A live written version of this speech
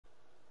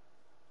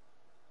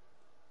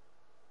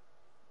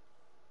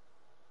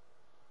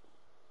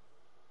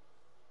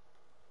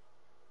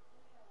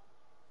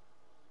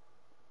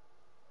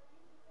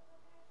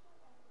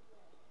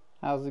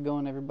How's it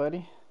going,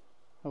 everybody?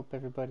 Hope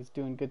everybody's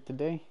doing good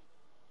today.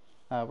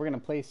 We're gonna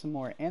play some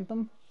more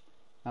Anthem.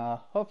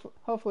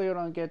 Hopefully we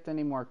don't get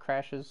any more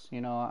crashes.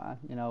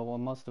 Well,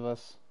 most of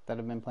us that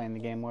have been playing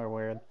the game were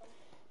aware.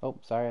 Oh,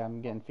 sorry,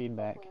 I'm getting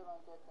feedback.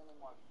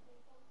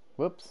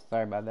 Whoops,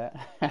 sorry about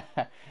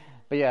that.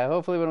 But yeah,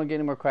 hopefully we don't get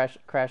any more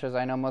crashes.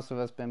 I know most of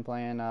us been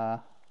playing.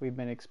 We've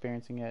been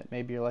experiencing it.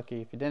 Maybe you're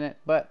lucky if you didn't.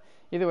 But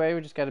either way,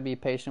 we just got to be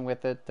patient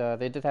with it.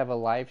 They did have a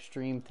live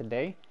stream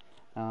today,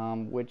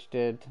 which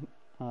did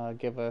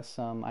give us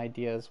some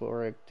ideas what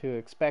we're to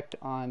expect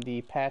on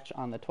the patch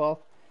on the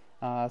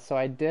 12th. So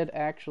I did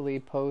actually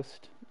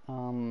post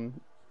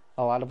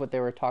a lot of what they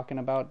were talking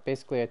about.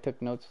 Basically, I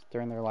took notes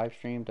during their live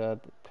stream to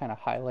kind of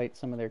highlight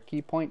some of their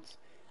key points.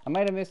 I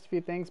might have missed a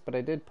few things, but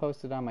I did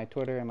post it on my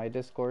Twitter and my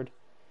Discord.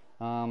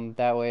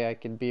 That way I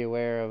could be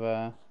aware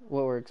of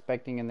what we're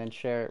expecting and then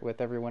share it with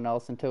everyone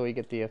else until we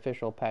get the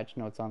official patch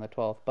notes on the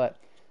 12th. But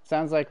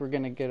sounds like we're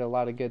going to get a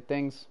lot of good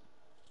things.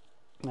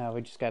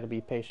 We just got to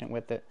be patient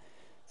with it.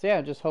 So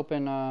yeah, just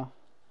hoping up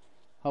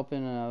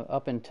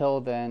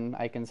until then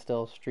I can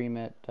still stream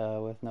it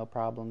with no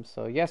problems.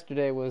 So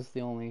yesterday was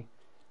the only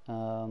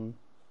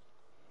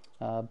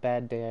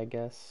bad day, I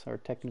guess, or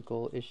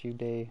technical issue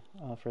day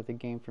for the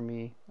game for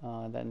me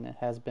than it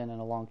has been in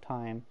a long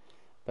time.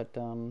 But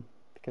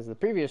because of the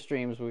previous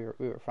streams, we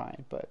were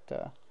fine.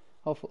 But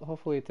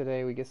hopefully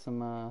today we get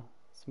some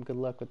good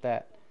luck with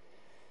that.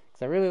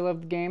 Because I really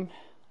love the game.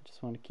 I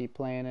just want to keep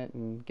playing it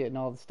and getting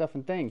all the stuff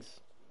and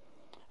things.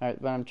 All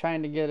right, but I'm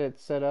trying to get it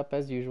set up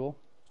as usual.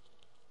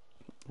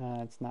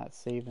 It's not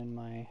saving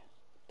my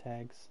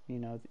tags. You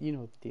know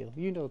the deal.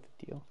 You know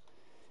the deal.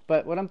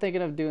 But what I'm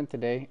thinking of doing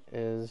today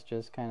is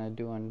just kind of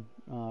doing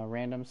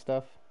random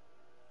stuff.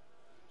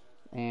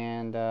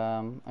 And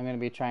I'm going to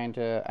be trying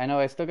to... I know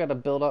I still got to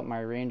build up my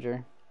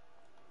ranger.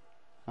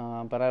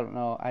 But I don't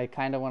know. I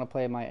kind of want to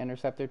play my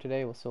interceptor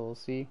today, so we'll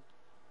see.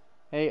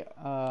 Hey,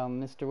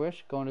 Mr.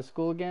 Wish, going to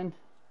school again?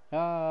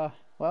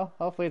 Well,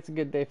 hopefully it's a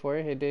good day for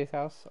you. Hey, Dave's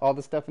house. All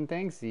the stuff and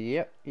things?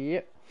 Yep.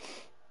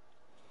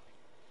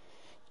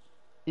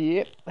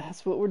 Yep,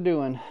 that's what we're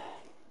doing.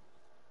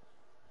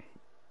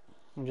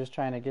 I'm just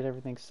trying to get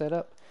everything set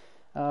up.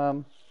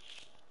 I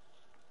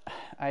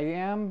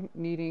am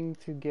needing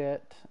to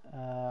get...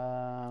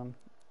 I'm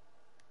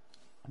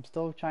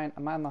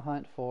on the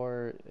hunt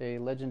for a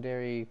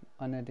legendary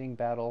unending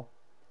battle,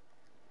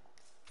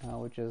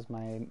 which is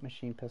my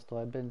machine pistol.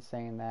 I've been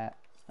saying that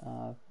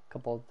a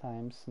couple of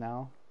times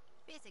now.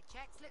 Basic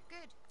checks look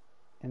good.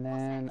 And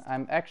then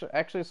I'm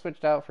actually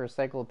switched out for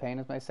Cycle of Pain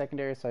as my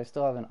secondary, so I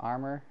still have an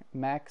armor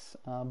max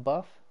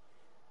buff.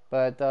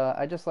 But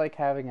I just like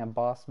having a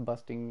boss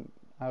busting.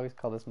 I always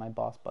call this my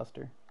boss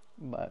buster.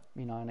 But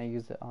and I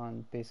use it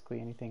on basically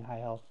anything high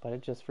health. But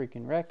it just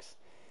freaking wrecks.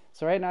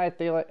 So right now I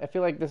feel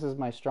like this is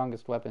my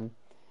strongest weapon.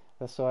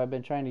 So I've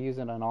been trying to use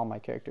it on all my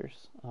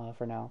characters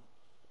for now.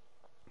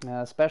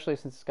 Especially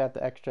since it's got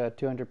the extra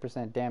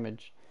 200%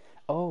 damage.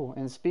 Oh,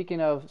 and speaking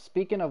of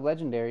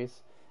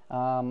legendaries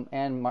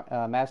and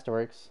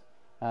Masterworks,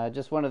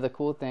 just one of the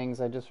cool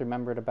things I just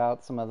remembered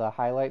about some of the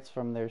highlights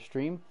from their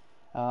stream.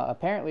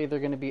 Apparently they're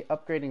going to be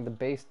upgrading the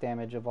base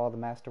damage of all the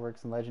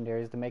Masterworks and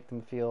legendaries to make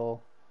them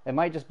feel... It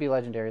might just be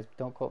legendaries,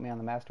 don't quote me on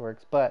the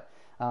Masterworks, but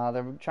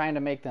they're trying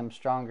to make them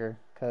stronger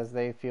because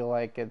they feel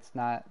like it's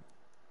not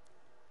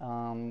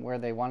where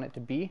they want it to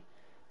be.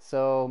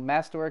 So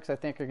Masterworks, I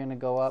think, are going to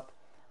go up.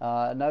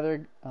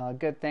 Another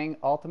good thing,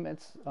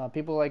 ultimates.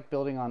 People like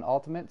building on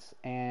ultimates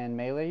and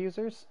melee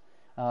users.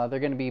 They're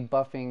going to be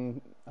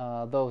buffing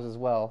those as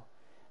well.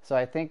 So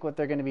I think what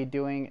they're going to be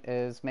doing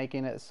is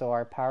making it so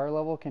our power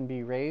level can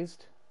be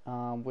raised,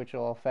 which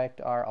will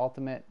affect our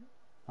ultimate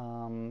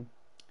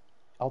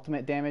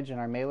damage and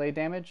our melee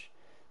damage.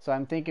 So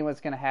I'm thinking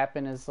what's going to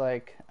happen is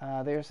like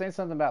they were saying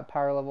something about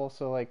power level.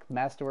 So like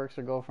Masterworks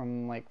will go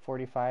from like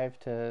 45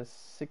 to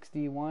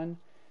 61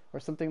 or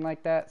something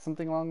like that,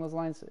 something along those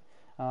lines.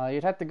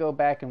 You'd have to go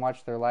back and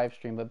watch their live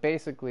stream, but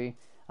basically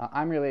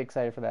I'm really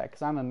excited for that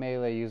because I'm a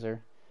melee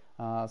user,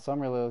 so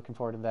I'm really looking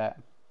forward to that.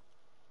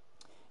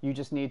 You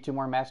just need 2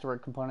 more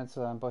Masterwork components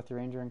on both your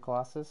Ranger and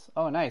Colossus.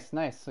 Oh, nice.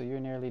 So you're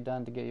nearly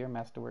done to get your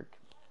Masterwork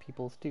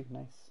peoples too.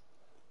 Nice.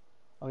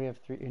 Oh, you have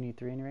 3. You need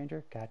 3 in your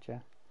Ranger.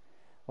 Gotcha.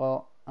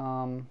 Well,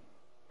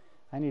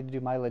 I need to do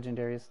my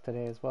legendaries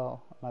today as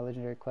well. My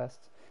legendary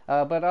quests.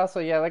 But also,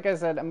 yeah, like I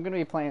said, I'm gonna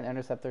be playing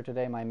Interceptor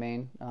today, my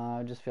main.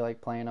 I just feel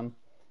like playing them.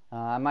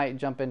 I might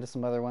jump into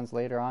some other ones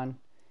later on.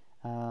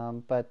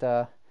 But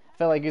I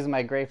feel like using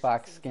my Gray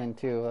Fox skin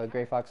too.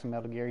 Gray Fox from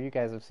Metal Gear. You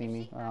guys have seen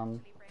me.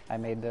 I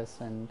made this,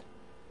 and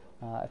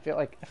I feel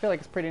like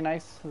it's pretty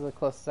nice. It's the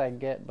closest I can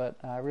get, but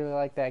I really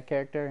like that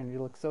character, and he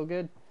looks so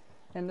good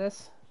in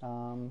this.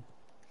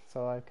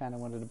 So I kind of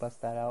wanted to bust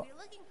that out.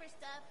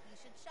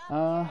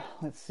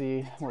 Let's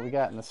see what we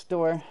got in the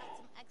store.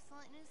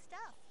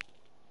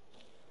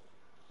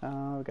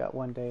 We got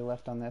 1 day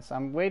left on this.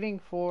 I'm waiting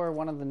for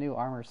one of the new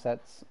armor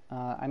sets.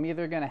 I'm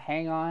either gonna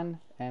hang on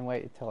and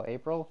wait until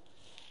April,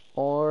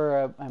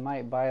 or I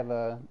might buy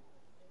the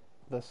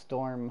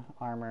storm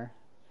armor.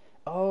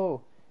 Oh,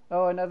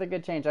 Oh, another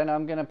good change. I know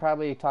I'm gonna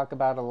probably talk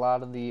about a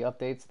lot of the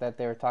updates that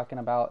they were talking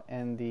about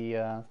in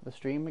the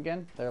stream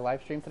again, their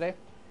live stream today.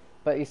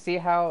 But you see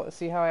how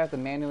I have to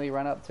manually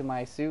run up to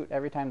my suit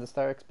every time to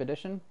start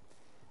expedition.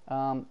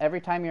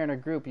 Every time you're in a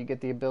group, you get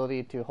the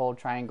ability to hold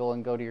triangle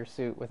and go to your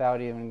suit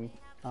without even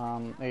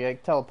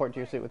like teleport to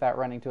your suit without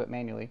running to it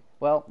manually.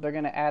 Well, they're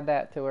gonna add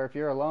that to where if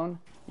you're alone,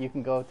 you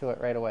can go to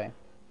it right away.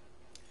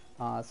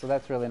 So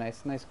that's really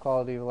nice. Nice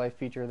quality of life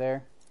feature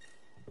there.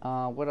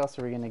 What else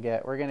are we going to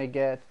get? We're going to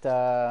get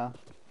the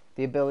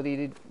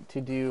ability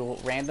to do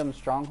random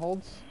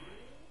strongholds.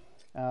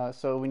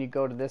 So when you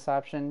go to this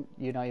option,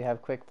 you know you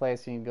have quick play,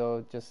 so you can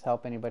go just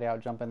help anybody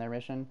out jump in their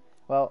mission.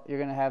 Well, you're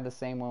going to have the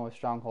same one with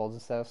strongholds.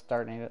 Instead of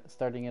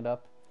starting it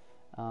up,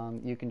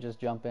 you can just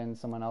jump in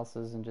someone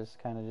else's and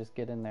just kind of just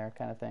get in there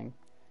kind of thing.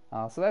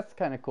 So that's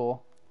kind of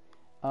cool.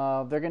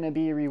 They're going to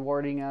be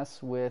rewarding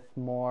us with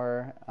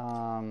more...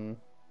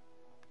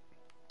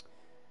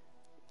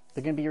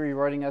 they're going to be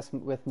rewarding us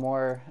with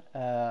more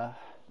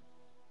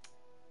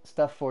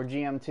stuff for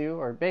GM2,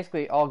 or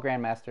basically all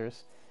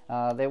Grandmasters.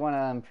 They want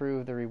to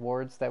improve the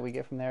rewards that we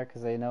get from there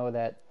because they know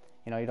that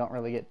you don't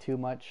really get too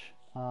much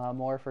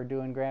more for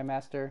doing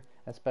Grandmaster,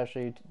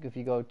 especially if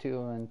you go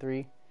 2 and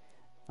 3.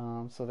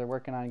 So they're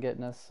working on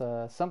getting us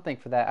something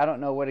for that. I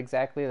don't know what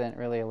exactly, they didn't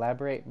really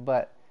elaborate,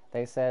 but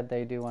they said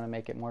they do want to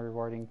make it more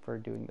rewarding for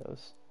doing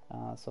those.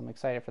 So I'm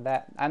excited for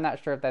that. I'm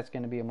not sure if that's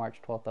going to be a March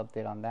 12th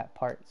update on that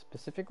part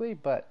specifically,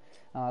 but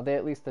they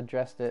at least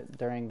addressed it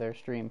during their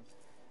stream.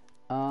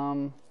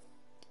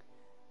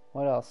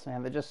 What else,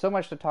 man? There's just so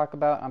much to talk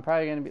about. I'm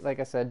probably going to be, like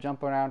I said,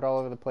 jump around all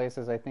over the place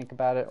as I think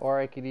about it, or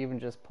I could even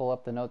just pull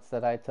up the notes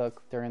that I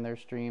took during their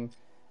stream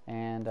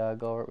and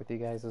go over it with you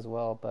guys as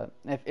well. But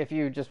if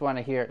you just want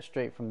to hear it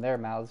straight from their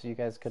mouths, you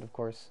guys could, of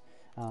course,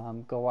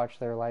 go watch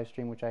their live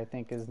stream, which I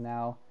think is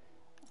now,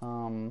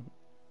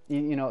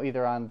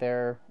 either on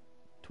their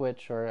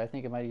Twitch, or I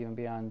think it might even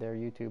be on their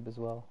YouTube as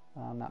well.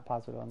 I'm not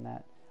positive on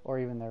that, or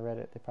even their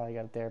Reddit. They probably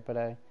got it there, but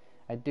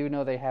I do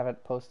know they have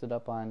it posted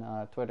up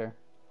on Twitter.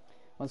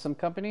 Want some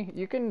company?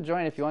 You can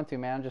join if you want to,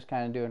 man. I'm just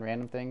kind of doing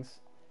random things,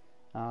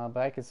 but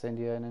I could send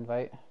you an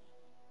invite.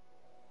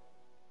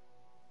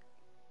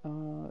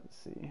 Let's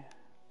see.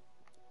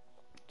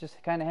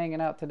 Just kind of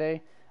hanging out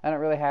today. I don't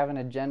really have an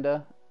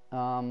agenda.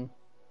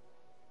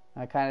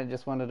 I kind of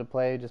just wanted to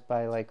play just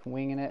by like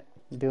winging it,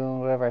 doing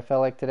whatever I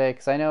felt like today,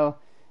 because I know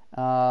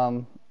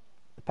the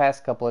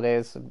past couple of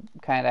days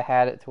kind of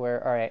had it to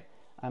where, all right,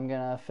 I'm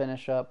gonna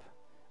finish up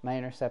my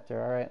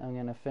Interceptor, all right, I'm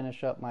gonna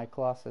finish up my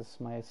Colossus,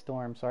 my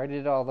Storm. So I already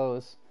did all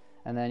those,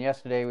 and then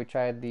yesterday we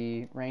tried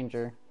the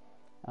Ranger,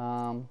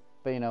 but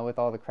with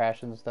all the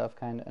crashes and stuff,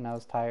 and I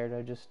was tired.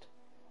 I just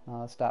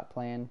stopped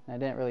playing. I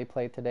didn't really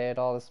play today at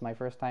all. This is my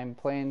first time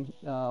playing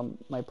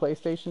my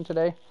PlayStation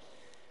today,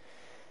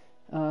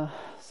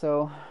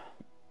 so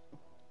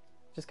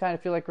just kind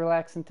of feel like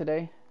relaxing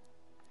today.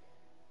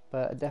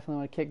 But I definitely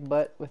want to kick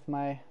butt with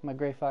my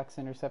Gray Fox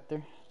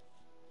Interceptor.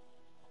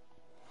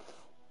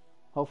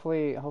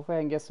 Hopefully I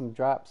can get some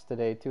drops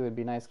today too. It'd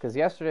be nice, because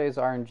yesterday's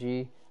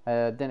RNG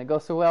didn't go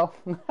so well,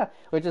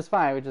 which is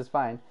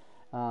fine.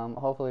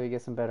 Hopefully we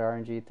get some better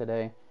RNG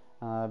today,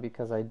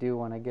 because I do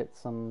want to get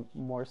some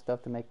more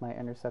stuff to make my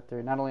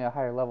Interceptor not only a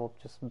higher level,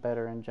 just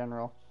better in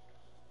general.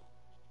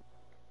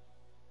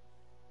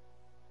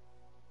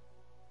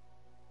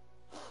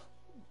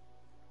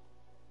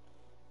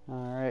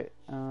 Alright,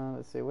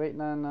 let's see,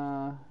 waiting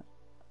on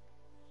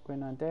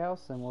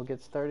Dale's, and we'll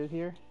get started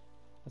here.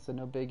 That's a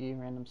no biggie,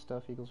 random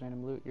stuff equals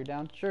random loot. You're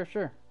down?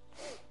 Sure.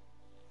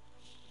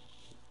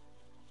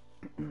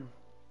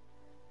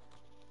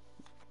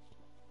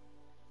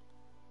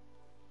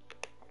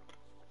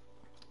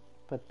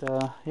 But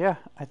yeah,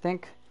 I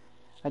think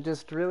I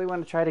just really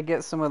want to try to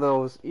get some of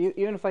those.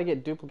 Even if I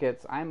get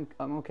duplicates, I'm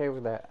okay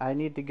with that. I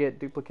need to get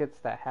duplicates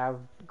that have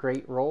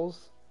great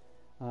rolls,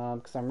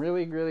 because I'm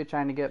really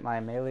trying to get my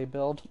melee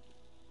build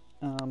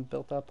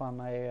built up on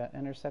my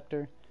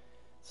Interceptor.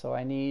 So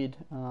I need,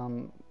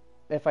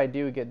 if I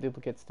do get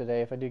duplicates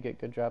today, if I do get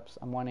good drops,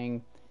 I'm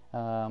wanting,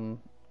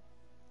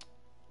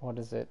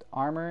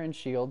 armor and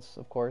shields,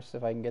 of course,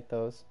 if I can get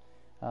those.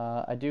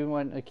 I do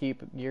want to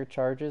keep gear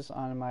charges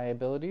on my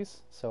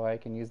abilities, so I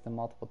can use them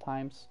multiple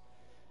times.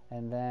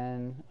 And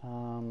then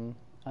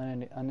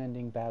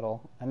unending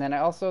battle. And then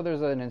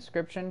there's an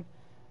inscription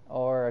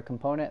or a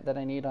component that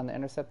I need on the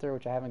Interceptor,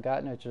 which I haven't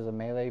gotten, which is a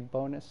melee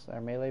bonus or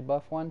melee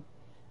buff one.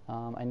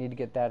 I need to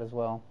get that as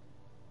well.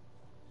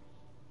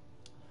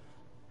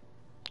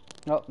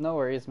 Oh, no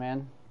worries,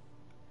 man.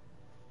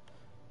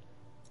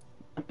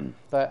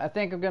 But I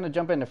think I'm going to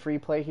jump into free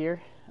play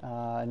here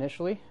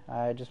initially.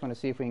 I just want to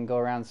see if we can go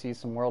around and see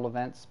some world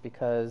events,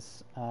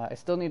 because I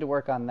still need to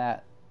work on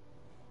that.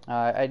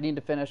 I need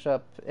to finish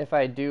up, if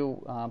I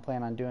do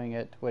plan on doing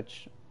it,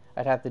 which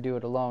I'd have to do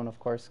it alone, of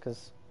course,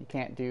 because you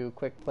can't do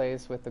quick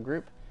plays with the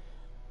group.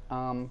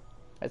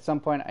 At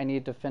some point I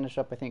need to finish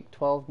up, I think,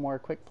 12 more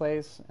quick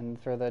plays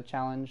and for the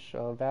Challenge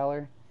of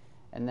Valor.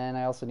 And then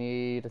I also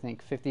need, I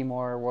think, 50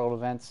 more world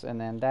events, and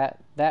then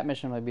that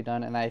mission will be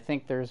done. And I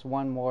think there's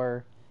one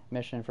more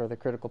mission for the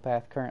critical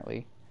path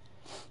currently.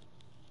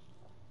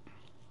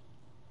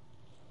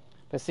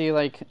 But see,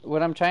 like,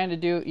 what I'm trying to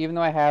do, even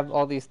though I have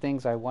all these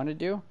things I want to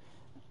do,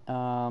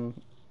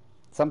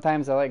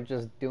 sometimes I like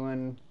just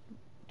doing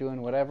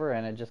whatever,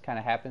 and it just kind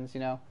of happens, you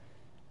know.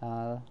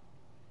 Uh,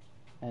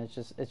 and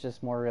it's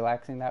just more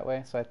relaxing that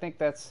way. So I think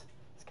that's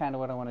kind of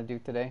what I want to do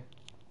today.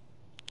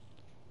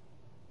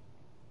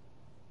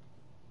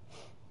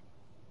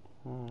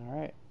 All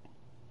right.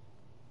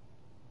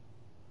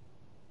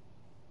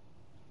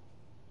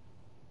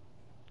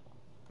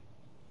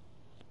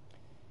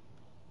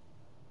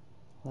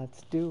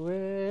 Let's do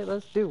it.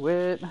 Let's do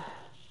it. But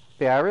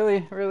yeah, I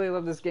really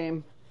love this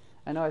game.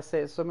 I know I say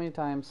it so many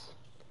times,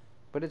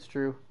 but it's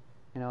true.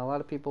 You know, a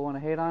lot of people want to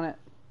hate on it,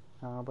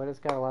 but it's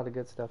got a lot of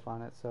good stuff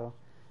on it. So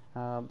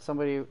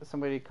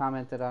somebody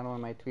commented on one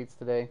of my tweets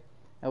today,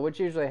 which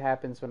usually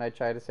happens when I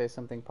try to say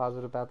something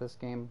positive about this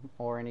game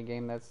or any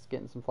game that's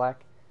getting some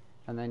flack.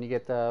 And then you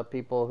get the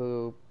people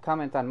who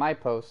comment on my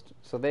post,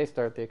 so they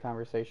start the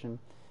conversation.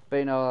 But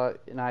you know,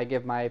 I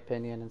give my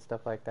opinion and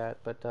stuff like that.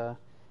 But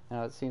you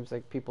know, it seems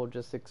like people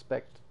just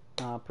expect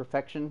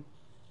perfection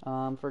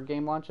for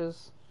game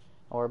launches,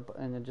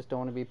 and they just don't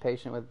want to be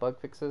patient with bug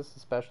fixes,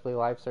 especially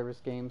live service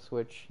games,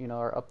 which you know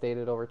are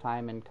updated over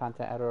time and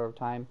content added over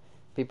time.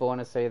 People want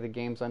to say the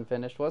game's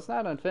unfinished. Well, it's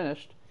not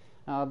unfinished.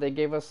 They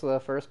gave us the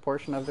first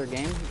portion of their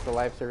game, the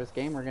live service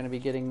game. We're going to be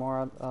getting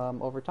more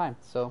over time.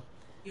 So.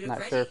 I'm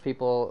not sure if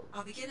people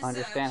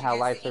understand how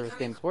live service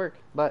games work,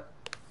 but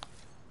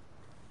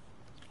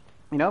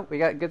you know, we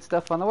got good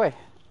stuff on the way.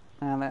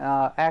 And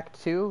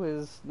Act 2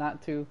 is not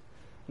too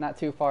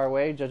far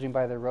away, judging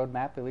by the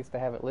roadmap. At least I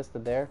have it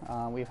listed there.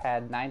 We've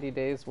had 90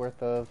 days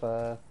worth of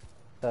I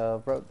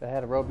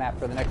had a roadmap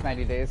for the next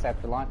 90 days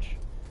after launch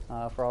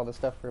for all the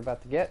stuff we're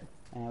about to get,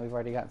 and we've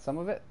already gotten some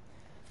of it.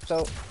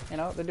 So you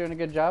know, they're doing a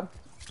good job.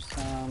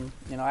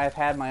 You know, I've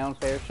had my own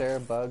fair share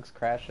of bugs,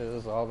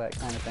 crashes, all that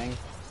kind of thing.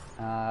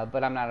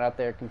 But I'm not out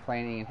there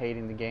complaining and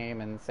hating the game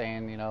and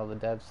saying, you know, the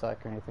devs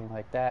suck or anything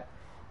like that.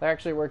 They're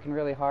actually working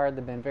really hard.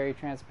 They've been very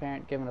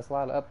transparent, giving us a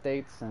lot of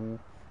updates. And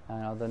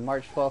the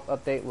March 12th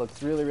update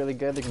looks really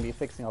good. They're going to be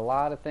fixing a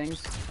lot of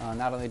things,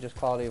 not only just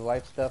quality of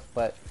life stuff,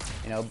 but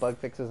you know, bug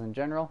fixes in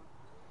general.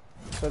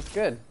 So it's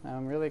good.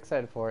 I'm really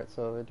excited for it.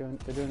 So they're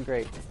doing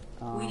great.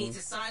 We need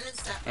to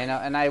silence that.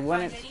 And I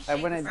wouldn't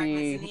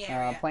be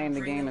playing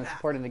the game and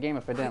supporting the game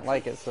if I didn't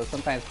like it. So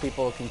sometimes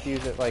people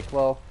confuse it, like,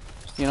 well,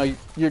 you know,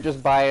 you're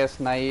just biased,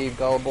 naive,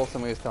 gullible.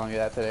 Somebody was telling me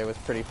that today. It was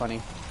pretty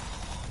funny.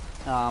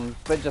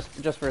 But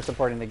just for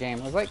supporting the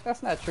game, I was like,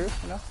 that's not true.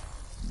 You know,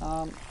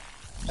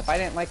 if I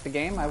didn't like the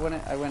game, I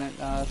wouldn't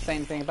say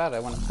anything about it. I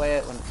wouldn't play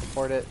it, wouldn't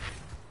support it,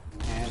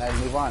 and I'd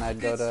move on. I'd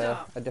go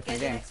to a different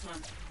game.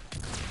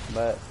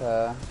 But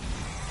no,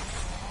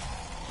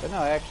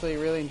 I actually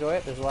really enjoy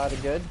it. There's a lot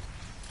of good.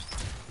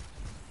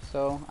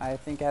 So I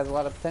think it has a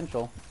lot of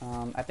potential.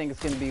 I think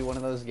it's going to be one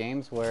of those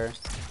games where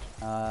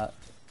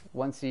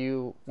once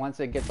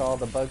it gets all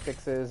the bug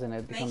fixes and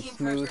it becomes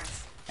smooth,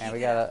 and we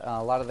got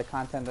a lot of the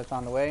content that's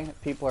on the way,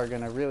 people are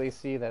going to really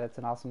see that it's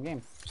an awesome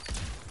game.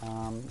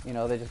 You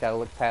know, they just got to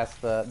look past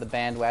the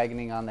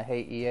bandwagoning on the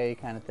hate EA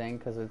kind of thing,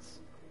 because it's,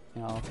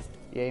 you know,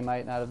 EA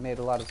might not have made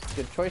a lot of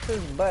good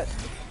choices, but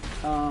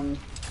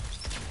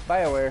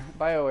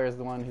BioWare is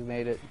the one who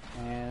made it,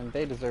 and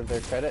they deserve their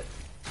credit.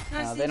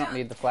 They don't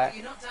need the flack.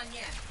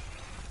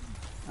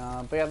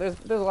 But yeah, there's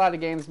a lot of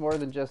games more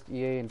than just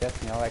EA and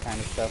Destiny, all that kind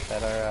of stuff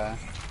that are,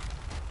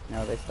 you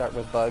know, they start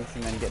with bugs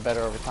and then get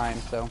better over time.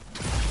 So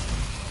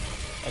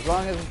as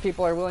long as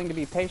people are willing to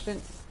be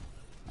patient,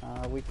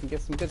 we can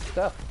get some good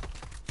stuff.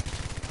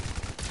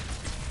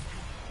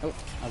 Oh,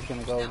 I was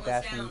gonna go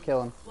dash and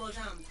kill him.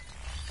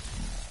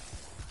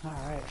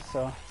 Alright,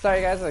 so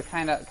sorry guys, I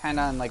kind of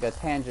on like a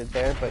tangent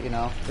there, but you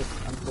know,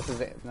 this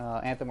is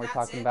Anthem we're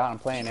talking about. I'm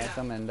playing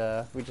Anthem,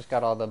 and we just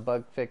got all the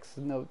bug fix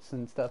notes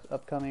and stuff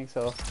upcoming,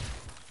 so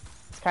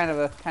it's kind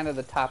of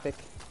the topic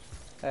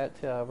that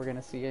we're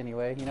gonna see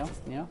anyway, you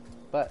know.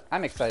 But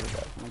I'm excited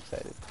though. I'm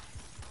excited.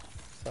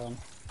 So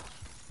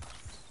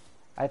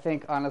I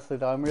think honestly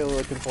though, I'm really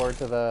looking forward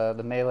to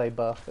the melee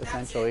buff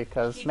essentially,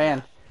 because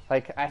man.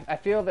 Like, I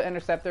feel the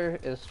Interceptor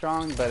is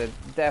strong, but it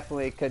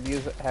definitely could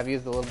have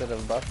used a little bit of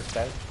a buff,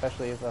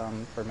 especially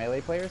for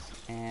melee players,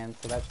 and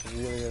so that's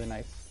really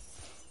nice.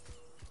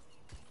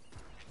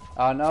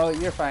 Oh no,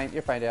 you're fine,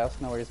 Dallas.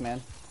 No worries,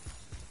 man.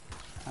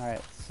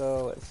 Alright,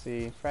 so let's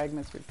see.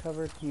 Fragments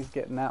recovered. He's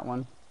getting that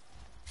one.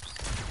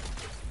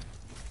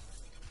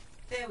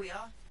 There we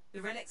are.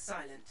 The relic's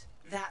silent.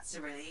 That's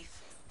a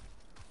relief.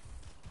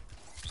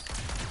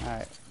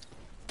 Alright.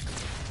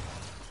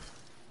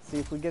 See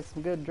if we get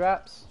some good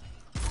drops.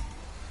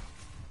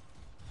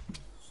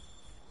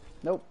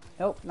 Nope,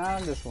 not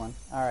on this one.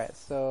 Alright,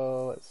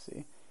 so let's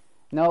see.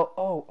 No,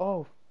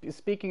 oh,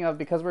 speaking of,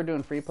 because we're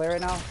doing free play right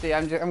now, see,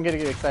 I'm gonna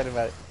get excited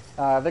about it.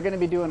 They're gonna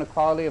be doing a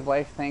quality of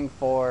life thing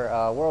for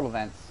world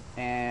events,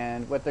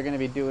 and what they're gonna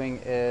be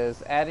doing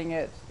is adding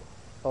it,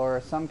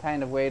 or some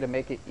kind of way to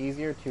make it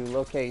easier to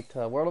locate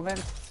world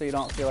events, so you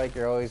don't feel like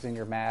you're always in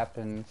your map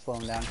and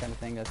slowing down kind of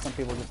thing. Some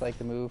people just like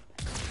to move.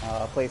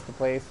 place to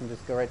place and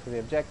just go right to the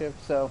objective.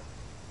 So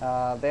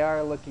they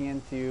are looking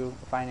into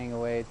finding a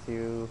way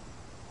to.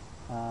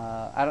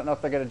 I don't know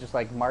if they're gonna just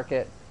like mark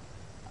it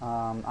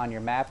on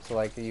your map so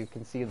like you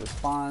can see the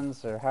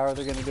spawns or how are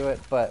they gonna do it.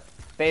 But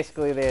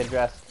basically, they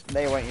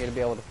want you to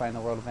be able to find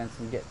the world events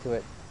and get to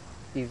it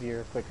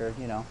easier, quicker,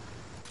 you know,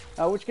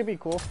 which could be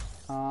cool.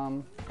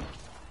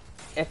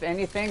 If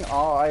anything,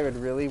 all I would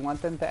really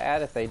want them to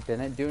add, if they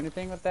didn't do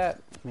anything with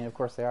that, I mean, of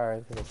course they are,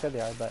 because they said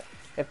they are, but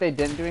if they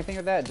didn't do anything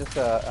with that, just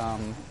a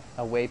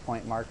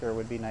waypoint marker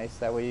would be nice.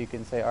 That way you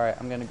can say, alright,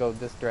 I'm going to go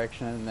this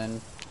direction, and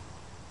then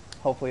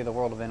hopefully the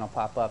world event will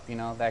pop up, you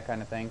know, that kind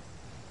of thing.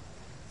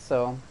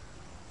 So,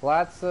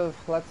 lots of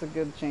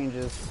good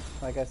changes.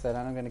 Like I said,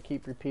 I'm going to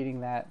keep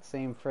repeating that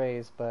same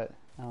phrase, but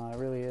it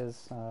really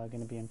is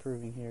going to be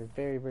improving here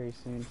very, very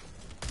soon.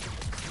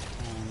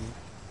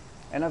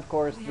 And of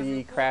course,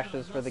 the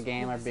crashes for the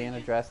game are being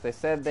addressed. They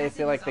said they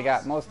feel like they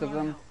got most of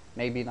them,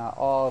 maybe not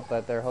all,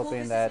 but they're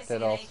hoping that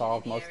it'll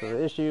solve most of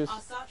the issues.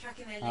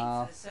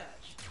 I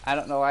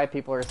don't know why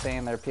people are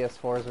saying their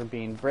PS4s are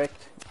being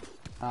bricked,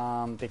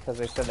 because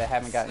they said they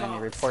haven't gotten any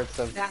reports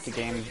of the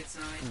game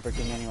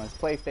bricking anyone's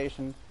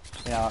PlayStation.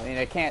 You know, I mean,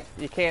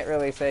 you can't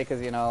really say,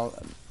 because you know,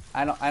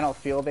 I don't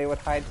feel they would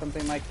hide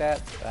something like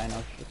that. I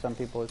know some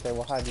people would say,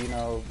 well, how do you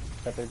know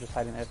that they're just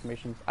hiding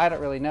information? I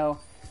don't really know.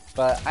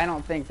 But I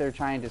don't think they're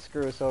trying to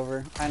screw us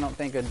over. I don't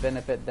think it would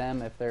benefit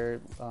them if they're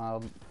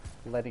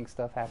letting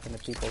stuff happen to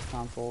people's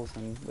consoles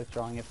and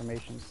withdrawing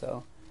information.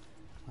 So,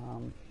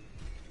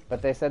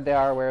 but they said they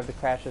are aware of the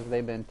crashes.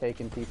 They've been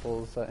taking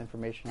people's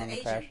information on the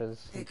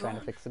crashes and trying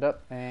to fix it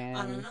up.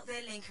 And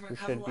we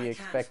should be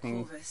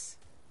expecting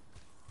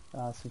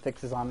some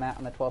fixes on that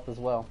on the 12th as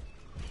well.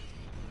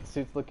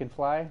 Suits looking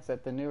fly. Is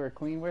that the new or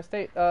clean wear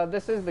state?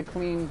 This is the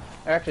clean.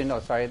 Actually, no,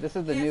 sorry. This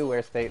is the new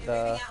wear state.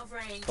 The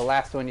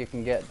last one you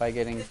can get by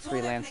getting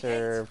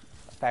Freelancer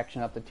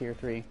faction up to tier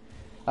 3.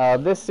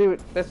 This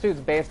suit's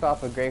based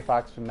off of Gray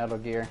Fox from Metal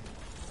Gear.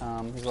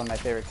 He's one of my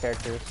favorite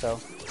characters. So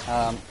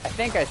I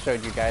think I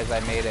showed you guys. I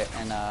made it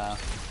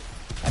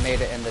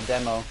in the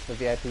demo, the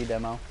VIP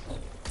demo.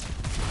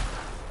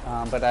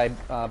 But I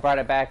brought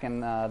it back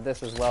in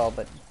this as well.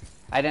 But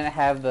I didn't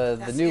have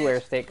the new wear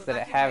state because I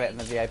didn't have it in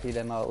the VIP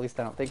demo, at least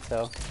I don't think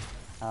so.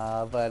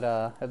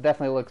 But it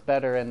definitely looks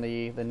better in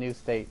the new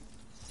state.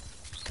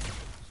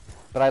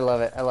 But I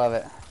love it, I love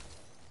it.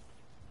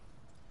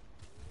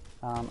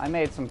 I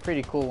made some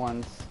pretty cool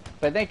ones.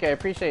 But thank you, I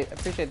appreciate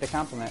the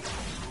compliment.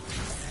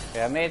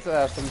 Yeah, I made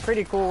some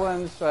pretty cool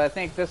ones. So I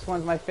think this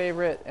one's my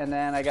favorite, and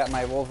then I got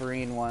my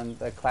Wolverine one,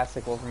 the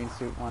classic Wolverine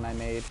suit one I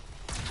made,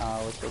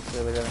 which looks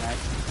really, really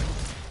nice.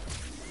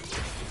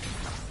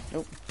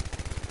 Nope.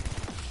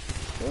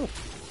 Ooh.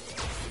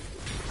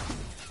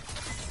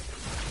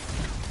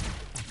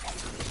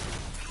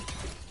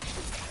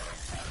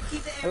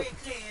 Keep the area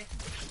clear.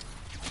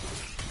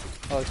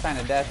 Oh, I was trying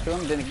to dash to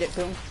him, didn't get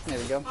to him. There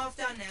we go. Half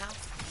done now.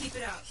 Keep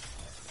it up.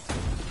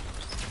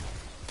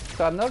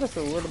 So I've noticed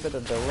a little bit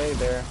of delay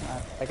there.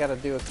 I got to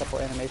do a couple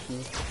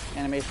animation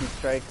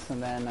strikes,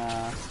 and then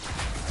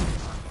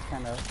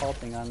kind of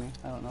halting on me.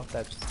 I don't know if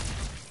that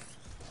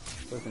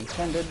was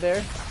intended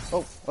there.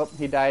 Oh,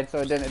 he died,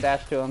 so it didn't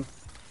dash to him.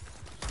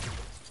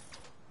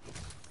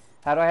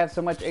 How do I have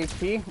so much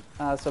HP?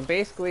 So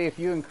basically, if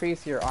you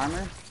increase your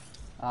armor,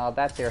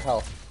 that's your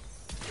health.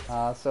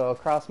 So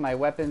across my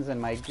weapons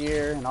and my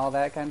gear and all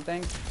that kind of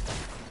thing,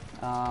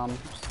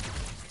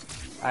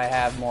 I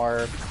have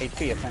more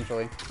HP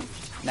essentially.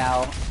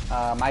 Now,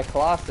 my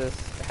Colossus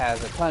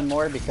has a ton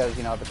more because,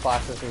 you know, the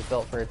Colossus is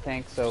built for a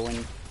tank. So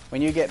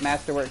when you get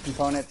masterwork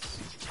components,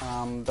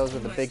 those are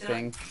the big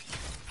thing.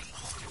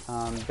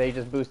 They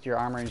just boost your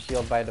armor and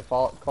shield by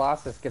default.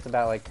 Colossus gets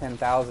about like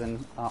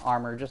 10,000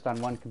 armor just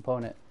on one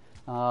component.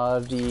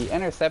 The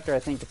Interceptor, I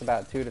think it's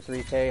about 2 to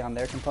 3k on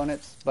their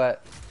components,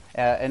 but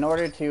in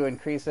order to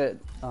increase it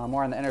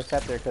more on the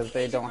Interceptor, because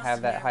they don't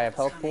have that high of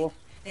health pool,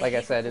 like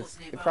I said, it's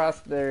across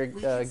their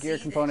gear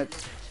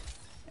components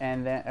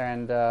and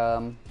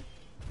the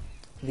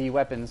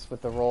weapons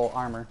with the roll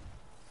armor.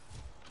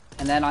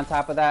 And then on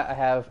top of that, I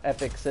have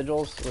epic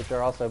sigils, which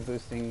are also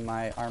boosting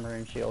my armor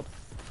and shield.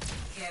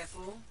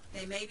 Careful,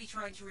 they may be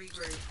trying to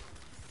regroup.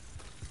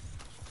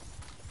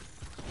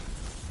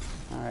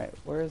 Alright,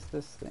 where is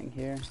this thing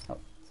here? Oh,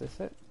 is this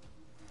it?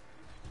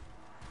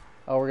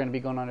 Oh, we're gonna be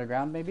going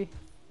underground, maybe?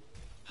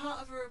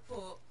 Part of a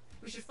report.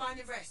 We should find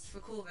the rest for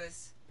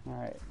Corvus.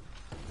 Alright.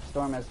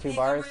 Storm has 2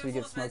 bars, so you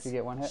get smoke, you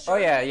get 1 hit. Oh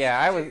yeah,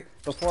 I was,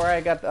 before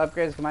I got the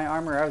upgrades to my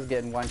armor, I was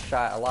getting 1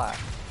 shot a lot.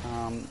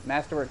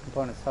 Masterwork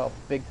components help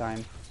big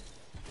time.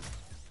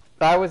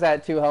 I was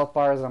at 2 health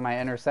bars on my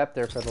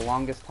Interceptor for the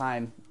longest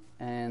time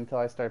until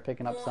I started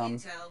picking up some.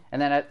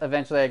 And then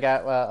eventually I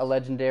got a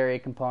legendary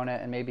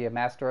component and maybe a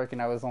masterwork,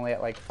 and I was only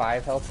at like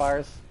 5 health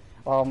bars.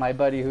 While my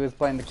buddy who was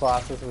playing the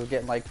Colossus was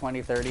getting like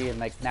 20, 30, and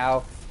like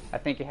now I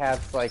think it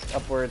has like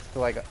upwards to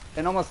like,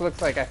 it almost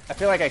looks like, I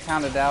feel like I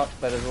counted out,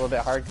 but it's a little bit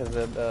hard because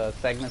the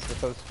segments are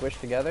so squished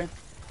together.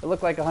 It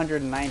looked like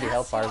 190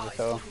 health bars or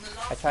so.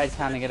 I tried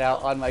counting it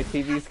out on my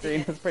TV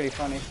screen. It's pretty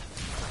funny.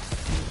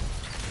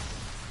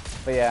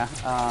 But yeah,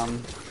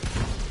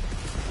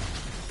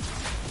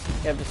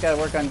 yeah, just gotta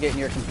work on getting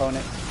your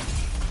components.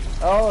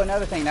 Oh,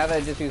 another thing, now that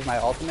I just used my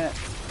ultimate,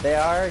 they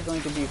are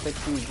going to be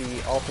fixing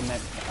the ultimate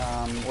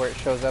where it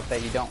shows up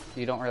that you don't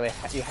really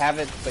you have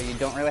it, but you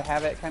don't really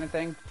have it kind of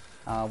thing,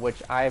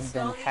 which I've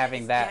been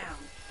having that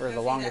for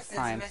the longest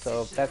time.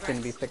 So that's going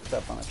to be fixed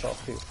up on the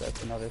 12 too. So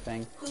that's another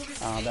thing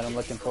that I'm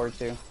looking forward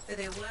to. But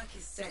their work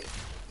is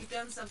safe. You've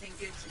done something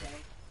good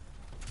today.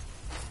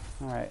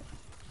 All right.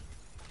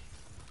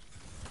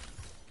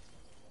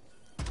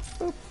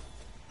 Boop.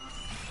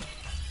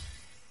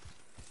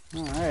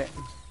 All right.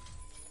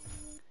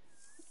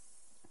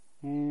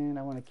 And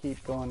I want to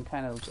keep going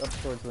kind of up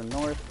towards the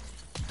north.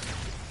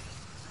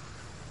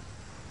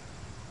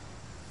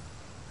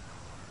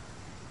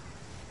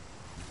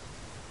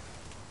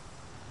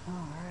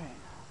 Alright.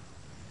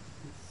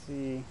 Let's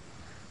see.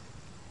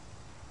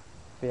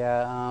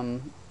 Yeah,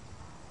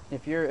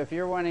 if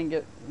you're wanting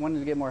to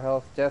get more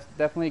health, just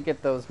definitely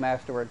get those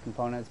masterwork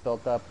components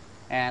built up.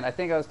 And I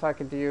think I was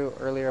talking to you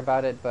earlier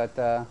about it,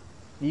 but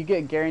you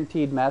get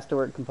guaranteed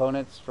masterwork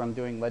components from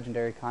doing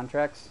legendary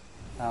contracts.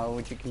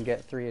 Which you can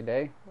get 3 a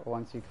day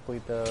once you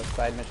complete the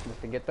side missions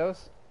to get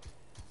those.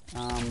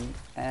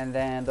 And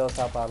then those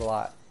help out a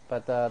lot.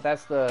 But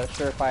that's the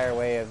surefire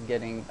way of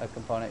getting a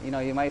component. You know,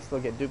 you might still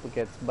get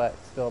duplicates, but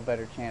still a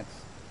better chance.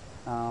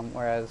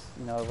 Whereas,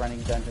 you know,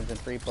 running dungeons and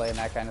free play and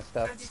that kind of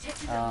stuff,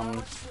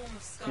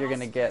 you're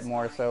going to get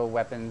more so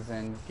weapons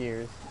and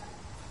gears.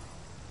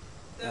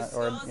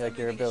 Or like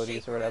your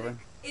abilities or whatever.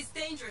 It's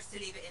dangerous to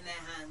leave it in their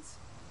hands.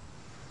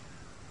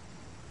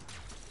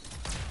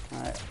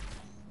 Alright.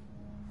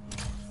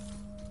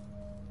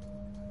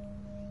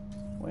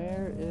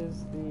 Where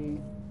is the...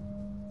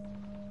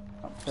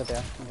 Oh, right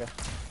there. Okay.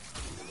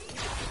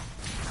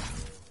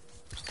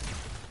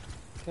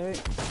 Okay.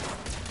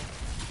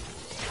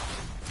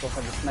 Go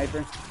for the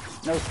sniper.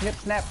 No snip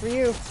snap for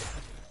you!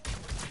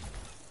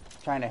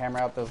 Trying to hammer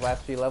out those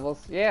last few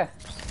levels. Yeah,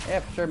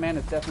 for sure, man.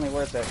 It's definitely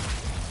worth it.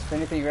 Is there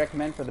anything you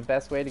recommend for the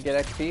best way to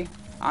get XP?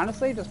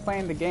 Honestly, just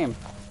playing the game.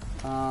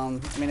 I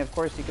mean, of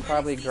course, you could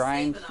probably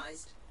grind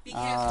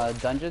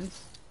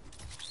dungeons.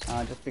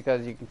 Just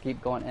because you can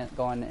keep going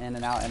in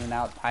and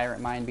out.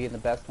 Pirate Mine being the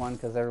best one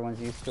because everyone's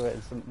used to it.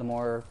 It's the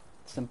more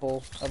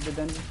simple of the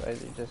dungeons.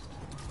 Just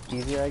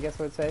easier, I guess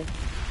I would say.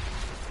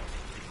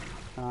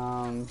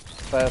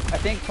 But I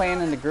think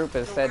playing in the group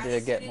is said to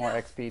get more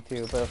XP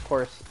too. But of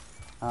course,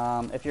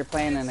 if you're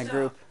playing in a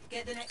group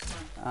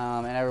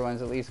and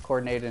everyone's at least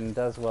coordinated and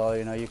does well,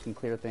 you know, you can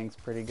clear things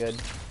pretty good.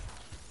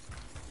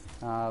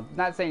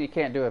 Not saying you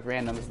can't do it with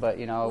randoms, but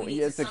you know,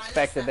 it's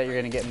expected that you're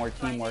going to get more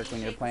teamwork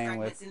when you're playing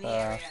with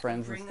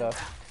friends and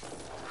stuff.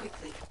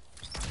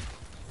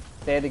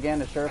 Say it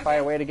again, a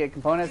surefire way to get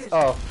components?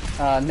 Oh,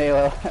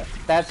 Nalo,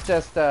 that's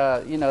just,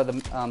 you know,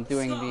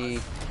 doing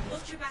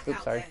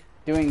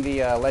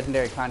the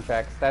legendary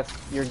contracts. That's,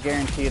 you're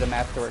guaranteed a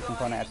masterwork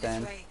component at the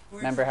end.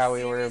 Remember how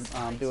we were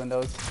doing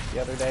those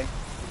the other day?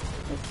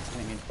 Oops, I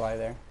didn't mean to fly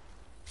there.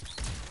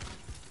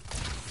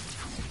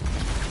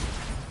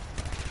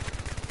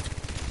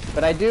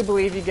 But I do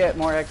believe you get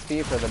more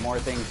XP for the more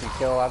things you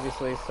kill,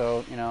 obviously,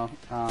 so, you know,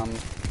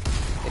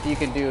 if you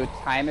can do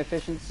time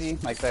efficiency,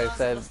 like I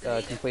said,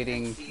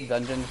 completing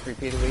dungeons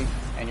repeatedly,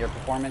 and your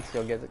performance,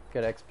 you'll get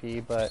good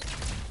XP, but,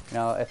 you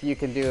know, if you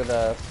can do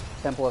the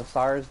Temple of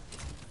Stars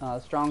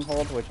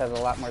stronghold, which has a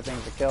lot more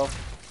things to kill,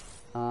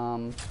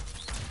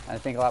 I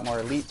think a lot more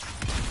elites,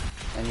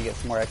 and you get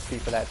some more XP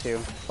for that too.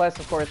 Plus,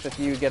 of course, if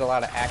you get a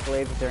lot of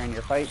accolades during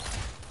your fight,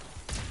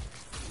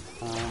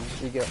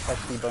 you get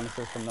XP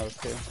bonuses from those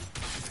too.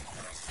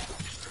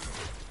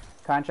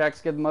 Contracts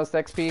give the most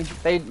XP.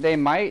 They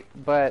might,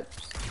 but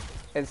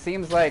it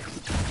seems like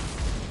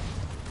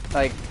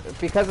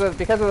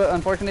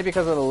unfortunately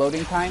because of the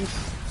loading times,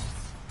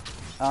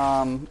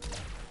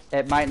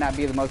 it might not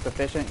be the most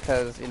efficient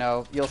because, you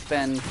know, you'll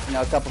spend, you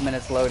know, a couple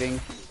minutes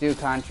loading, do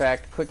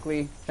contract,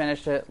 quickly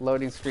finish it,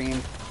 loading screen,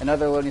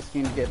 another loading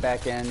screen to get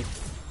back in.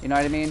 You know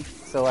what I mean?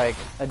 So like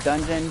a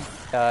dungeon,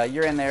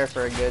 you're in there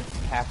for a good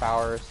half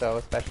hour or so,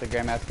 especially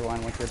Grandmaster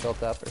 1 once you're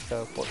built up or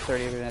so,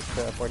 30 minutes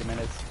to 40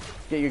 minutes.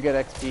 Get your good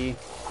XP,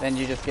 then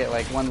you just get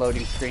like one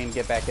loading screen,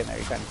 get back in there,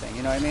 kind of thing.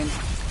 You know what I mean?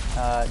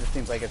 It just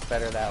seems like it's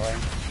better that way.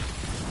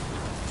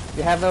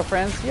 You have no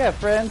friends? You have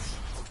friends.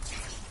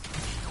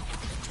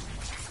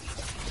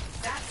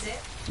 That's it.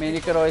 I mean,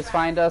 you could always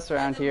find us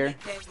around here.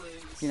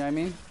 You know what I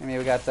mean? I mean,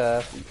 we got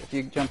the, if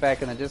you jump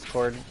back in the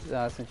Discord,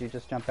 since you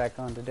just jumped back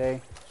on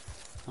today,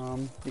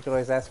 you could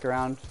always ask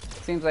around.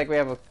 It seems like we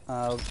have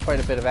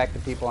quite a bit of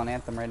active people on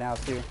Anthem right now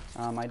too.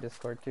 My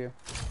Discord too.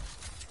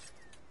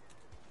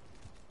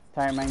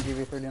 Tire Mine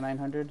GB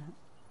 3900.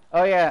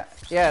 Oh yeah.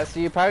 So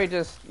you probably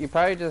just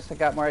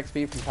got more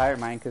XP from Tire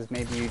Mine because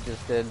maybe you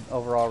just did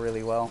overall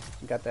really well.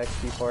 You got the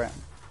XP for it.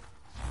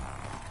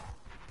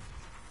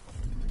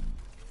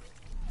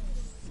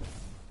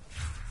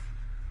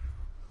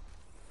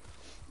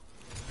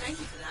 Thank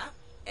you for that.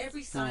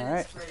 Every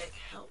silence critic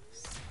helps.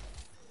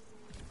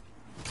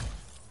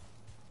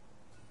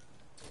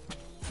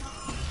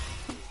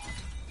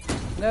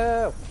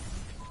 No!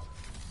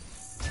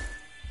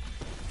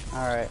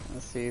 Alright,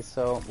 let's see.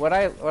 So what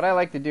I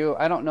like to do,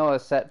 I don't know a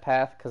set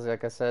path because,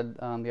 like I said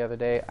the other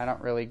day, I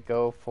don't really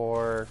go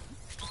for,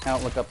 I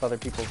don't look up other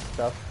people's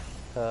stuff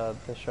to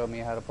show me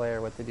how to play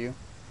or what to do.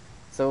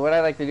 So what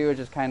I like to do is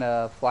just kind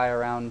of fly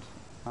around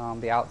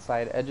the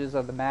outside edges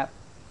of the map,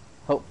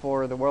 hope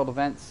for the world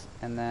events,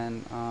 and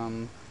then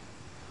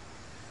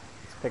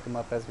just pick them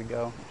up as we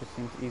go. It just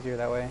seems easier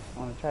that way. I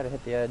want to try to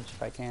hit the edge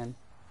if I can.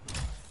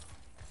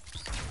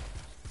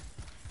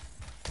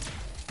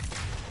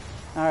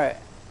 Alright.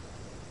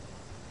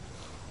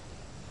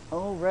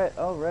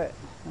 Alright.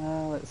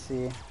 Let's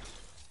see.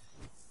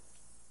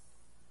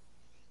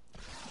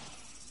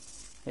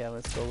 Yeah,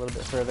 let's go a little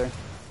bit further.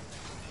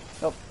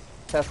 Oh,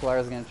 Tesla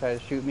is going to try to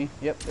shoot me.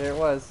 Yep, there it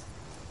was.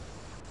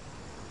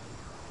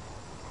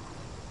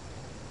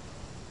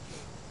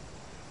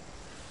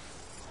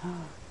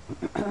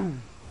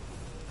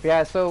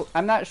 Yeah, so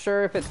I'm not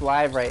sure if it's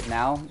live right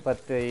now,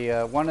 but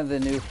the one of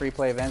the new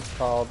free-play events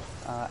called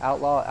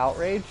Outlaw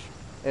Outrage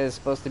is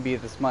supposed to be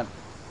this month.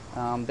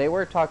 They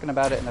were talking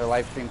about it in their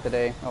live stream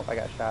today. Oh, I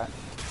got shot.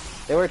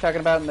 They were talking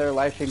about it in their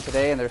live stream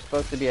today, and there's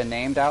supposed to be a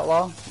named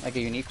outlaw, like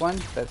a unique one,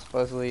 that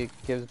supposedly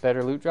gives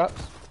better loot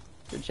drops.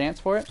 Good chance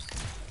for it.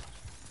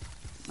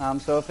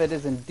 So if it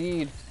is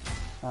indeed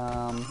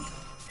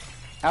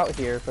out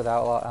here for the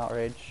Outlaw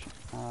Outrage,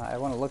 I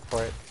want to look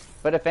for it.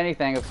 But if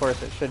anything, of course,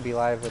 it should be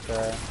live with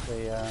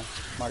the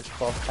March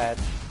 12th patch.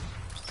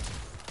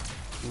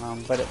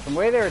 But from the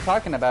way they were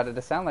talking about it,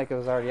 it sounded like it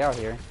was already out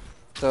here.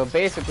 So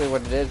basically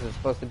what it is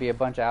supposed to be a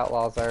bunch of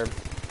outlaws that are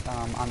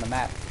on the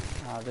map.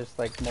 There's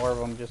like more of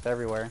them just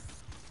everywhere.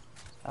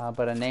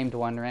 But a named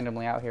one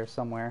randomly out here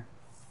somewhere.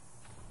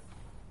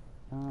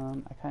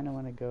 I kind of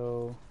want to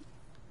go...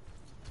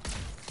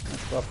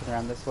 Let's go up and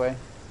around this way.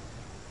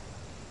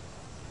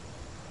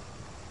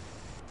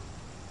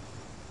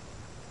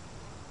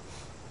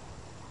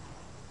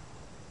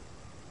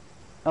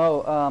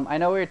 Oh, I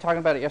know we were talking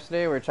about it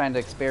yesterday. We were trying to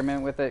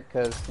experiment with it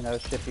because, you know,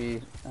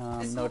 Shippy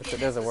noticed it.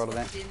 There's a world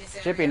event.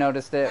 Shippy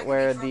noticed it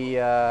where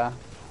the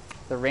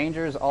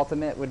Ranger's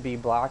ultimate would be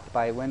blocked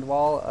by Wind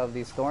Wall of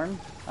the Storm.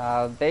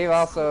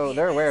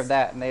 They're aware of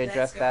that, and they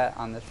addressed that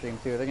on the stream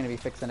too. They're going to be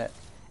fixing it.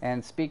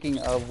 And speaking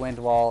of Wind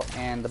Wall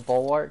and the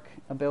Bulwark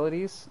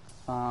abilities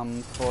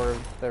for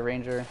the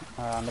Ranger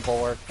on the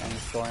Bulwark and the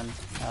Storm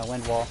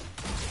Wind Wall,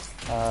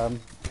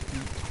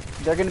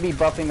 they're going to be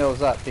buffing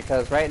those up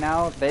because right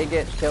now they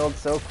get killed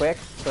so quick,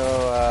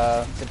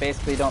 so they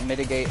basically don't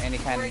mitigate any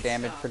kind of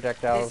damage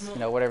projectiles, you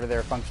know, whatever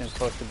their function is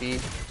supposed to be.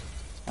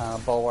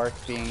 Bulwark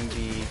being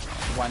the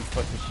one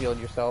supposed to shield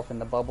yourself in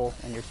the bubble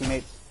and your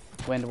teammates.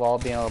 Wind Wall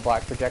being able to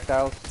block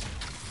projectiles.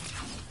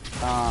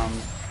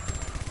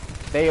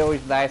 They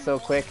always die so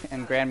quick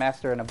in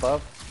Grandmaster and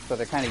above, so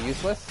they're kind of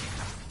useless.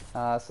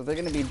 So they're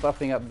going to be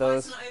buffing up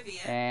those,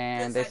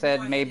 and they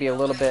said maybe a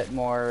little bit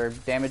more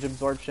damage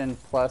absorption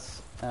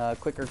plus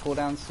quicker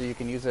cooldowns, so you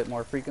can use it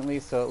more frequently,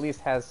 so at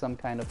least has some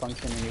kind of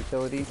function and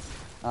utility.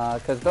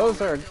 Because those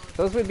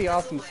would be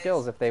awesome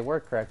skills if they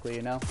work correctly,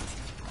 you know,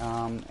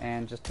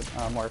 and just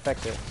more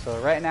effective. So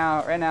right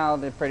now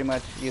they're pretty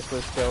much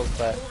useless skills,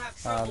 but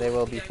they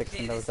will be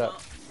fixing those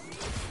up.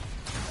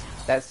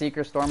 That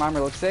Seeker Storm Armor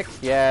looks sick.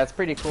 Yeah, it's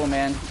pretty cool,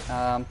 man.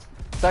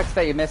 Sucks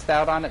that you missed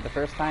out on it the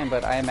first time,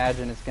 but I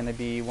imagine it's going to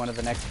be one of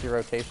the next few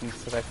rotations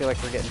because I feel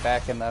like we're getting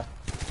back in the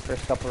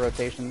first couple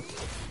rotations.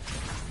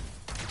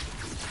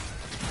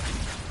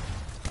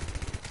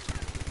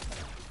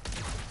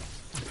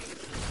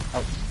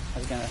 Oh, I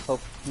was going to hope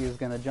he was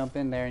going to jump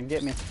in there and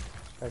get me,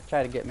 or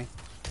try to get me.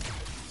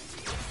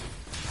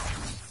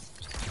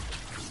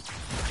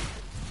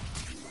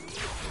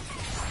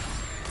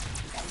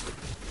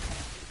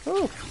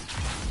 Ooh.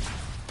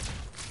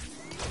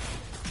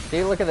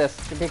 See, look at this.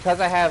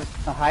 Because I have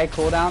a high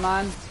cooldown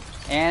on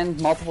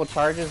and multiple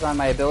charges on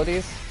my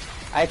abilities,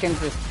 I can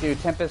just do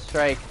Tempest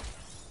Strike,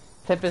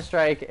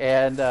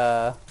 and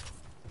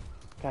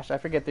gosh, I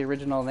forget the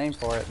original name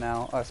for it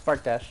now.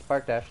 Spark Dash.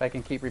 I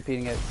can keep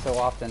repeating it so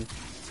often.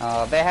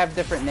 They have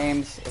different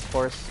names, of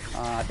course.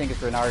 I think it's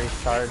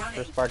Renari's Charge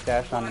for Spark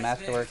Dash on the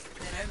Masterwork.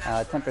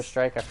 Tempest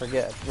Strike, I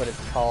forget what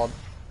it's called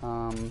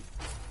on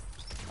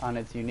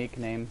its unique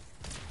name.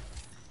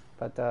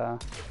 But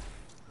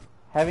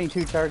having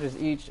 2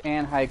 charges each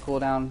and high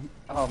cooldown,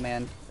 oh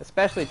man,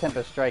 especially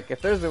Tempest Strike.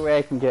 If there's a way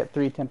I can get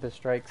 3 Tempest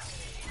Strikes,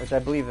 which I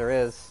believe there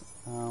is,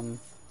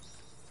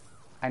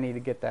 I need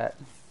to get that.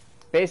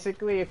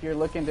 Basically, if you're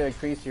looking to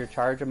increase your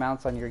charge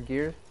amounts on your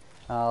gear,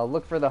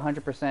 look for the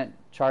 100%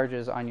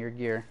 charges on your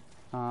gear.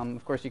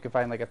 Of course, you can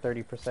find like a 30% or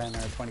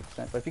a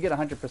 20%, but if you get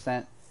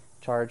 100%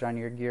 charge on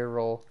your gear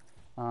roll,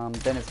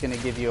 then it's going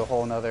to give you a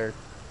whole nother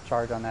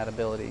charge on that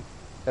ability.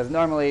 Because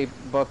normally,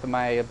 both of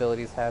my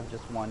abilities have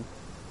just 1.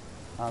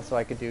 So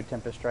I could do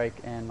Tempest Strike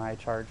and my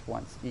charge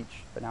once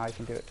each, but now I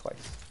can do it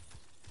twice.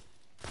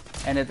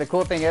 And the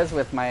cool thing is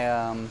with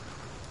my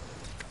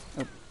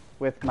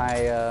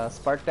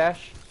Spark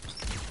Dash,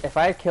 if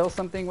I kill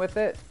something with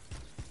it,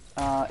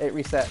 it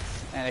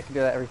resets, and I can do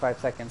that every 5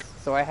 seconds.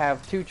 So I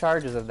have 2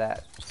 charges of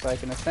that, so I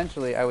can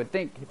essentially, I would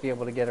think, be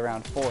able to get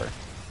around 4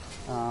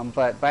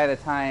 But by the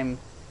time,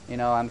 you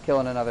know, I'm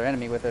killing another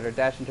enemy with it or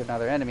dashing to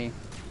another enemy,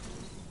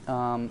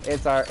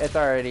 it's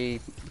already,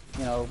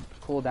 you know,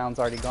 cooldown's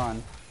already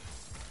gone,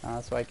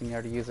 so I can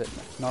already use it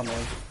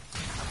normally.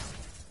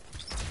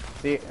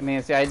 See,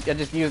 I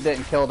just used it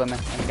and killed him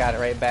and got it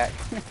right back.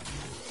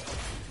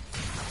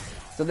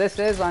 So this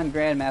is on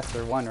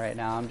Grandmaster 1 right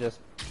now.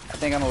 I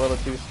think I'm a little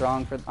too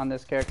strong on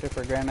this character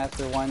for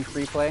Grandmaster 1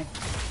 free play.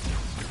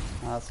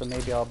 So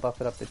maybe I'll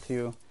buff it up to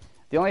 2.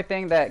 The only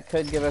thing that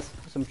could give us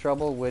some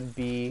trouble would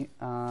be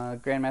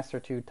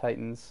Grandmaster 2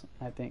 Titans.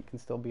 I think can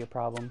still be a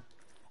problem.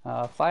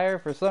 Fire,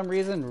 for some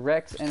reason,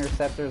 wrecks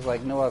interceptors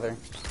like no other.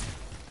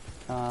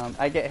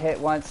 I get hit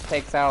once,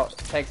 takes out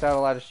a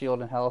lot of shield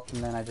and health,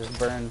 and then I just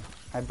burn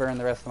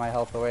the rest of my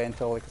health away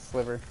until like a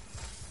sliver.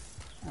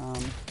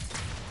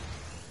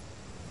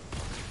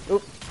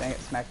 Oop, dang it,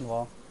 smacking the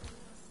wall.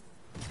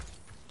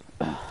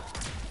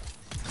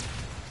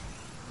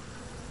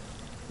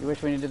 You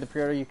wish when you did the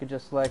pre-order you could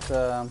just select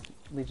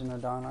Legion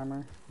of Dawn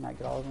armor, not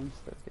get all of them.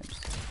 So that's good.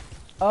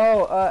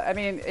 Oh, I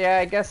mean, yeah,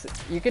 I guess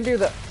you can do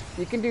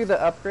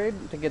the upgrade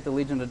to get the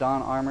Legion of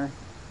Dawn armor.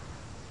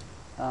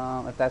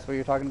 If that's what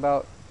you're talking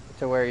about,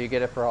 to where you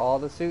get it for all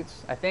the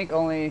suits. I think they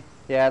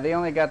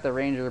only got the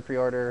Ranger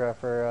pre-order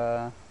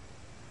for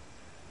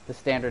the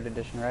standard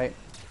edition, right?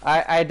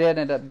 I did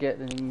end up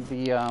getting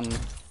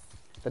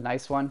the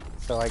nice one,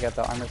 so I got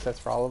the armor sets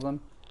for all of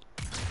them.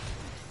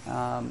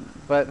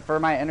 But for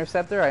my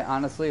Interceptor, I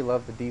honestly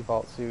love the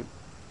default suit.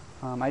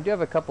 I do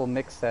have a couple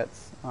mixed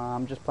sets.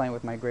 I'm just playing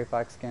with my Grey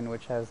Fox skin,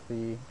 which has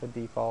the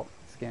default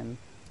skin.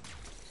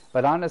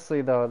 But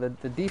honestly, though,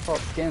 the default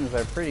skins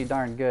are pretty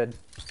darn good.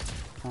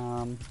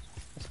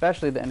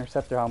 Especially the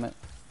Interceptor helmet.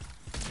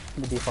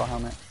 The default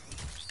helmet.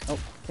 Oh,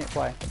 can't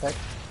fly. What the heck?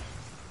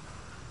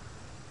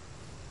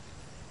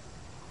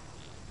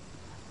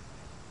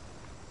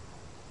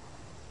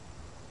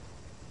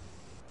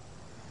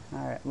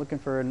 Alright, looking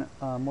for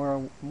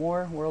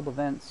more world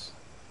events.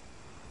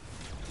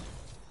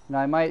 Now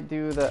I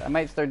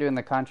might start doing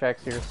the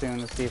contracts here soon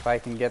to see if I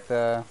can get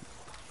the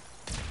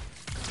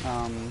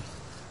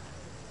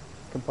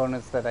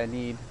components that I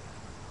need.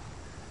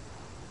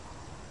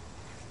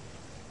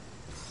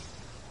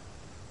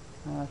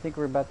 I think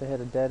we're about to hit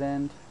a dead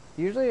end.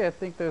 Usually I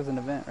think there's an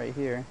event right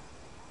here.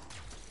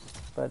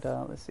 But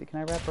let's see, can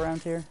I wrap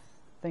around here?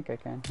 I think I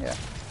can, yeah.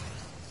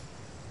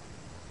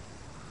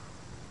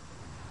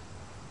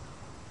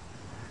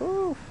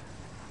 Oof.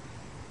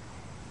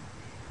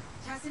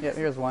 Yep,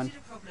 here's one.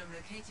 A problem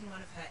locating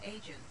one of her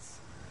agents.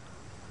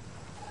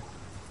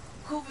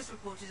 Corvus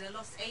reported a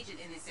lost agent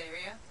in this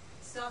area,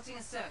 starting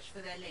a search for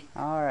their link.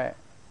 Alright.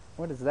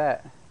 What is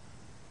that?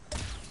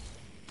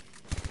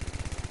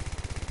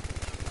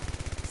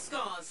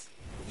 Scars.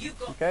 You've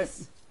got okay.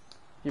 this.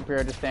 You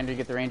pre-order standard, you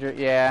get the Ranger.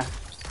 Yeah.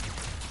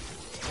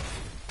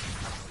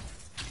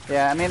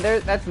 Yeah, I mean,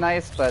 that's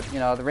nice, but, you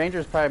know, the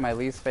Ranger's probably my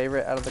least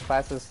favorite out of the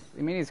classes.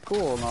 I mean, he's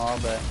cool and all,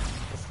 but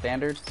it's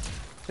standard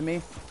to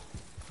me.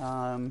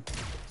 But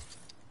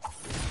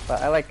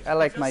I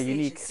like my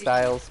unique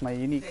styles, my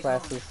unique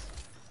classes.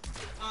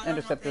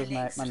 Interceptor's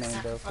my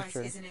main, though, for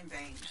sure.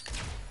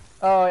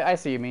 Oh, I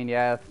see what you mean,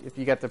 yeah. If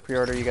you get the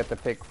pre-order, you get to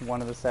pick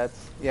one of the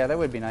sets. Yeah, that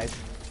would be nice.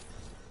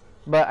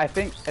 But I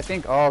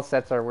think all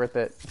sets are worth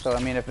it. So, I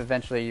mean, if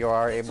eventually you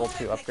are able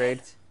to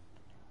upgrade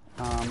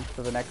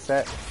to the next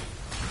set,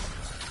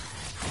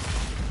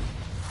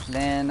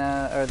 then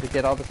or to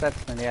get all the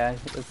sets, then yeah,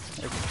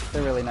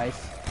 they're really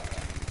nice.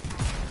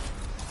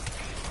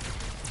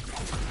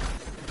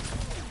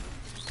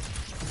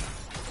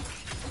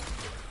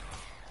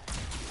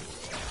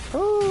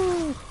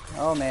 Ooh.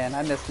 Oh man,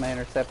 I missed my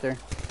Interceptor.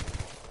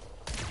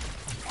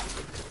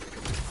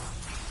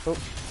 Oh.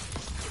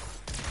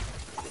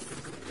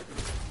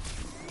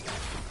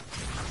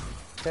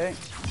 Okay.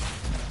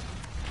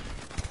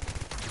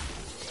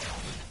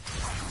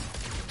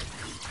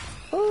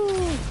 Ooh.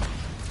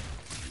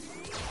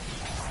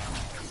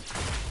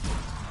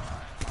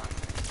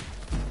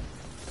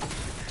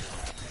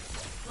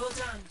 Well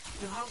done.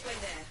 You're halfway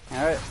there.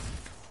 All right.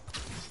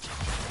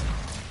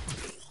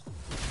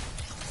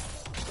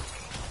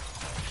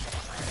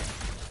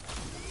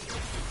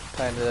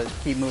 Trying to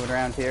keep moving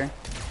around here.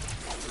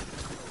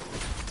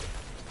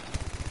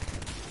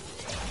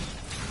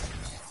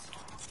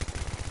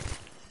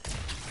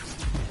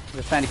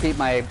 Just trying to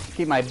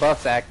keep my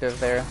buffs active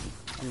there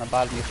on the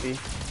bottom, you see.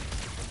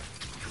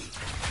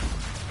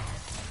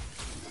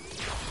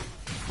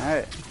 All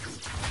right.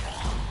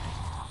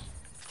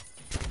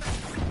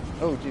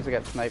 Oh, jeez, I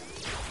got sniped.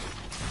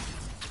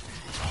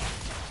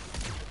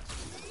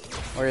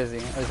 Where is he?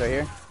 Oh, he's right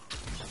here.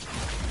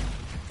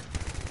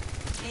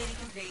 Nearly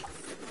complete.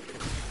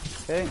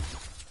 Okay.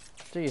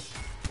 Jeez.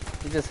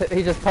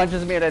 He just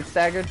punches me and it's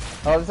staggered.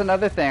 Oh, there's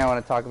another thing I want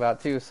to talk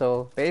about too.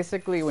 So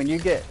basically, when you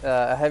get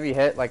a heavy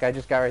hit, like I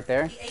just got right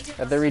there,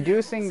 they're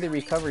reducing the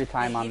recovery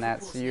time on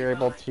that, so you're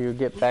able to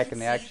get back in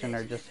the action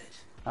or just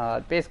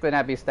basically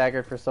not be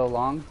staggered for so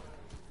long.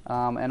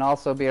 And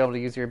also be able to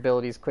use your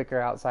abilities quicker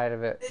outside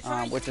of it,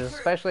 which is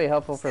especially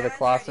helpful for the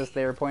Colossus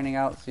they were pointing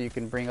out, so you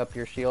can bring up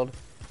your shield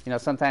you know,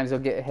 sometimes you'll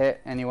get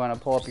hit and you want to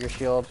pull up your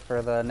shield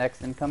for the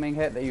next incoming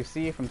hit that you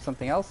see from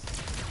something else.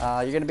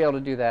 You're going to be able to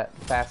do that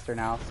faster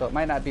now. So it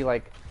might not be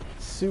like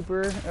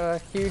super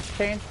huge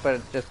change,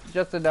 but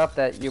just enough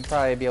that you'll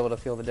probably be able to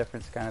feel the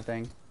difference kind of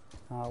thing.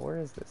 Where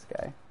is this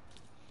guy?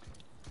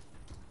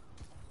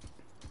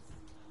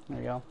 There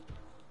we go.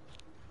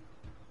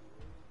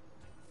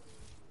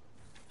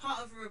 Part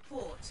of a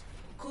report.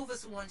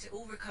 Corvus will want it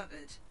all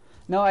recovered.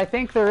 No, I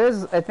think there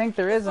is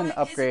an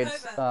upgrade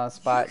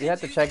spot. You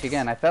have to check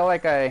again. I felt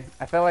like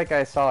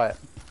I saw it.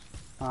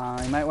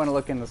 You might want to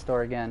look in the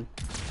store again.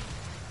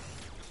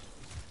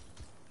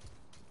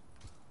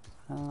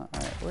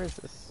 Alright, where is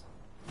this?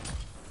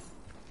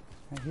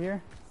 Right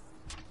here?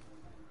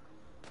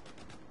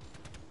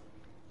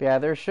 Yeah,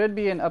 there should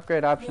be an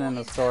upgrade option in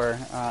the store.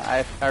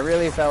 I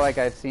really felt like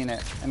I've seen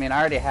it. I mean, I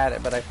already had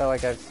it, but I felt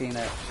like I've seen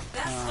it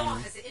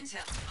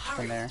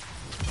from there.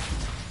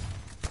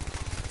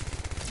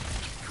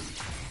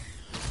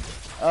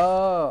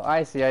 Oh,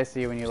 I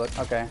see when you look.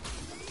 Okay.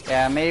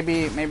 Yeah,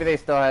 maybe they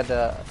still had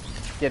to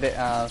get it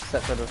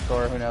set for the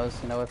store. Who knows?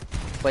 You know, with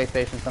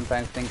PlayStation,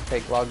 sometimes things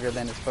take longer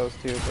than it's supposed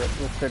to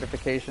with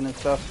certification and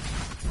stuff.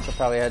 So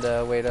probably had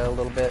to wait a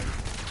little bit.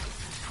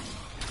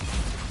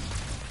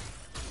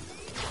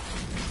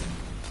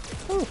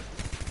 Whew.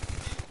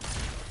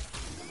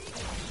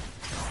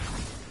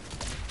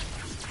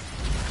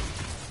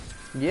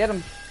 Get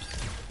him.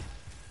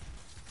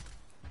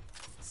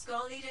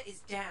 Skull Leader is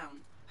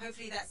down.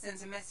 Hopefully that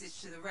sends a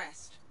message to the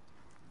rest.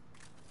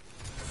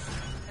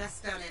 That's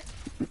done it.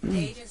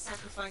 The agent's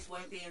sacrifice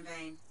won't be in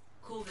vain.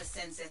 Corvus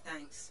sends their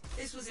thanks.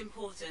 This was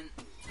important.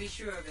 Be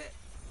sure of it.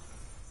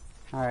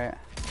 Alright. I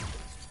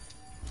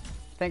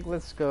think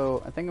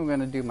I'm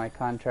gonna do my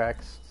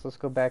contracts. So let's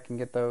go back and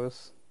get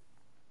those.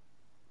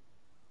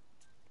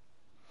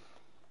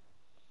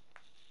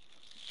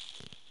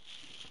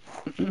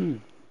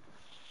 And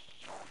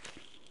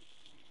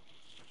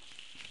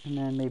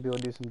then maybe we'll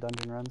do some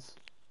dungeon runs.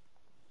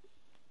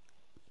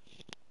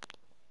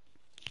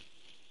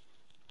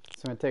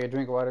 So I'm gonna take a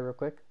drink of water real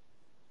quick.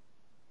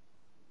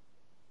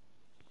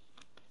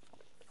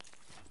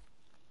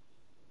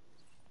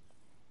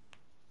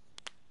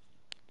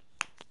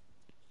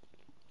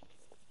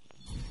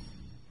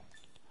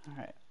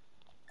 Alright.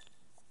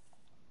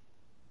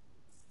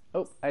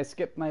 Oh, I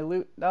skipped my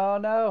loot. Oh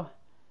no!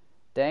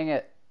 Dang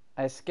it.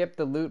 I skipped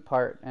the loot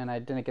part and I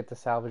didn't get to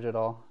salvage it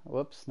all.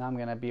 Whoops, now I'm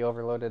gonna be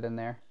overloaded in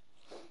there.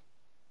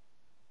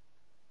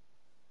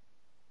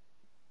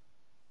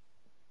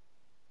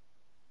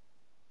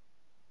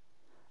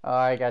 Oh,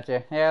 I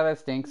gotcha. Yeah, that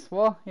stinks.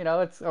 Well, you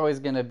know, it's always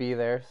gonna be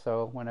there,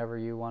 so whenever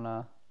you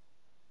wanna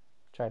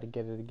try to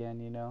get it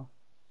again, you know.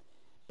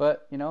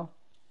 But, you know,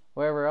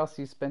 wherever else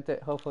you spent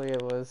it, hopefully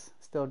it was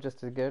still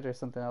just as good or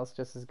something else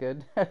just as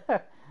good.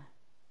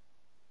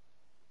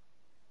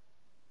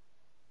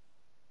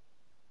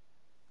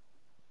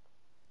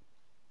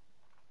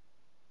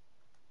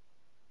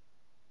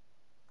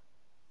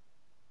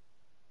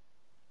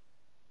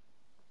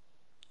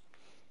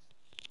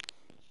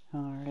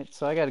 Alright,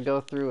 so I gotta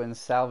go through and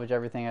salvage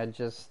everything I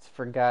just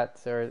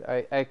forgot,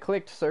 or I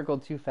clicked circle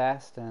too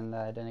fast and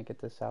I didn't get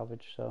to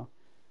salvage, so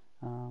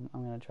I'm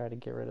gonna try to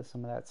get rid of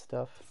some of that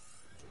stuff.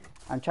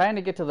 I'm trying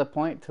to get to the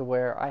point to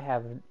where I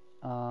have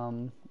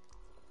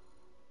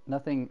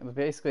nothing,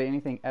 basically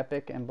anything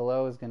epic and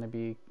below is gonna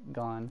be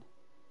gone.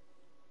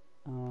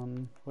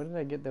 What did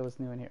I get that was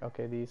new in here?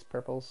 Okay, these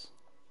purples.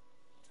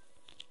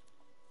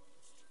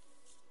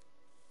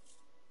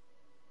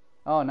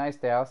 Oh, nice,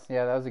 Dallas.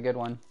 Yeah, that was a good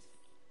one.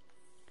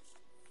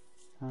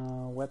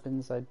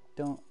 Weapons, I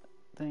don't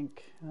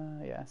think,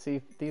 yeah,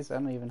 see, these, I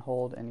don't even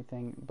hold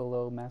anything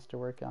below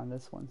masterwork on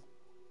this one.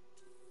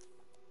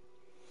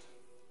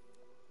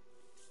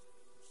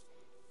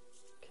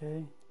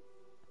 Okay.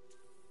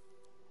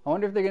 I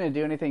wonder if they're going to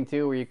do anything,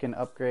 too, where you can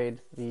upgrade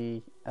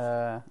the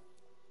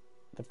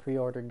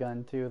pre-order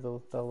gun,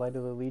 too, the Light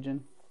of the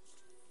Legion,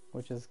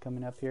 which is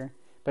coming up here.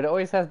 But it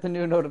always has the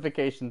new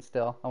notification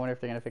still. I wonder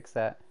if they're going to fix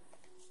that.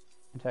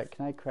 In fact,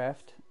 can I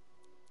craft...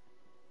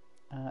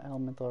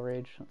 Elemental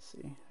Rage, let's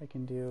see. I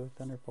can do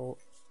Thunderbolt.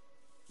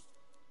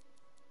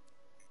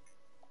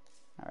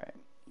 Alright.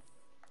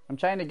 I'm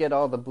trying to get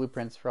all the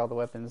blueprints for all the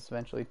weapons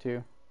eventually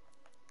too.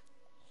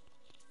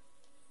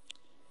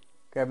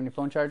 Grabbing your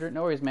phone charger?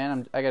 No worries,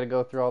 man. I gotta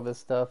go through all this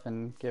stuff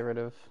and get rid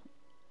of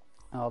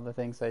all the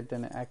things I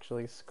didn't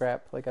actually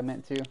scrap like I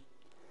meant to.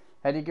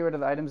 How do you get rid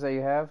of the items that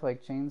you have,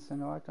 like chains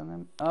interlocked on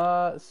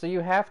them? So you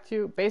have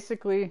to,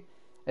 basically...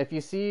 If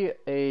you see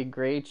a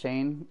gray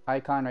chain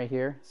icon right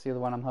here, see the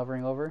one I'm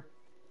hovering over?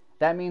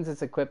 That means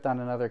it's equipped on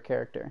another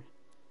character.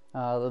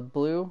 The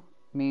blue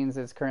means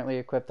it's currently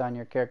equipped on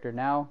your character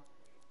now,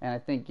 and I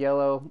think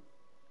yellow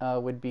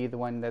would be the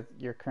one that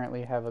you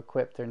currently have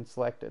equipped and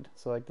selected.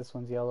 So like this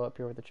one's yellow up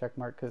here with the check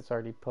mark because it's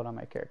already put on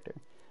my character.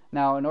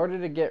 Now in order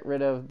to get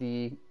rid of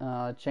the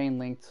chain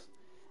links,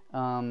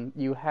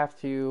 you have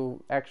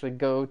to actually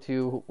go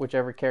to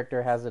whichever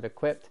character has it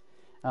equipped.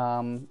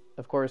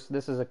 Of course,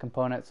 this is a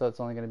component, so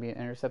it's only going to be an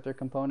interceptor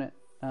component.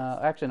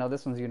 Actually, no,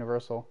 this one's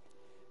universal.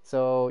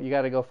 So you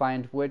got to go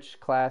find which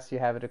class you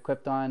have it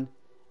equipped on,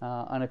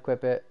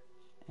 unequip it,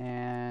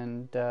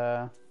 and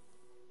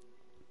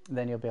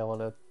then you'll be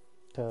able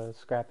to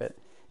scrap it.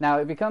 Now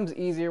it becomes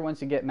easier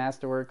once you get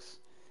Masterworks,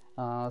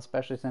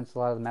 especially since a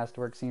lot of the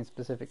Masterworks seems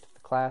specific to the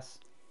class,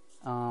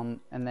 and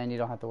then you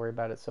don't have to worry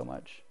about it so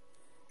much.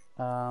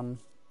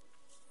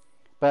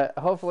 But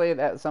hopefully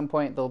at some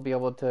point they'll be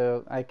able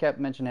to, I kept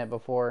mentioning it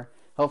before,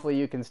 hopefully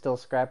you can still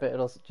scrap it.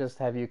 It'll just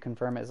have you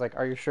confirm it. It's like,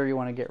 are you sure you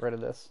want to get rid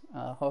of this?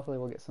 Hopefully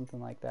we'll get something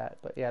like that.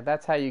 But yeah,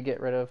 that's how you get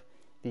rid of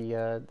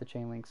the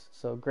chain links.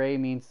 So gray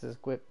means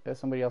if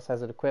somebody else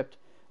has it equipped,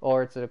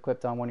 or it's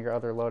equipped on one of your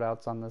other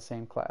loadouts on the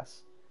same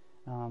class.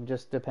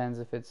 Just depends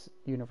if it's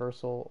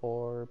universal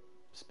or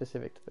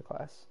specific to the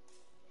class.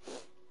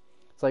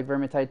 It's like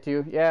Vermintide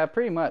 2. Yeah,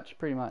 pretty much.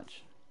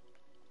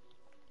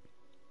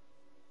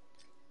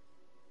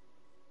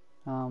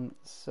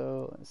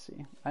 So let's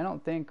see. I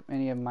don't think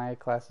any of my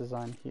classes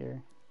on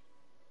here.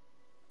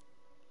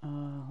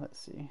 Let's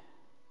see.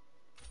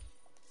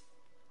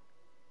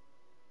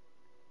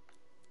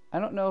 I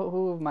don't know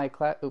who of my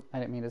class. Oop, I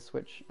didn't mean to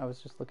switch. I was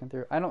just looking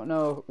through. I don't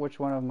know which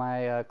one of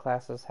my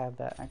classes have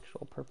that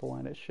actual purple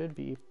one. It should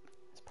be.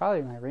 It's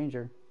probably my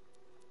ranger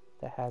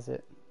that has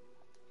it.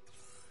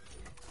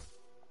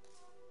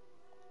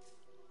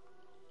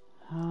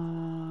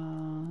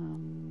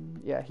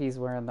 Yeah, he's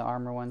wearing the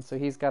armor one, so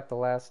he's got the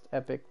last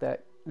epic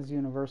that is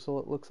universal,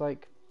 it looks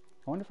like.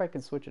 I wonder if I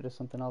can switch it to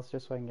something else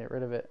just so I can get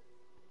rid of it.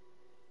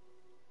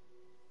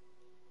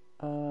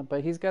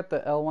 But he's got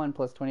the L1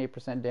 plus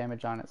 28%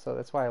 damage on it, so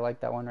that's why I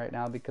like that one right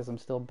now, because I'm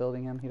still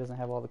building him. He doesn't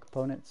have all the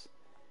components.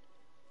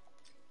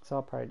 So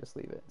I'll probably just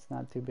leave it. It's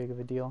not too big of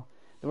a deal.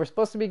 We're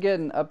supposed to be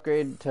getting an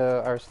upgrade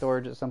to our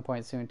storage at some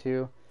point soon,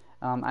 too.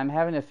 I'm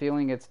having a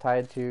feeling it's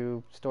tied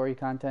to story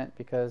content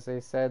because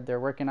they said they're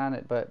working on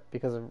it, but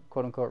because of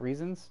quote-unquote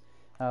reasons,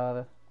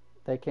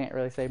 they can't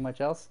really say much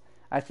else.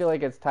 I feel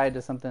like it's tied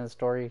to something in the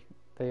story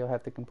that you'll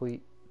have to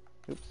complete.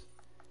 Oops.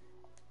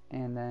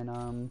 And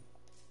then,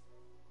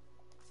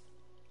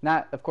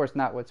 of course,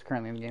 not what's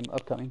currently in the game,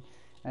 upcoming.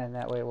 And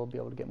that way we'll be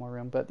able to get more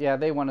room. But yeah,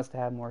 they want us to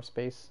have more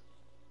space.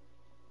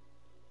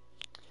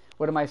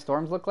 What do my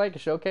storms look like? A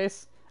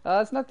showcase?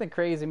 It's nothing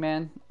crazy,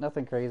 man.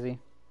 Nothing crazy.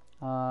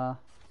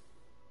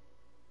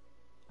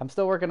 I'm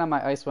still working on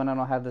my ice one. I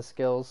don't have the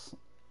skills.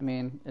 I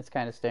mean, it's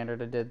kind of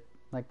standard. I did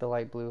like the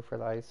light blue for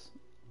the ice,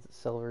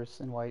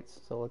 silvers and whites,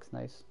 so it looks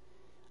nice.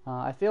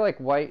 I feel like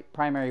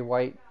primary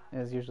white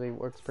usually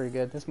works pretty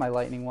good. This is my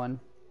lightning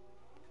one.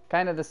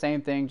 Kind of the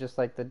same thing, just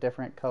like the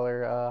different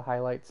color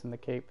highlights in the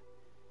cape.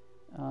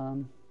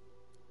 And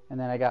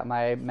then I got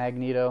my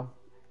Magneto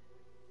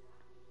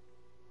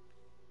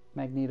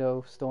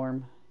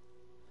Storm.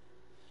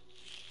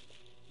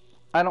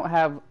 I don't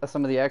have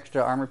some of the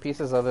extra armor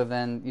pieces other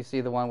than, you see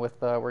the one with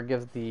where it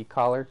gives the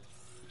collar.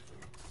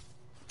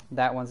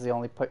 That one's the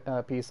only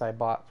piece I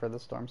bought for the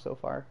Storm so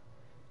far.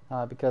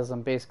 Because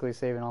I'm basically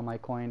saving all my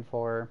coin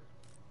for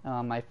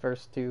my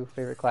first two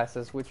favorite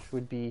classes, which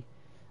would be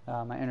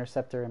my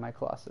Interceptor and my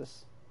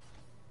Colossus.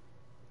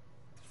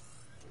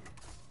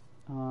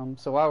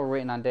 So while we're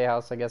waiting on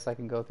Dayhouse, I guess I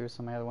can go through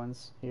some other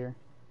ones here.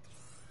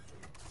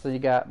 So you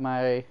got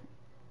my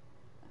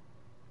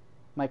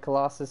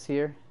Colossus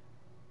here.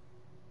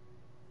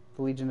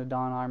 The Legion of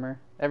Dawn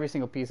armor. Every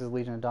single piece is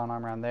Legion of Dawn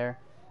armor on there.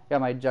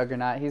 Got my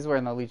Juggernaut. He's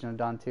wearing the Legion of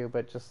Dawn too,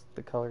 but just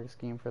the color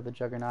scheme for the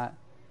Juggernaut.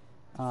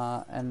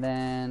 And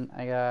then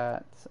I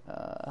got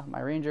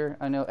my Ranger.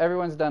 I know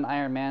everyone's done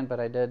Iron Man,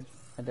 but I did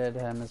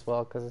him as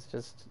well because it's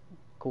just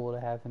cool to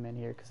have him in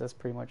here because that's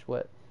pretty much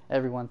what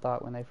everyone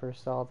thought when they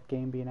first saw the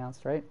game be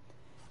announced, right?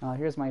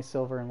 Here's my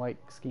silver and white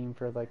scheme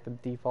for like the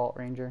default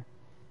Ranger.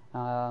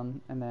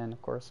 And then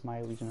of course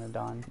my Legion of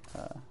Dawn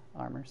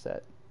armor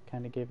set.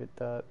 Kind of gave it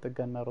the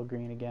gunmetal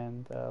green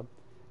again, the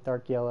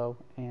dark yellow,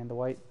 and the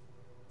white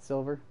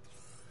silver.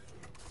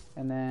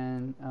 And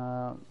then,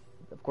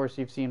 of course,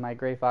 you've seen my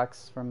Gray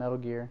Fox from Metal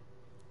Gear.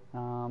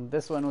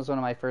 This one was one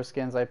of my first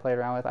skins I played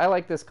around with. I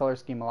like this color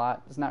scheme a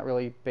lot. It's not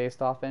really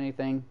based off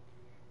anything,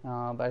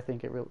 but I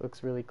think it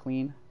looks really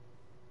clean.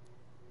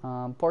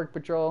 Pork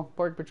Patrol.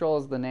 Pork Patrol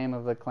is the name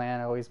of the clan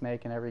I always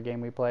make in every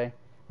game we play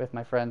with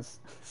my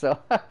friends. So,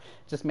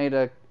 just made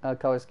a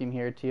color scheme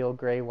here, teal,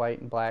 gray,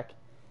 white, and black.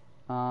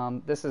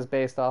 This is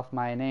based off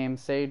my name,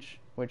 Sage,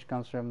 which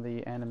comes from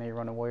the anime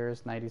Run of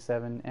Warriors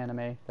 97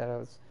 anime that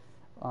was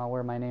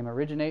where my name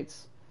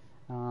originates.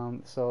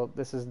 So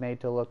this is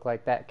made to look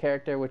like that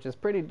character, which is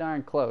pretty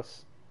darn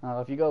close.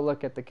 If you go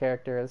look at the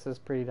character, this is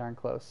pretty darn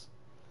close.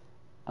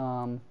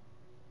 And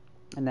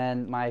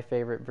then my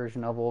favorite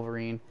version of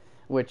Wolverine,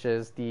 which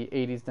is the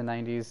 80s to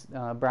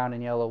 90s brown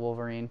and yellow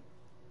Wolverine.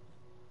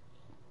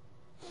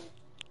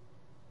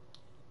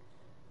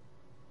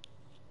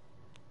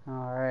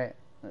 Alright.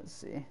 Let's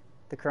see.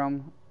 The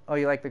chrome. Oh,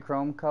 you like the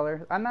chrome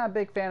color? I'm not a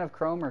big fan of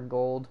chrome or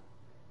gold.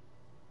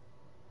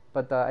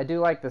 But I do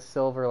like the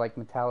silver, like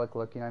metallic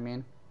look, you know what I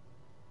mean?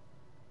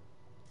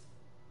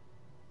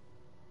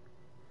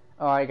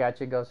 Oh, I got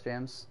you, Ghost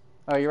Jams.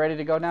 Oh, you ready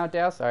to go now,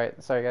 Dallas?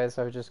 Alright, sorry guys,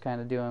 I was just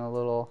kind of doing a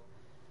little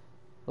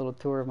Little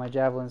tour of my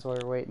javelins while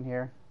we're waiting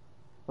here.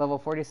 Level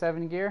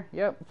 47 gear.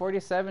 Yep,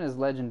 47 is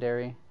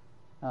legendary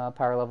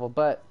power level.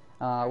 But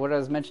what I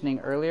was mentioning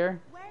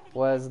earlier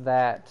was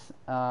that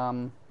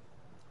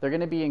they're going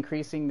to be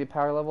increasing the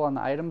power level on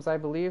the items, I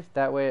believe.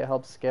 That way it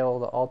helps scale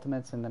the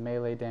ultimates and the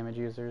melee damage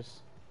users.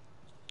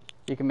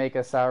 You can make a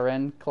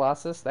Sauron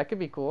Colossus. That could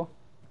be cool.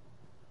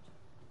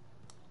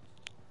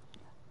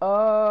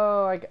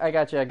 Oh, I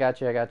got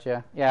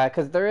you. Yeah,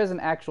 because there is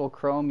an actual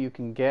chrome you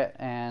can get,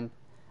 and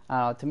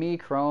to me,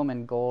 chrome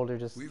and gold are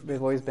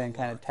they've always been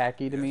kind of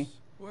tacky to me.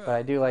 But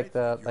I do like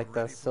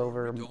the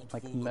silver,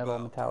 like metal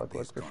metallic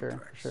look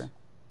for sure.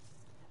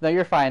 No,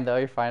 you're fine though.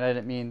 You're fine. I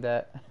didn't mean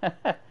that.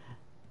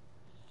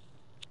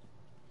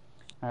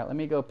 All right, let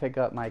me go pick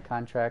up my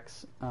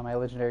contracts, my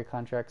legendary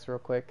contracts, real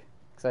quick,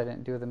 because I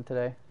didn't do them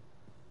today.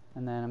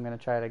 And then I'm gonna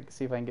try to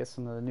see if I can get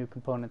some of the new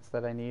components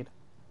that I need.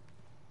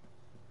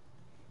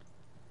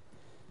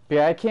 But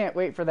yeah, I can't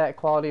wait for that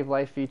quality of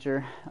life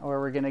feature, where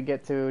we're gonna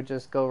get to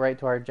just go right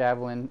to our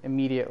javelin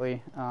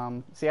immediately.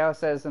 See how it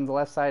says on the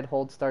left side,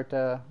 hold start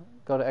to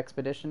go to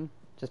expedition,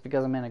 just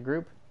because I'm in a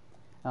group.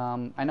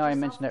 I know I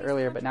mentioned it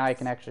earlier, but now I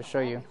can actually show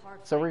you.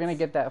 So we're gonna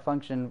get that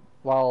function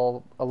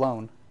while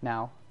alone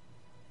now.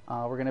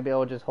 We're gonna be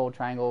able to just hold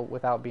triangle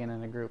without being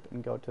in a group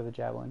and go to the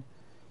javelin,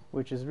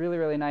 which is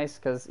really nice,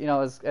 because you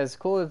know, as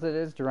cool as it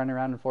is to run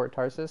around in Fort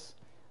Tarsus,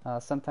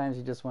 sometimes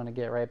you just want to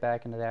get right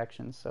back into the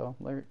action. So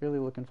really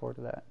looking forward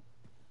to that.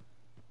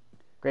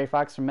 Gray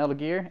Fox from Metal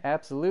Gear,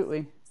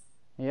 absolutely.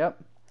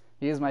 Yep,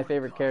 he is my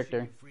favorite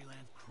character.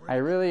 I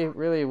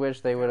really wish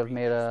they would have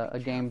made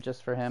a game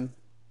just for him.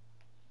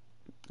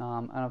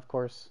 And of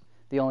course,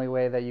 the only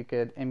way that you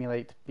could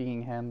emulate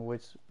being him,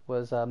 which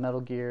was Metal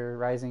Gear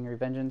Rising: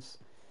 Revengeance,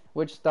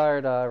 which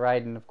starred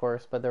Raiden, of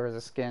course, but there was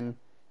a skin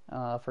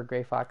for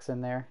Gray Fox in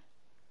there,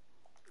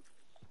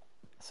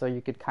 so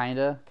you could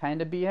kinda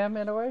be him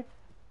in a way.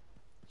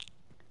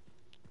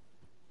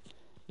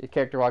 Your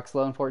character walks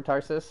slow in Fort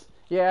Tarsus.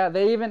 Yeah,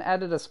 they even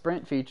added a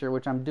sprint feature,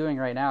 which I'm doing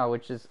right now,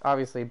 which is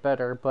obviously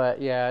better.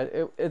 But yeah,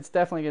 it's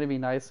definitely going to be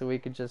nice so we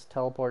could just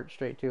teleport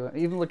straight to it.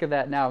 Even look at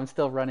that now, I'm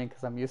still running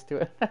because I'm used to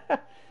it.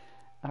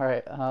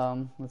 Alright,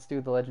 let's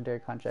do the legendary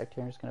contract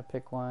here. I'm just going to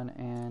pick one.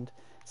 And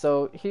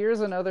so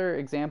here's another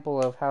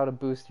example of how to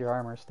boost your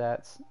armor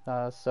stats.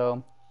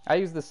 So I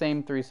use the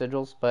same 3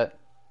 sigils, but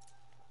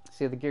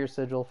see the gear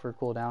sigil for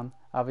cooldown.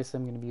 Obviously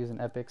I'm going to be using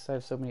epics. I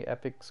have so many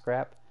epic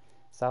scrap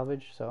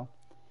salvage, so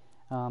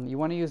you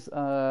want to use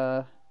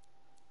the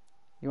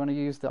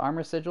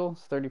armor sigil.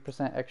 It's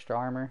 30% extra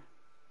armor,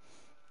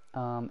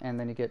 and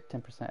then you get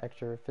 10%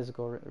 extra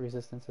physical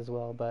resistance as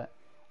well. But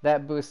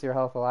that boosts your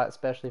health a lot,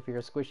 especially if you're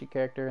a squishy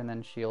character. And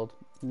then shield,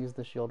 use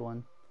the shield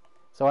one.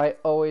 So I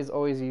always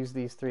use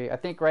these 3. I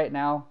think right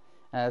now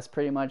it's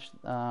pretty much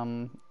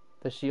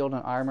the shield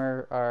and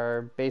armor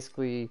are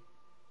basically,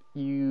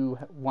 you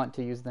want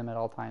to use them at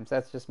all times.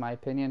 That's just my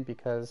opinion,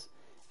 because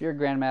if you're a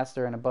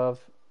Grandmaster and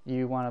above,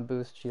 you want to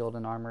boost shield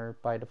and armor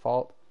by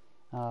default.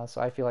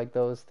 So I feel like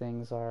those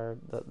things are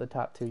the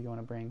top 2 you want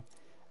to bring.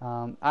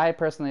 I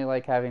personally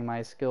like having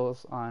my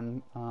skills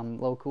on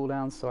low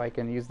cooldowns so I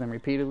can use them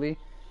repeatedly.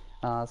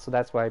 So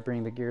that's why I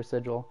bring the gear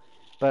sigil.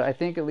 But I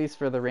think at least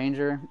for the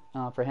Ranger,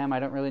 for him, I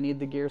don't really need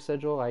the gear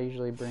sigil. I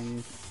usually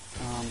bring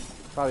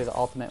probably the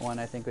ultimate one.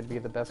 I think would be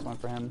the best one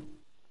for him.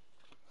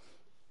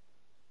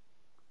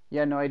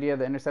 Yeah, no idea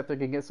the Interceptor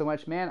could get so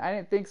much. Man, I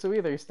didn't think so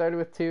either. He started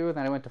with 2,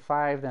 then I went to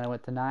 5, then I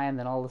went to 9,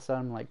 then all of a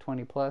sudden I'm like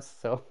 20 plus,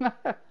 so.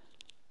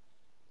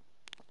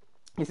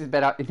 He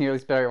nearly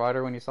spit out your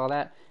water when you saw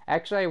that.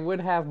 Actually, I would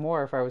have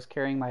more if I was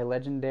carrying my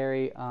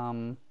legendary,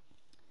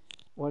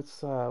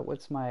 what's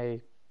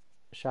my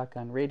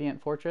shotgun? Radiant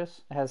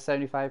Fortress. It has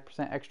 75%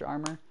 extra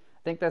armor.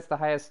 I think that's the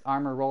highest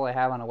armor roll I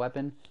have on a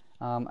weapon.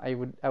 I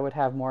would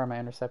have more on my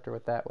Interceptor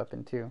with that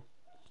weapon too.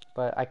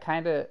 But I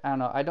don't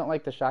know, I don't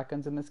like the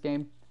shotguns in this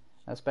game.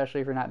 Especially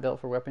if you're not built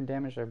for weapon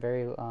damage, they're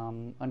very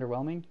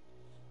underwhelming.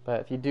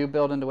 But if you do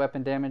build into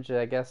weapon damage,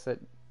 I guess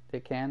it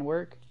can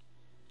work.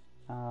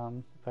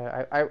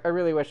 But I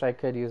really wish I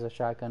could use a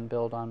shotgun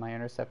build on my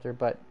Interceptor,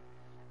 but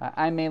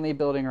I'm mainly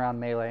building around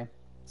melee.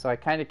 So I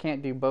kind of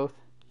can't do both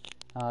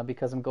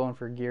because I'm going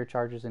for gear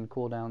charges and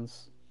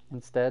cooldowns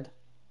instead.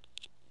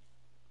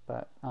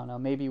 But I don't know,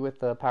 maybe with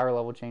the power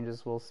level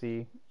changes we'll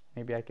see.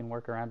 Maybe I can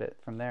work around it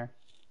from there.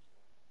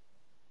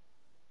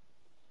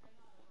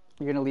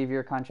 You're going to leave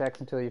your contracts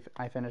until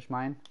I finish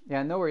mine?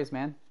 Yeah, no worries,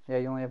 man. Yeah,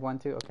 you only have 1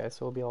 too? Okay,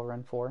 so we'll be able to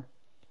run 4.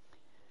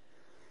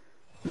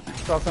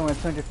 It's also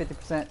with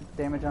 250%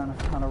 damage on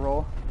a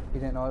roll. You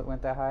didn't know it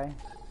went that high?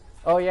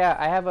 Oh yeah,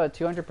 I have a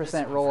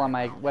 200% roll on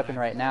my weapon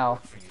right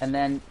now. And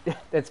then,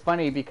 it's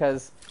funny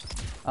because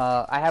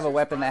I have a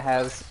weapon that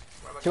has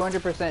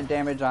 200%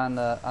 damage on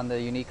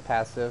the unique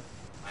passive,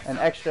 an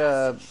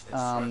extra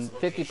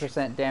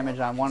 50% damage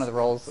on one of the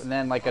rolls, and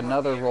then like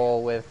another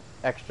roll with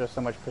extra so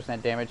much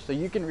percent damage, so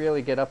you can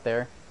really get up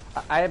there.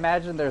 I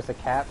imagine there's a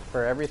cap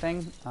for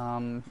everything,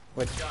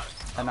 which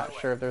I'm not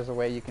sure if there's a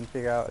way you can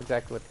figure out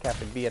exactly what the cap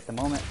would be at the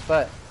moment,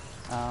 but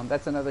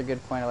that's another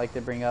good point I like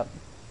to bring up.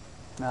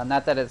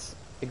 Not that it's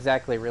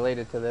exactly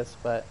related to this,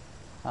 but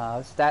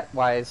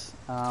stat-wise,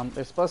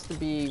 they're supposed to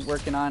be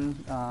working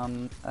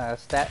on a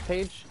stat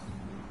page.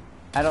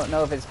 I don't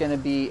know if it's going to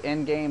be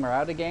in-game or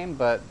out-of-game,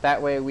 but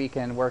that way we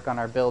can work on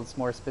our builds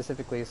more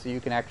specifically so you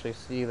can actually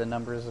see the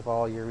numbers of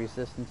all your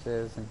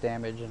resistances and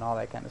damage and all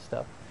that kind of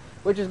stuff,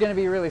 which is going to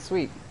be really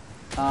sweet.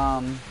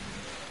 But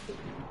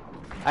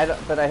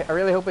I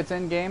really hope it's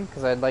in-game,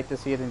 because I'd like to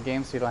see it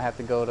in-game so you don't have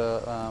to go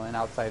to an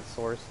outside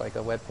source like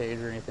a web page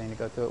or anything to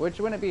go to it, which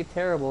wouldn't be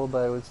terrible,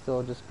 but it would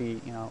still just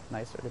be, you know,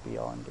 nicer to be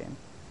all in-game.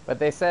 But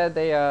they said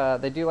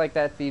they do like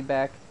that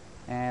feedback,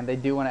 and they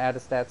do want to add a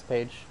stats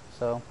page,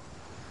 so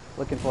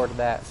looking forward to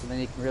that, so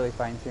then you can really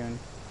fine-tune.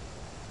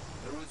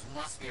 The roots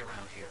must be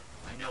around here.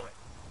 I know it.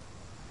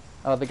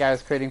 Oh, the guy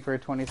was creating for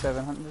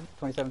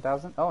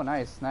 27,000? Oh,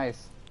 nice,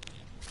 nice.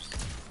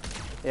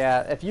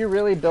 Yeah, if you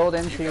really build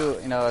into,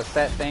 you know, a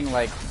set thing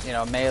like, you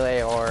know,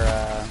 melee or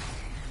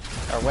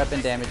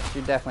weapon damage,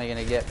 you're definitely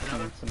going to get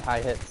some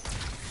high hits.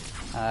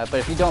 But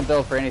if you don't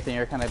build for anything,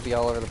 you're kind of be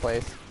all over the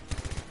place.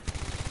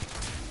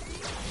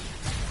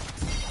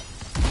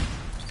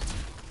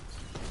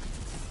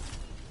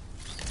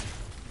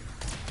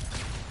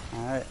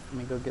 Alright, let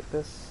me go get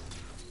this.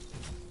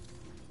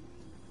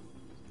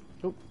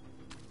 Oop.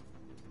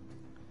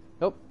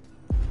 Nope.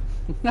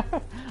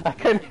 I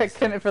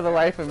couldn't for the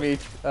life of me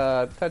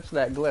touch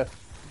that glyph.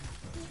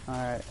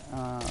 Alright,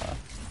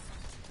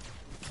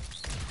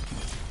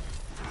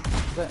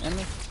 is that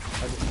enemy?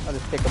 I'll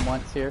just kick him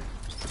once here.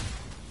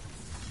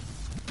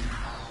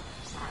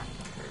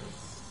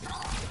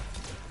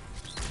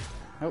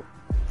 Nope.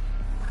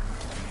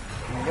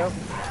 There we go.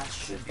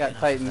 Got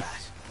Titans.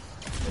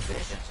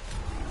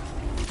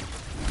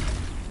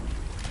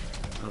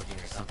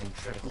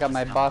 Got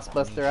my boss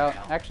buster out.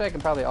 Actually, I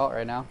can probably ult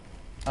right now.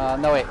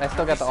 No wait, I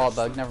still got the ult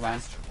bug. Never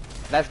mind.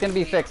 That's gonna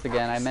be fixed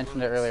again. I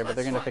mentioned it earlier, but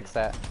they're gonna fix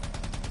that.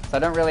 So I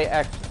don't really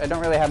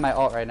have my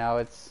ult right now.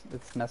 It's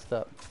messed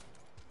up.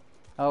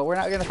 Oh, we're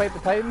not gonna fight the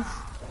Titans?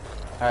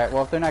 All right.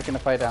 Well, if they're not gonna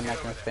fight, I'm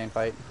not gonna stay and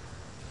fight.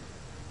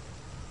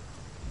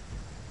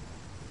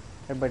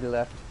 Everybody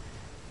left.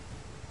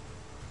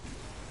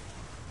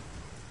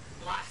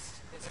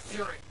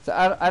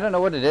 So I don't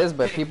know what it is,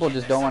 but people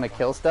just don't want to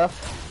kill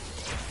stuff.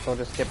 They'll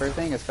just skip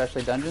everything,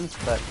 especially dungeons.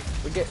 But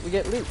we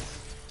get loots.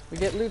 We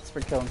get loots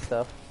for killing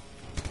stuff.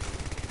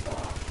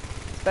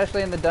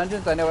 Especially in the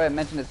dungeons. I know I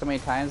mentioned it so many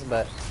times,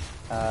 but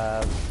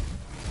oh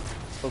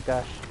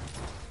gosh.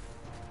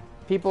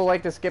 People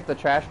like to skip the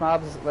trash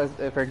mobs.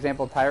 For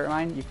example, Tyrant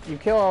Mine. You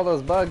kill all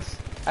those bugs.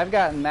 I've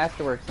gotten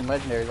Masterworks and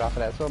Legendaries off of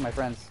that. So have my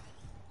friends.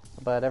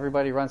 But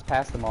everybody runs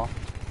past them all.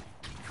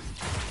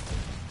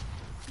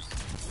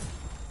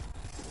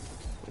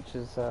 Which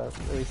is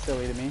really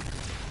silly to me.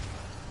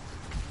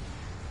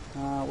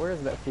 Where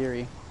is that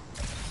Fury?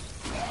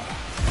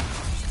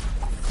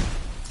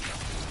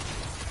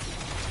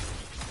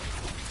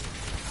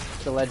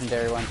 It's a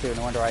legendary one too,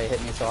 no wonder why he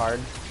hit me so hard.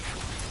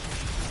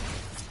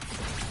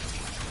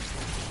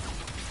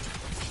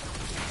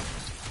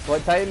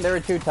 What Titan? There were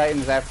 2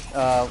 Titans at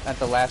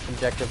the last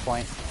objective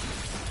point.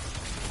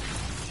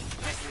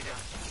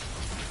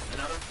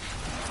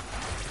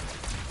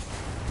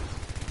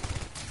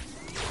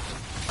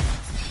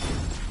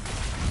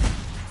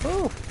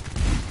 Woo!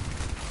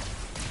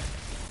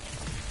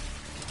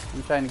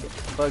 I'm trying to get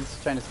the bugs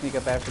trying to sneak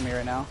up after me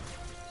right now.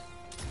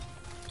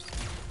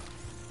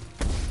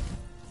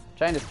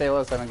 Trying to stay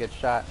low so I don't get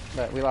shot,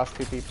 but we lost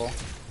 2 people.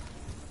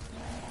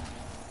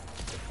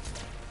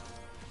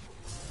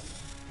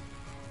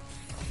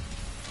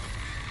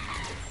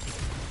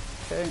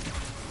 Okay.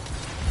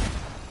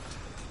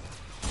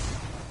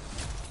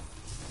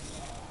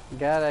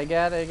 Got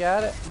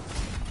it.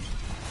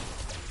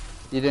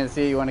 You didn't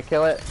see it, you want to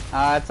kill it? It's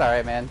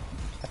alright, man.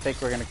 I think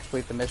we're going to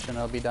complete the mission,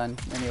 it'll be done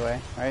anyway,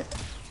 right?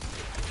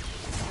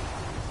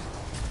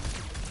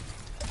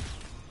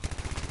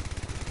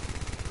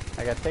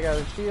 I gotta take out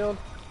the shield.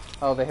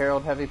 Oh, the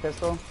Herald Heavy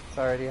Pistol. It's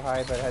already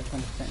high, but it had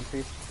 20%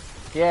 increase.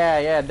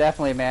 Yeah,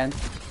 definitely, man.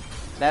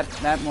 That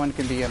one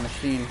can be a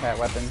machine, that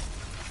weapon.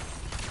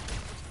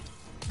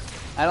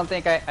 I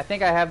think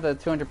I have the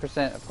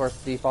 200%, of course,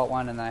 the default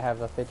one, and then I have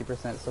the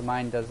 50%, so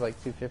mine does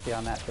like 250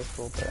 on that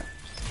pistol, but...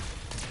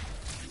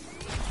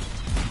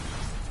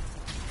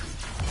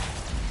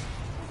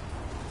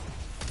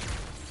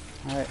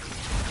 Alright.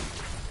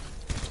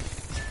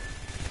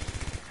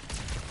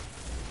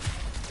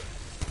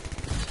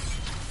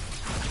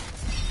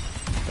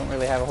 Don't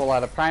really have a whole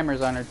lot of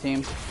primers on our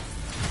team.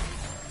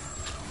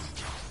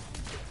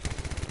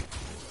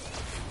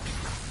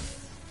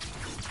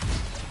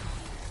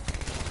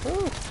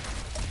 Woo.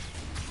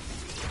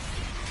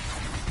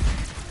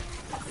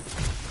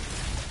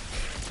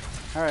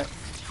 Alright.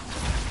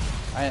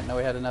 I didn't know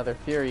we had another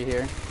Fury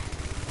here.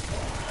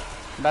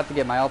 I'm about to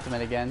get my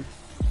ultimate again.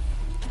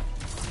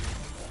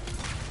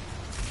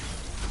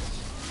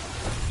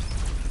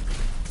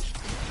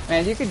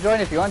 Man, you can join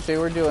if you want to.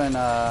 We're doing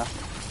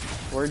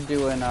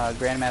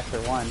Grandmaster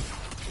 1.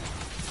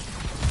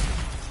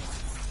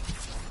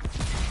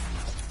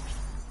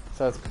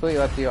 So it's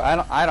completely up to you.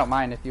 I don't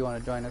mind if you want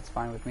to join, it's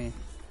fine with me.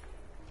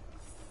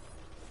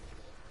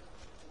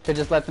 Could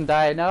just let them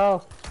die.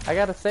 No, I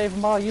gotta save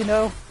them all, you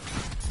know.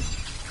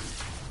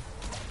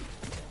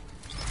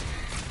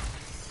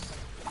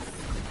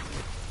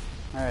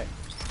 Alright.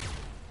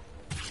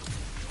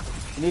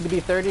 You need to be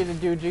 30 to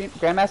do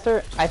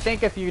Grandmaster? I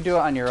think if you do it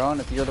on your own,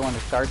 if you're the one who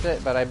starts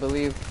it, but I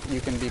believe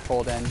you can be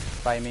pulled in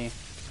by me.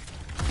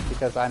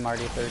 Because I'm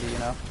already 30, you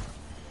know.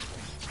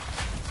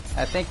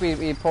 I think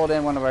we pulled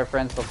in one of our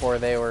friends before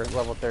they were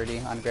level 30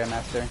 on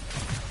Grandmaster.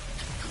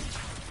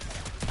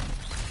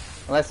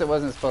 Unless it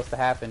wasn't supposed to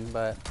happen,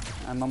 but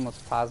I'm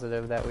almost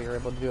positive that we were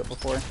able to do it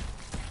before.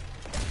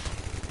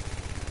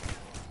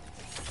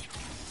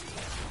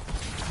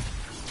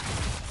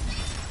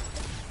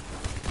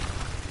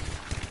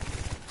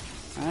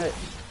 Alright.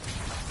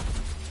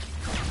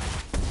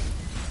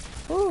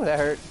 Ooh, that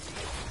hurt.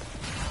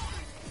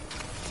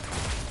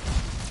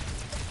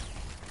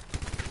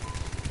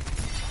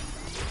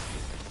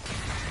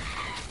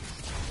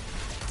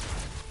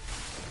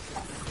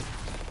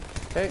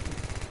 Okay.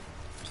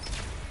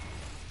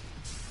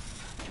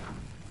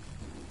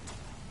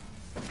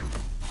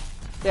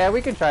 Yeah,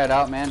 we can try it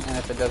out, man. And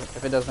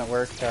if it doesn't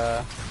work,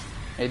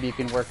 maybe you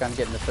can work on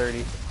getting to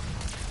 30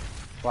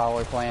 while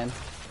we're playing.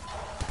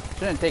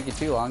 Shouldn't take you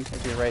too long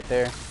if you're right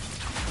there.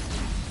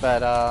 But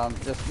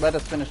just let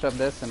us finish up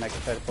this, and I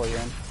can try to pull you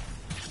in.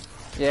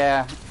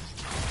 Yeah,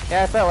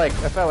 yeah. I felt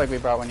like we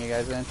brought one of you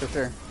guys in for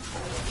sure.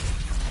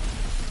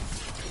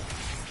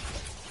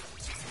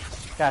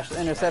 Gosh,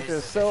 the interceptor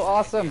is so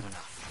awesome.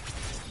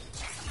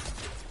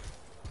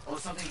 Oh,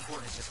 something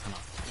important has just come up.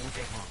 It won't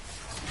take long.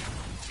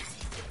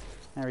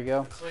 There we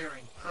go. The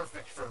clearing,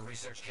 perfect for a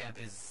research camp,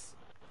 is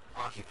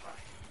occupied.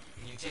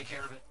 Can you take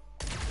care of it?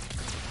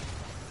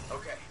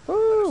 Okay.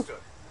 Woo! Understood.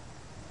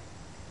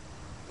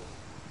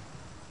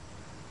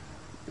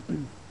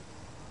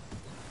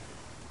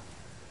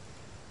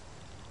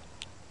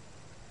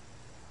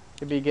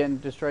 Could be getting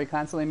destroyed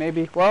constantly,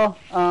 maybe. Well,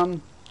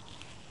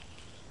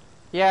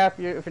 yeah, if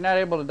you're not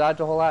able to dodge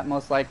a whole lot,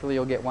 most likely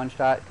you'll get one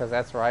shot, because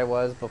that's where I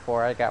was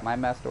before I got my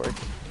mass storage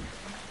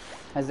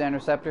as the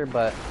interceptor.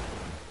 But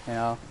you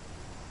know,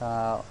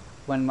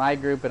 when my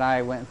group and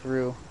I went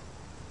through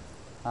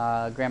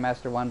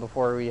Grandmaster 1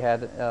 before we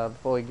had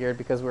fully geared,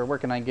 because we were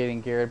working on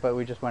getting geared, but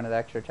we just wanted the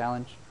extra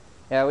challenge.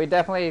 Yeah, we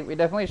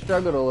definitely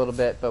struggled a little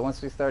bit, but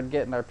once we started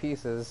getting our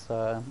pieces,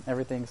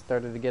 everything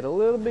started to get a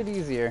little bit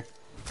easier.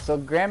 So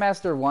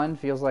Grandmaster 1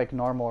 feels like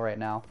normal right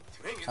now,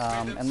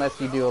 unless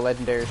you do a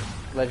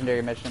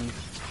legendary mission,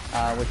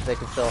 which they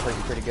can still hurt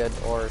you pretty good,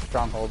 or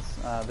strongholds.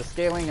 The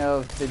scaling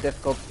of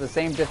the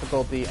same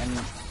difficulty, and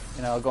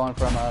you know, going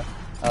from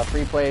a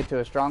free play to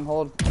a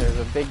stronghold, there's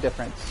a big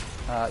difference,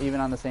 even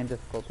on the same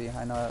difficulty.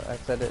 I know I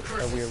said it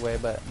a weird way,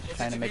 but I'm just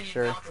trying to make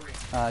sure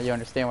you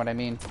understand what I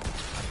mean.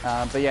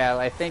 But yeah,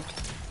 I think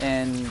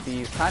in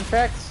these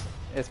contracts,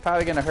 it's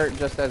probably going to hurt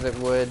just as it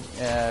would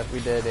if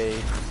we did a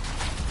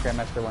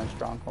Grandmaster 1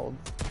 stronghold.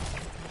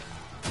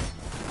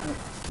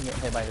 I'm getting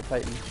hit by the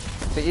Titan.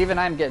 So even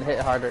I'm getting hit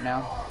hard right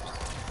now.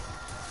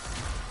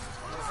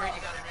 I'm afraid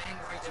you got an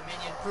angry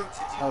Dominion brute to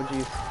deal Oh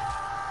with. jeez.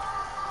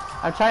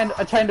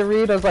 I'm trying to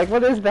read. I was like,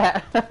 what is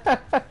that?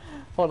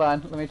 Hold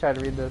on, let me try to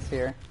read this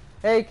here.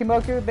 Hey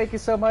Kimoku, thank you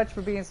so much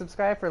for being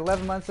subscribed for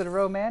 11 months in a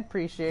row, man.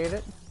 Appreciate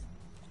it.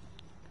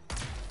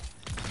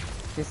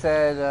 He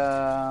said,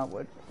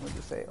 what did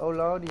you say? Oh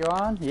Lord, you're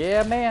on?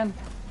 Yeah, man.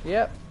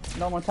 Yep.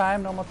 Normal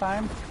time, normal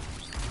time.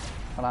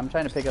 Hold on, I'm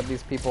trying to pick up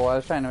these people. I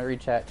was trying to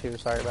re-chat too.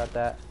 Sorry about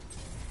that.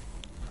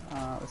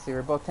 Let's see,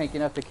 we're both tanky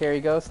enough to carry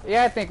Ghost.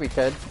 Yeah, I think we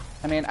could.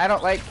 I mean, I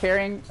don't like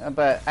carrying,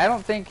 but I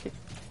think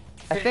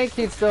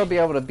he'd still be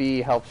able to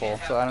be helpful.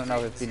 So I don't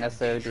know if he'd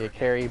necessarily be a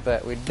carry,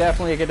 but we're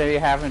definitely going to be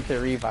having to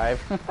revive.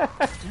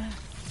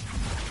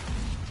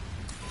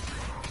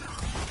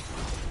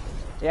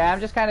 Yeah,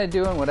 I'm just kind of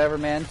doing whatever,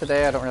 man.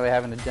 Today I don't really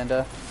have an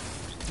agenda.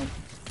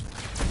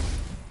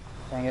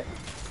 Dang it.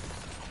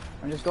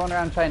 I'm just going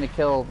around trying to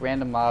kill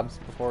random mobs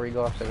before we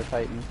go after the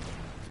Titan,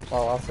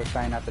 while also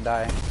trying not to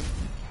die.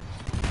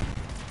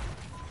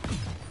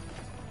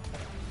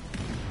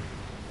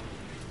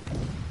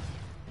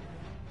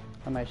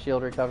 Let my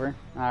shield recover.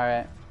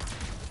 Alright.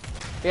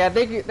 Yeah,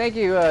 thank you,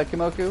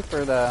 Kimoku,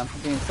 for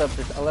being subbed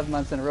for 11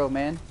 months in a row,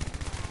 man.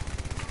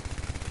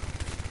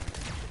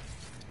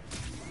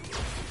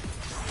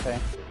 Okay.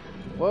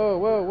 Whoa,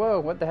 whoa, whoa,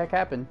 what the heck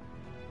happened?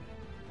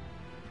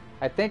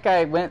 I think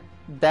I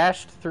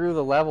dashed through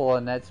the level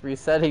and that's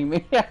resetting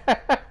me.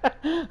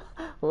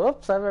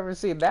 Whoops, I've never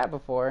seen that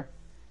before. At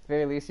the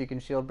very least, you can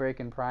shield break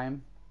in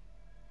Prime.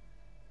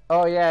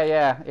 Oh,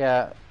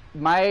 yeah.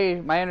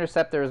 My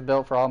interceptor is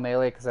built for all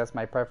melee because that's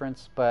my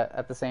preference, but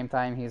at the same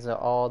time, he's an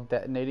all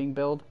detonating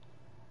build.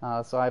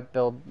 So I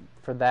build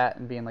for that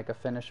and being like a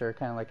finisher,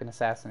 kind of like an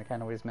assassin,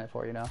 kind of what he's meant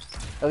for, you know?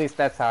 At least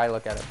that's how I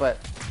look at it, but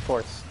of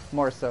course,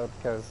 more so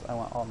because I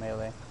want all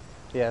melee.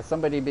 Yeah,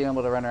 somebody being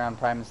able to run around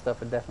Prime and stuff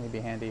would definitely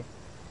be handy.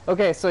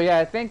 Okay, so yeah,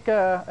 I think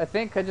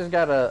I just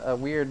got a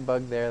weird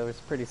bug there that was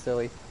pretty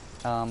silly.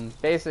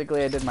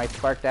 Basically, I did my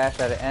spark dash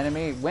at an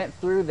enemy, went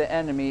through the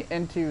enemy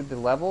into the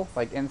level,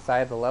 like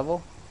inside the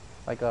level,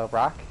 like a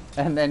rock,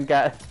 and then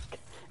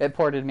it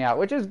ported me out,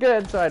 which is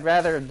good. So I'd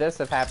rather this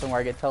have happened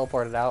where I get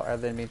teleported out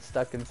rather than being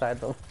stuck inside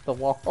the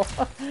wall.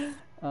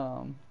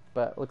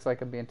 But looks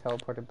like I'm being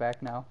teleported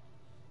back now.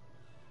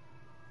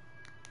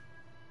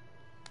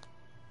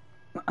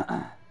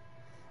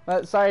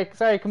 Sorry,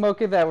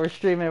 Kamoki, that we're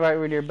streaming right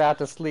when you're about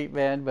to sleep,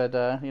 man. But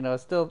you know,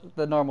 it's still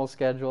the normal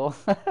schedule.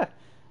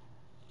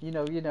 you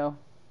know.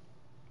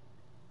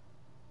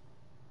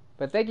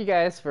 But thank you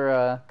guys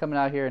for coming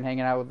out here and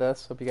hanging out with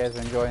us. Hope you guys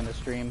are enjoying the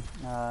stream.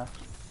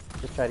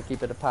 Just try to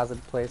keep it a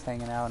positive place,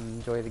 hanging out and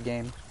enjoy the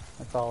game.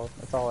 That's all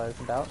it's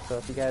about. So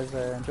if you guys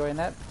are enjoying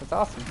that, that's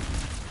awesome.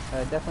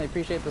 I definitely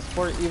appreciate the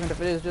support, even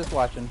if it is just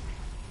watching.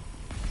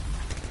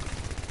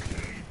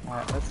 All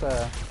right,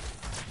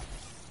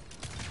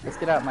 let's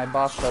get out my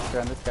boss buster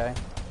on this guy.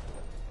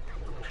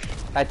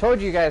 I told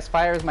you guys,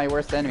 fire is my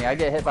worst enemy. I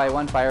get hit by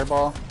one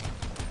fireball,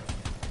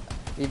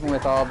 even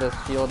with all this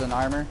shield and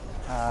armor.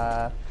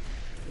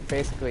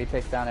 Basically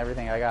takes down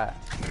everything I got.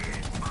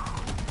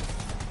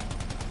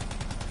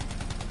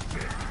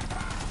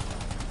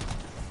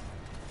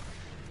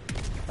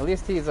 At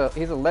least he's a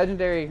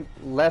legendary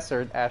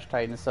lesser Ash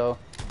Titan, so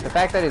the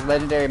fact that he's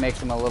legendary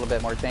makes him a little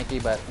bit more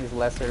tanky, but he's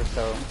lesser,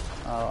 so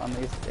I'm at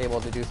least able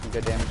to do some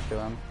good damage to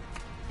him.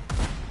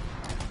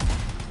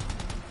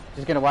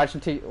 Just gonna watch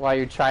him while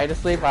you try to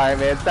sleep? Alright,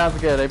 man, sounds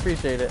good, I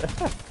appreciate it.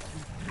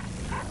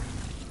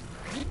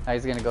 Now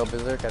he's gonna go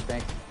berserk, I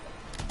think.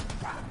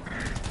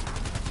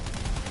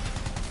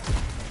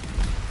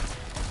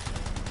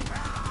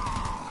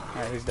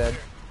 Alright, he's dead.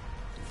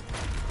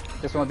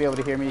 Just won't be able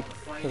to hear me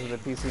because of the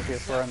PC and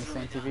PS4 on the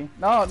same TV.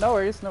 No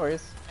worries, no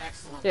worries.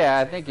 Yeah,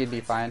 I think you'd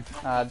be fine.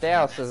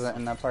 Deos isn't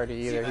in that party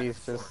either.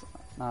 He's just...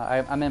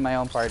 I'm in my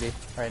own party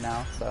right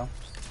now, so...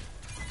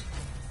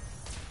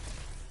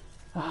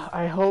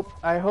 I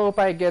hope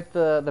I get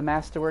the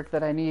masterwork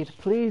that I need.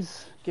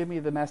 Please give me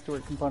the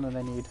masterwork component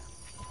I need.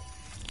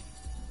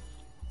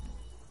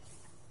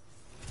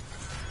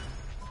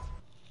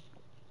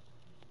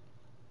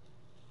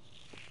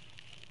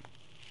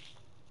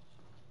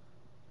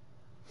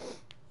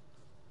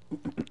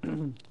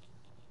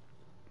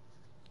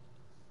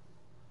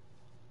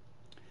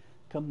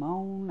 Come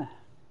on.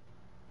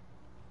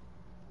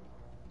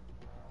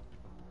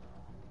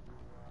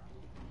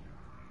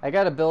 I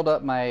gotta build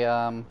up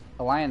my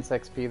Alliance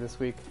XP this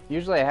week.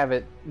 Usually I have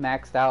it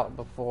maxed out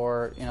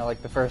before, you know,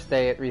 like the first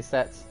day it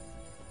resets.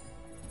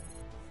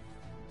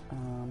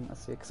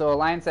 Let's see. So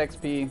Alliance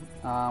XP,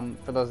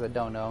 for those that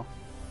don't know,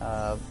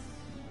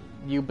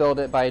 you build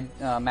it by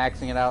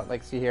maxing it out.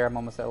 Like see here, I'm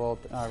almost at level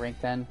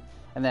rank 10.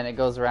 And then it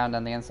goes around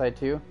on the inside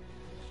too.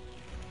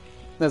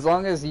 As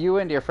long as you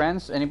and your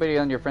friends, anybody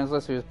on your friends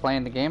list who's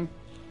playing the game,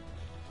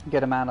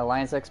 get amount of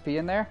Alliance XP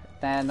in there,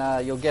 then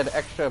you'll get an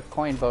extra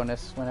coin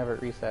bonus whenever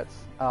it resets.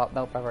 Oh,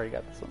 nope, I've already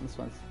got this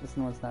one. This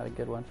one's not a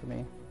good one for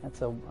me.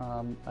 That's a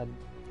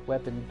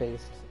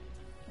weapon-based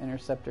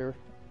interceptor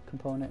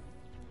component.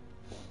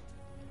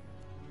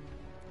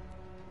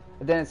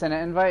 And then it's an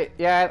invite.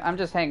 Yeah, I'm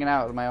just hanging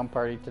out with my own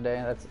party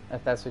today.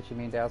 If that's what you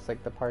mean, Dallas,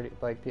 like the party,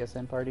 like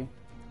PSN party.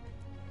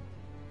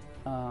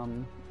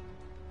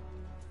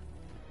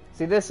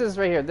 See, this is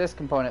right here, this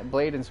component,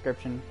 Blade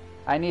Inscription.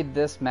 I need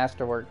this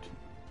masterworked.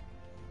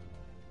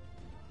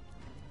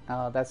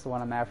 That's the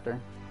one I'm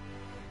after.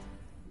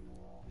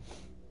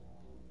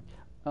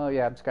 Oh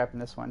yeah, I'm scrapping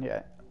this one,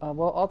 yeah.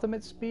 Well,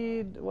 ultimate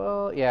speed,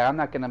 well, yeah, I'm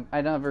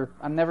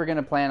never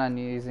gonna plan on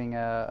using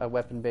a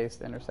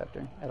weapon-based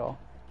interceptor at all.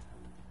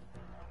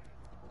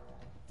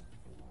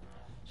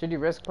 Should you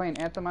risk playing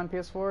Anthem on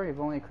PS4? You've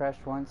only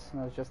crashed once,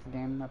 and that was just the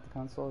game, not the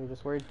console. You're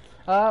just worried.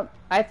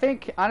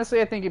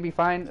 Honestly, I think it'd be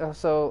fine.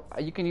 So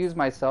you can use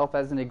myself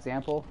as an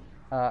example.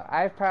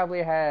 I've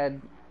probably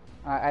had,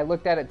 I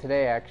looked at it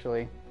today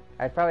actually.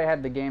 I've probably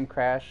had the game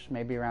crash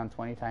maybe around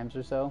 20 times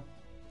or so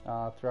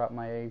throughout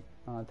my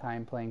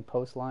time playing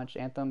post-launch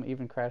Anthem.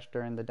 Even crashed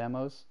during the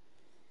demos,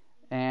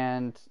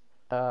 and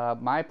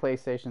my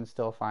PlayStation's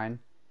still fine.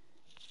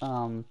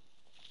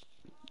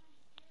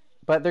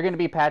 But they're going to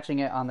be patching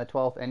it on the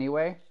 12th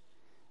anyway,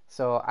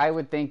 so I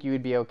would think you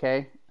would be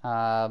okay.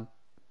 I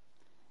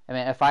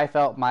mean, if I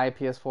felt my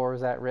PS4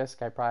 was at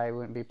risk, I probably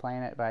wouldn't be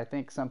playing it, but I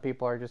think some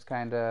people are just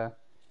kind of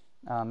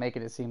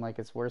making it seem like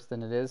it's worse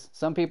than it is.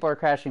 Some people are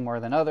crashing more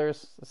than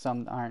others.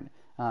 Some aren't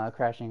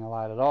crashing a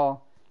lot at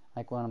all.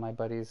 Like one of my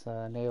buddies,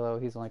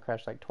 Nalo, he's only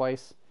crashed like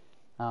twice.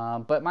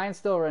 But mine's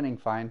still running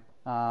fine.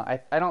 I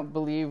don't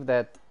believe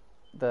that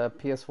the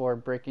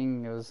PS4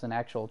 breaking was an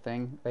actual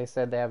thing. They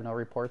said they have no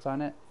reports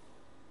on it.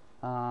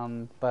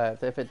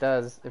 But if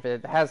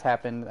it has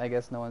happened, I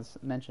guess no one's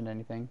mentioned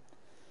anything.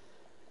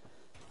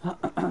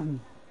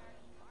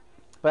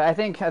 But I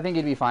think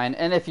you'd be fine.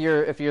 And if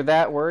you're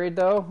that worried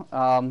though,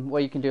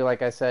 what you can do,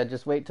 like I said,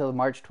 just wait till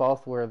March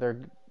 12th, where they're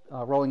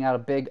rolling out a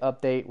big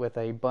update with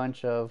a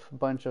bunch of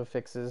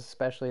fixes,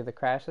 especially the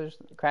crashes.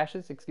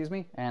 Excuse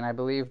me. And I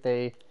believe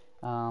they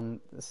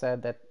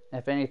said that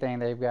if anything,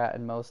 they've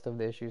gotten most of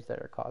the issues that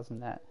are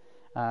causing that.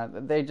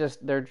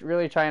 They're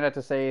really trying not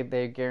to say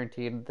they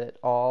guaranteed that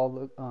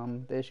all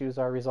the issues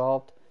are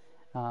resolved,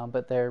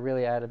 but they're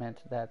really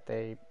adamant that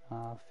they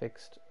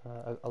fixed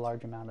a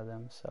large amount of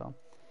them. So,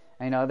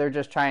 you know, they're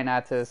just trying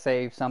not to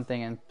say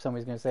something and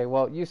somebody's going to say,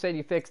 well, you said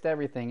you fixed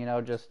everything, you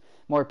know, just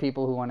more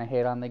people who want to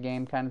hate on the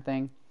game kind of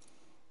thing.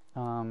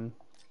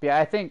 Yeah,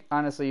 I think,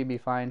 honestly, you'd be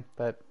fine.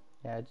 But,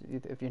 yeah,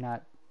 if you're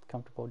not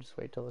comfortable, just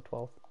wait till the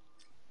 12th.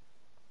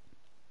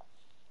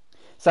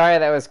 Sorry,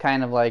 that was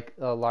kind of like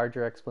a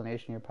larger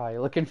explanation you're probably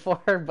looking for,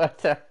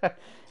 but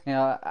you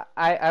know,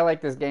 I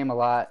like this game a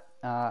lot.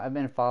 I've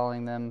been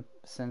following them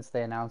since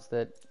they announced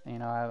it. You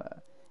know,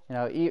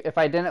 if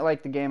I didn't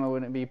like the game, I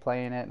wouldn't be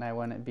playing it, and I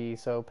wouldn't be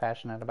so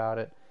passionate about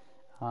it.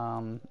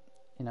 You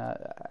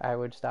know, I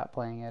would stop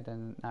playing it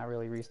and not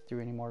really do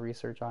any more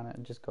research on it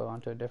and just go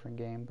on to a different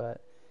game. But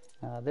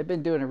they've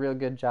been doing a real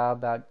good job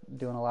about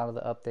doing a lot of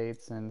the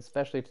updates, and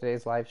especially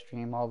today's live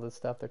stream, all the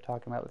stuff they're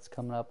talking about that's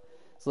coming up.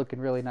 It's looking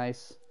really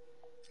nice,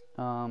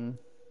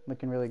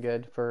 looking really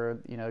good for,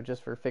 you know,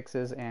 just for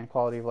fixes and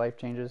quality of life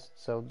changes.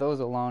 So those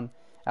alone,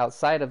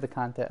 outside of the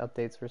content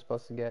updates we're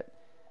supposed to get,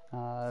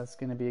 it's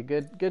going to be a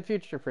good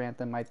future for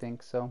Anthem, I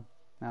think. So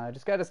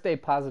just got to stay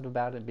positive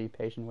about it and be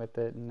patient with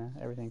it, and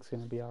everything's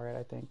going to be all right,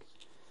 I think.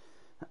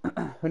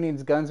 Who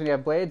needs guns when you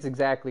have blades?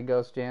 Exactly,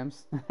 Ghost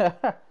Jams.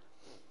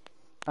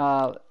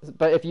 But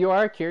if you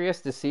are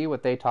curious to see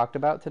what they talked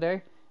about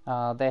today,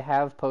 they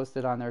have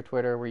posted on their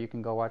Twitter where you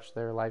can go watch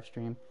their live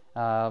stream.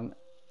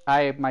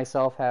 I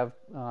myself have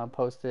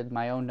posted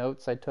my own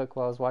notes I took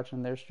while I was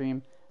watching their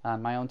stream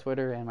on my own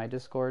Twitter and my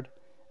Discord.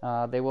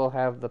 They will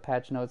have the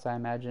patch notes, I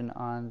imagine,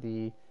 on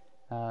the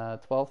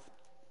 12th.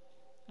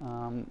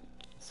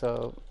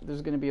 So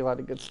there's going to be a lot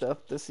of good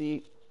stuff to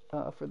see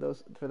for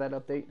that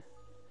update.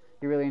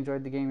 You really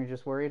enjoyed the game, you're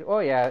just worried? Oh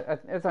yeah,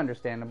 it's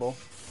understandable.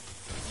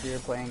 You're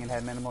playing and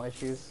had minimal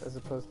issues as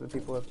opposed to the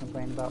people who have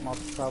complained about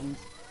multiple problems.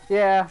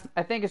 Yeah,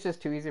 I think it's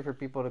just too easy for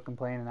people to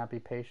complain and not be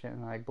patient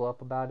and like blow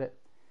up about it.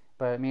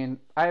 But I mean,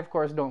 I of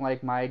course don't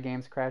like my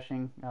games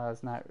crashing.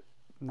 It's not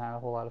a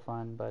whole lot of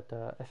fun. But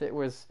if it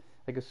was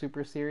like a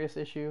super serious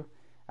issue,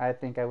 I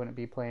think I wouldn't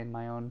be playing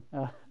my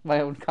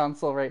own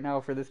console right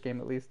now for this game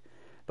at least.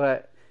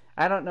 But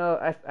I don't know.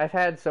 I've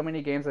had so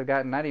many games I've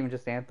gotten, not even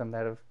just Anthem,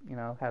 that have, you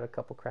know, had a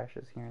couple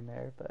crashes here and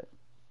there, but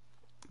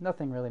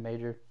nothing really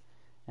major.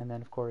 And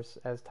then of course,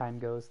 as time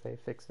goes, they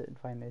fix it and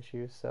find the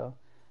issues. So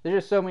there's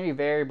just so many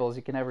variables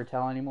you can never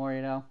tell anymore,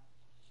 you know.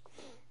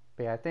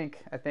 But yeah, I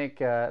think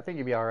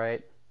you'll be all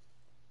right.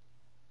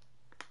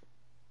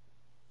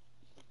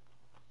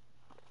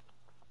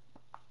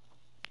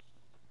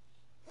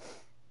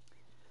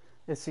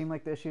 It seemed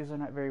like the issues are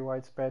not very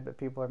widespread, but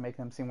people are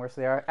making them seem worse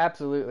than they are.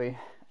 Absolutely,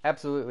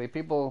 absolutely.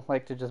 People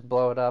like to just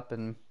blow it up,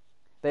 and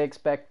they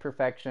expect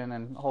perfection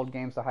and hold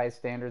games to high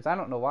standards. I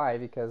don't know why,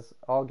 because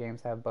all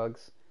games have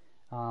bugs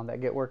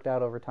that get worked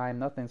out over time.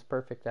 Nothing's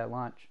perfect at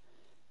launch.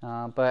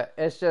 But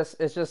it's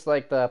just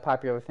like the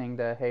popular thing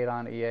to hate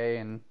on EA,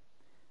 and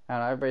I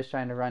don't know, everybody's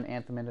trying to run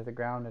Anthem into the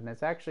ground, and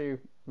it's actually a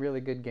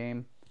really good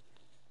game.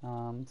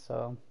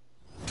 So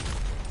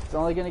it's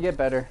only gonna get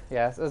better.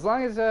 Yes, as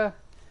long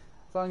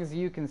as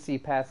you can see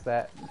past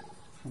that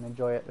and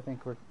enjoy it, I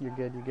think you're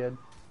good. You're good.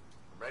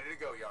 Ready to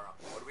go, Yara.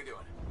 What are we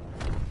doing?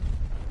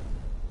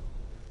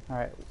 All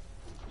right,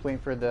 waiting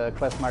for the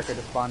quest marker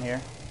to spawn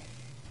here.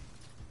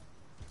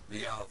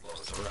 The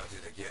outlaws are at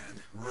it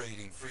again,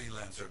 raiding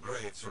freelancer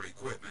graves for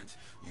equipment.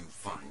 You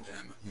find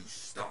them, you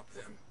stop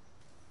them.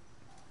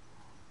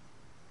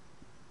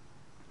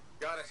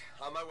 Got it.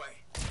 On my way.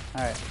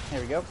 All right,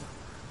 here we go.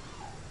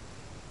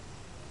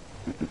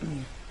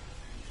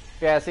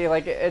 Yeah, see,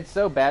 like, it's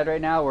so bad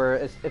right now where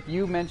if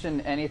you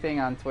mention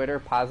anything on Twitter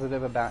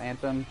positive about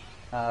Anthem,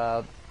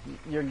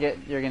 you're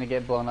gonna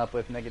get blown up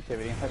with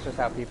negativity. That's just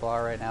how people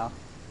are right now.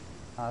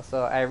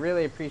 So I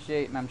really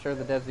appreciate, and I'm sure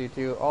the devs do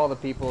too, all the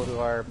people who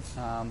are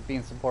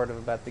being supportive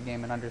about the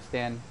game and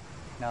understand,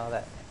 you know,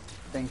 that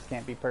things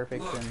can't be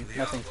perfect and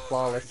nothing's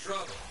flawless.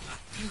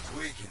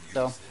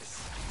 So,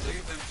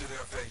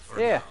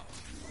 yeah.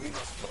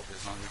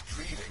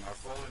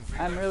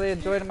 I'm really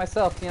enjoying it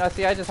myself. You know,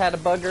 see, I just had a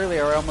bug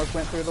earlier where I almost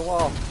went through the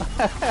wall.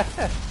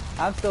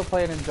 I'm still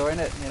playing, enjoying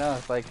it. You know,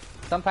 it's like,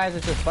 sometimes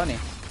it's just funny.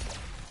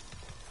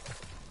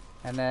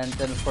 And then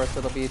of course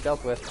it'll be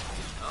dealt with.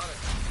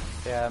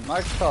 Yeah,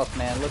 March 12th,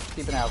 man. Let's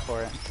keep an eye out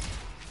for it.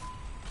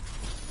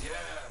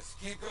 Yes,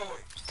 keep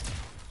going.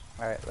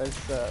 Alright, let's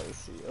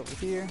see over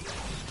here.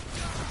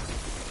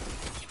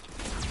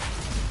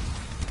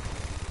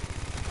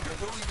 You're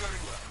doing very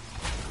well.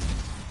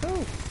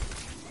 Ooh.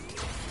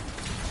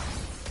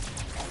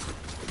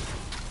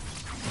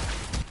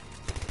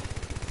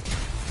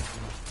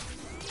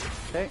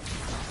 Okay.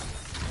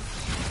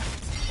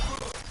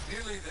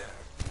 Nearly there.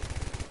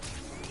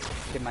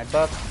 Get my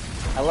buff.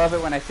 I love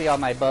it when I see all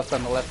my buffs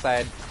on the left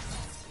side.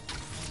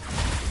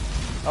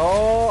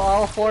 Oh,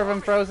 all 4 of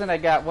them frozen. I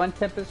got 1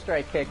 Tempest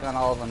Strike kick on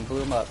all of them.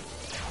 Blew them up.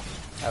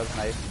 That was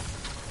nice.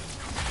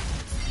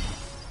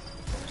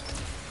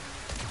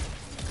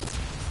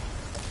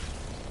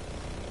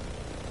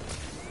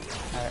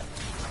 Alright.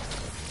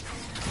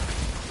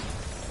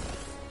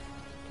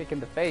 Kick in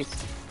the face.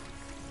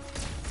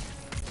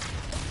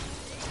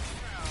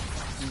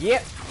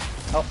 Yep.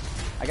 Oh,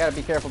 I gotta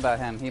be careful about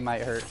him. He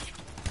might hurt.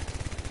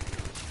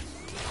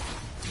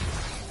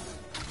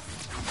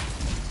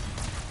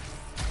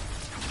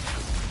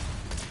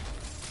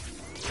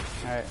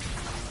 Alright.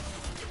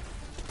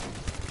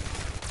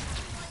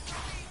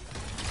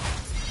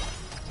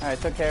 Alright,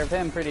 took care of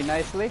him pretty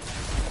nicely.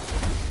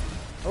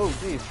 Oh,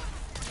 jeez.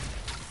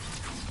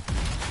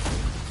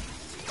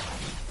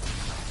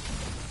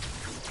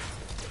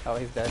 Oh,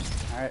 he's dead.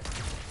 Alright.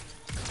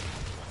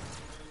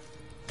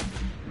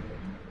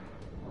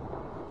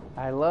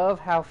 I love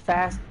how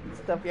fast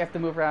stuff you have to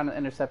move around an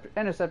Interceptor.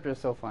 Interceptor is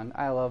so fun.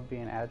 I love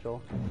being agile.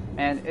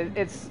 And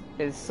it's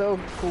so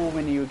cool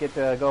when you get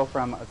to go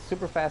from a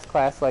super fast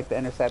class like the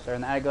Interceptor,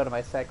 and then I go to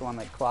my second one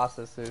like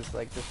Colossus, who's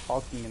like just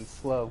hulking and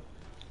slow.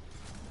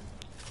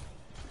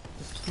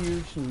 Just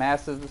huge,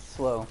 massive,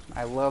 slow.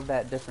 I love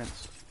that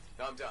difference.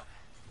 I'm done.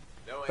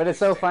 No But it's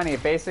so understand. funny.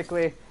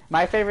 Basically,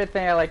 my favorite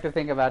thing I like to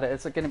think about it,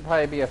 it's going to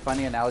probably be a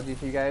funny analogy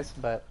to you guys,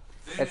 but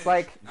it's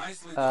like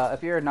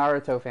if you're a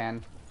Naruto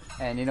fan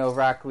and you know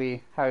Rock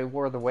Lee, how he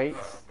wore the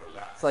weights.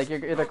 It's like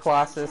you're the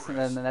Colossus, and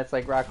then that's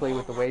like Rock Lee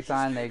with the weights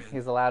on.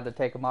 He's allowed to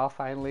take them off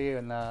finally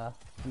in the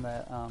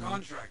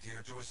Contract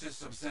here to assist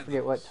some I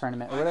forget what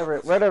sentinels.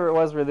 tournament, whatever it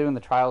was we're doing the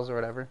trials or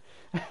whatever.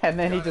 And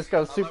then he just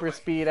goes super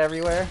speed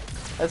everywhere.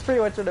 That's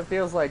pretty much what it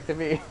feels like to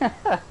me.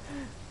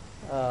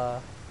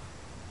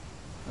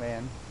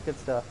 Man, good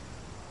stuff.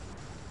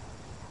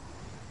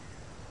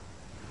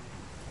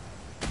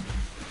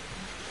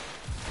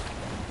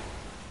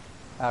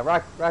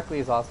 Rock Lee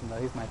is awesome though.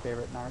 He's my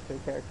favorite Naruto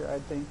character, I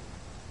think.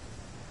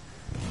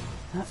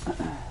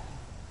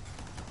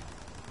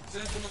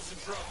 Sentinels in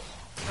trouble.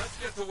 Let's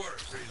get to work,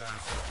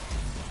 freelancer.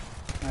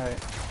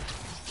 Alright.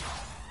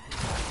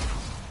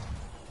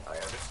 I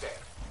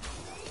understand.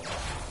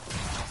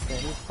 Okay,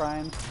 he's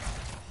primed.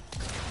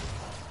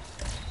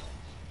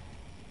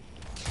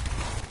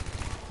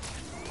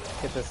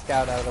 Get the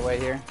scout out of the way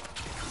here.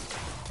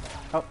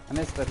 Oh, I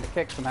missed the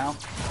kick somehow.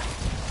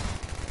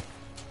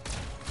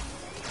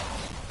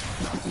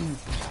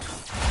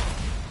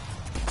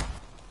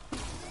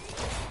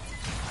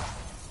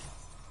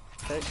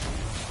 Okay.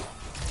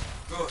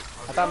 Good.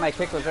 I thought my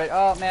kick was right.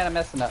 Oh man, I'm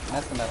messing up.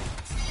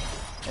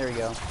 There we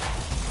go.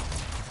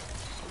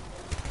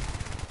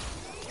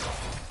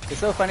 It's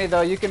so funny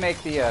though, you can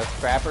make the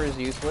scrappers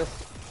useless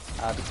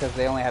because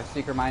they only have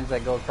secret mines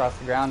that go across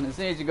the ground. As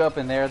soon as you go up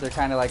in there, they're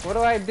kind of like, what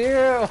do I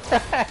do? What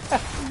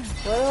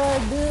do I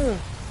do?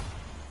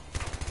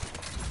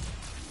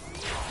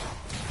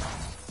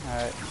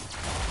 Alright.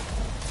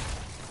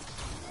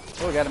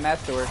 Oh, we got a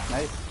masterwork.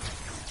 Nice.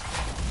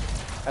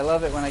 I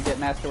love it when I get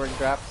masterwork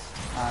drops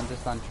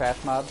just on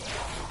trash mobs.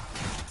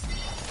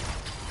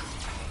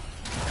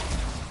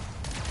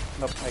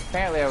 But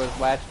apparently I was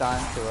latched on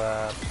to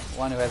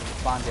one who hasn't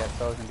spawned yet,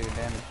 so I wasn't doing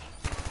damage.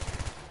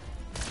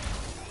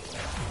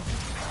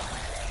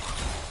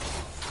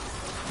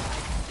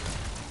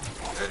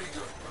 Very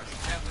good, but you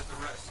can't let the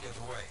rest get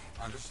away.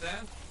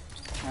 Understand?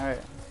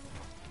 Alright.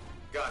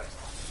 Got it.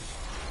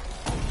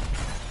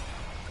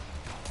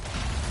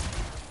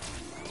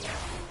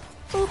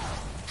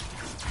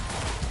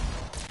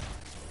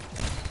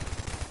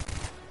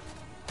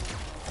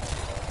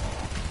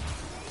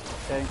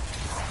 Okay.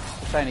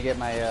 Just trying to get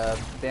my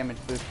damage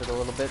boosted a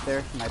little bit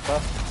there, my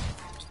buff.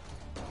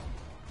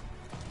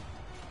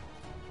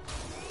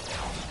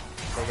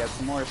 Okay, got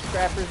some more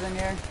scrappers in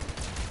here.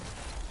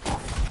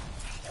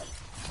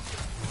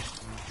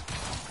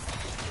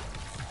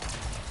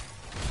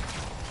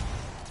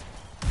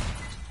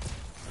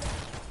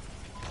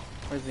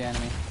 Where's the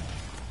enemy?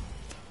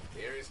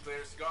 The area's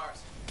clear of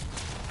scars.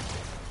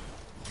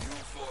 You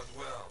fought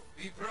well.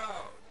 Be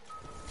proud.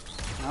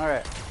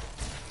 Alright.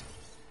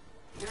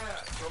 Yeah,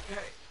 it's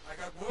okay. I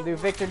got more Do work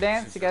Victor to do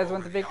dance? since You guys you're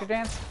want the already Victor out.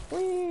 dance?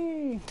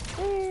 Whee!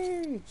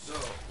 Whee! So,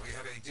 we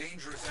have a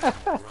dangerous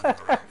animal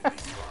running around in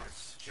these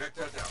parts. Check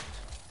that out.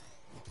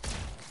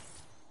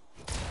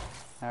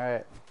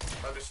 Alright.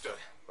 Understood.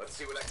 Let's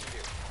see what I can do.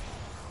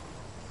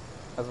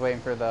 I was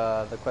waiting for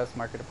the quest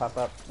marker to pop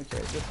up. Which way?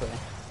 This way.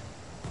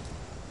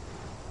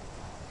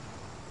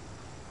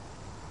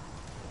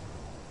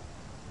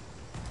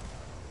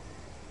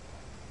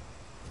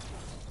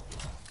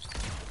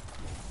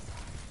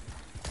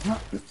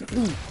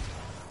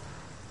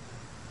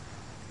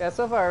 Yeah,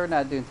 so far we're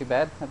not doing too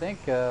bad. I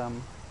think got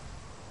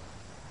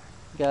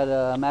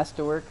a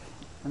masterwork,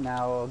 and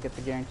now I'll get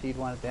the guaranteed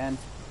one at the end.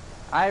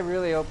 I'm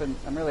really open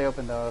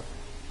though.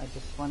 I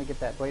just want to get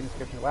that blade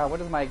inscription. Wow,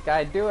 what is my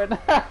guy doing?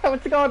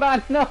 What's going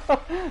on? No!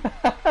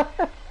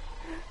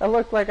 I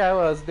looked like I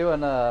was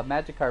doing a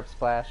Magikarp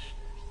splash.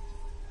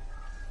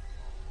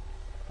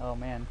 Oh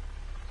man.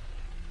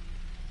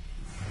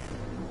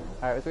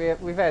 Alright, so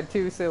we've had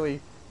two silly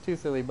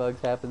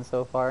bugs happen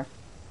so far.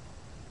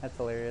 That's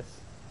hilarious.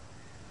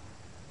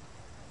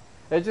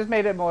 It just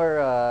made it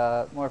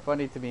more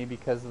funny to me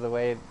because of the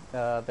way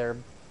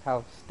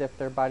how stiff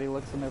their body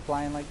looks when they're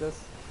flying like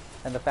this,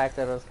 and the fact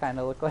that it was kind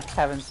of look like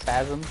having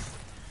spasms.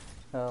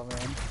 Oh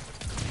man.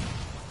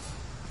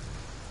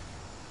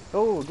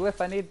 Oh,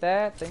 glyph, I need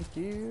that. Thank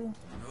you.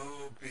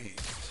 No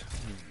beast.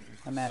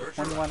 I'm at Search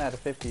 21 around. out of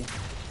 50.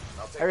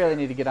 I'll take I really care.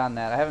 need to get on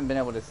that. I haven't been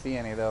able to see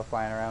any though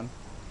flying around.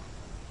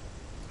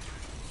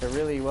 They're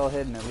really well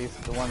hidden, at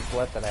least the ones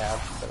left that I have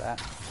for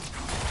that.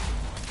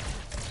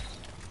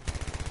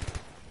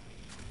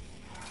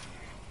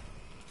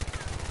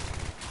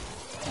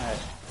 Alright.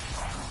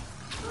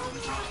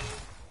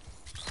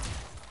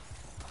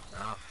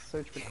 Oh,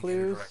 Search for can't get a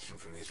clues. direction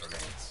from these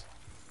remains.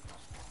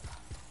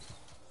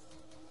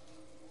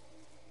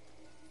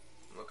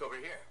 Look over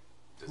here.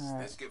 Does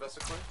Alright. this give us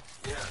a clue?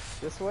 Yes.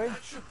 This way?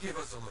 That should give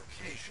us a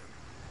location.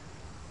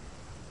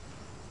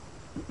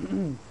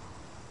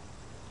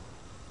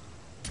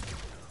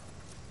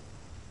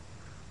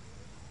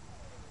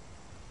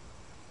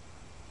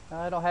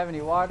 I don't have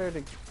any water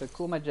to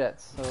cool my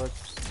jets, so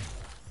let's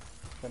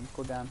let them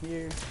cool down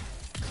here.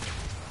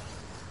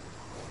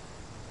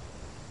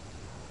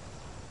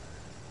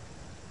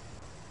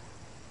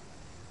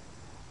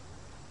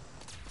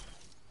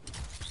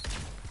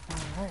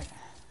 Alright.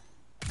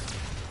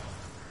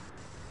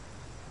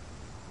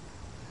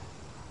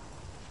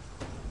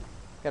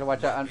 Gotta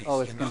watch out. That Oh,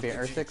 beast it's gonna be an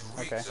cannot continue Ursix? to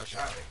wreak Okay. such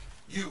havoc.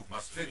 You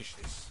must finish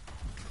this.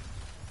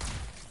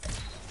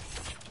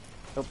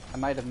 Oh, I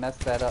might have messed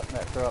that up,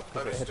 that throw up,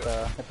 because it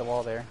hit the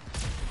wall there.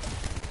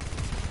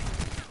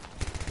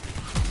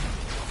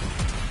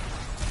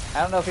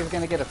 I don't know if he's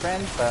gonna get a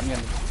friend, but I'm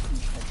gonna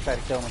try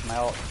to kill him with my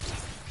ult.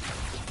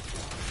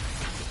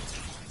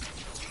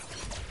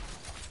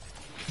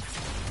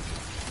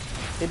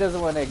 He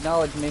doesn't want to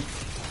acknowledge me.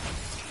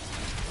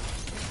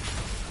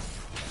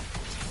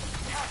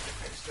 Have to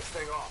finish this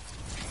thing off.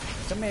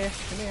 Come here,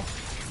 come here.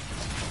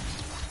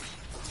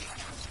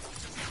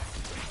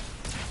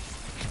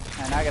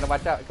 And now I gotta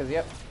watch out, because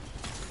yep,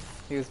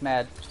 he was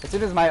mad. As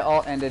soon as my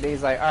ult ended,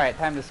 he's like, alright,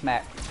 time to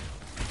smack.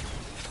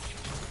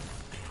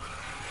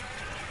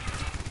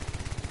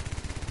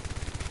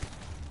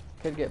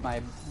 Could get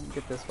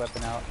this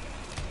weapon out.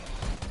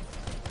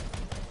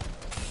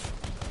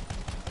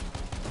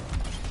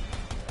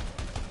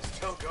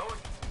 Still going?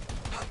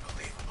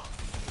 Unbelievable.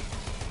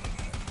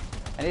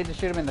 I need to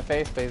shoot him in the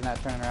face, but he's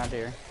not turning around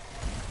here.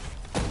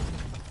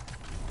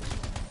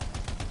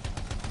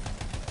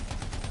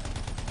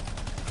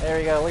 There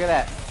we go, look at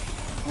that.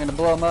 I'm gonna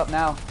blow him up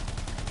now.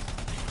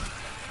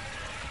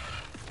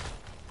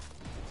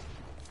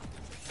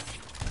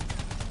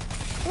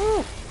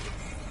 Woo!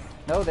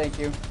 No, thank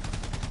you.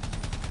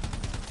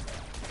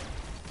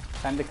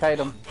 Time to kite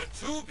him. But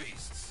two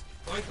beasts.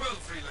 Quite well,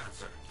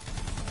 freelancer.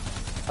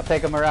 I'll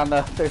take him around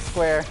the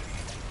square.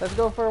 Let's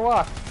go for a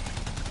walk.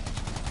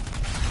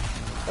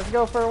 Let's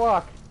go for a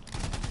walk.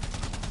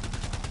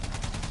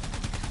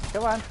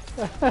 Come on.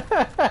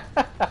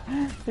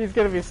 He's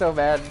gonna be so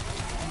mad.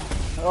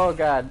 Oh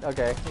god,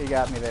 okay, he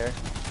got me there.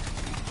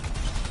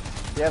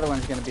 The other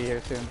one's gonna be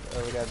here soon.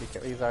 Oh, we gotta be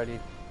careful.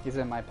 He's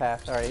in my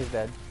path. Alright, he's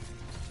dead.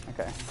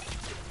 Okay.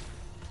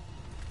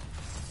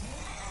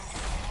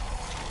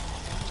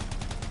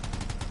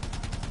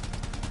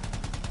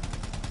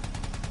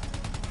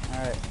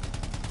 Alright.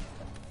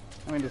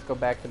 Let me just go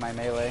back to my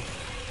melee.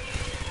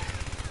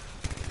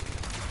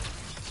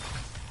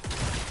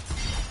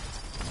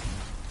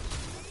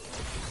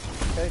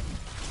 Okay.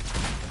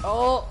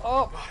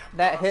 Oh!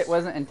 That hit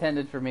wasn't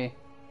intended for me.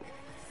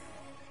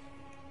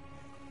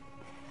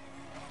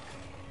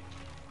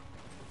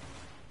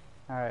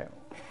 Alright.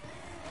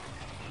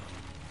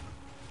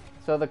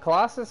 So the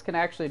Colossus can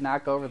actually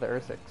knock over the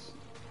Ursix.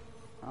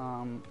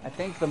 I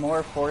think the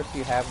more force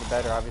you have, the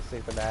better, obviously,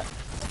 for that.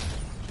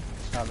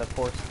 The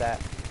force stat.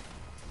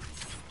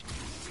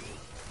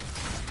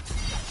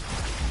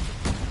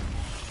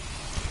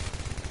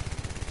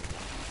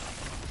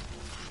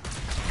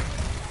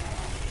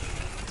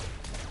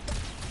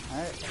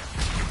 Alright.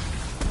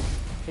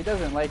 He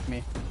doesn't like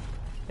me.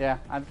 Yeah,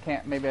 I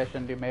can't. Maybe I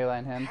shouldn't do melee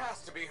on him.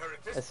 Has to be her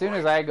at this As soon point.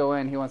 as I go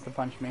in, he wants to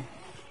punch me.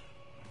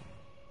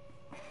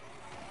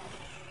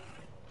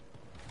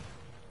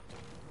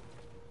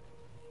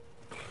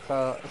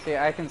 So, see,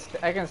 I can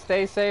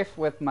stay safe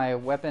with my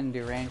weapon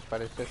do range,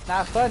 but it's just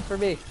not fun for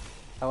me.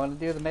 I want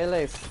to do the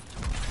melees.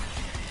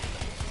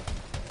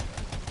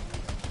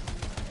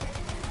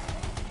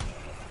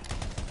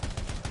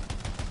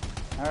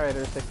 Alright,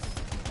 Ursix.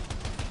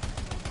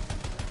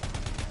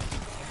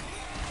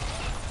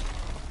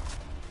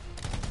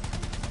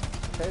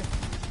 Okay.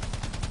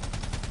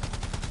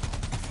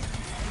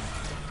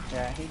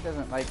 Yeah, he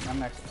doesn't like me. I'm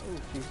not. Oh,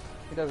 jeez.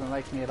 He doesn't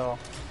like me at all.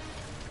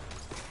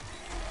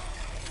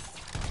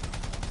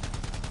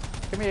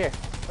 Come here.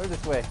 Go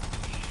this way.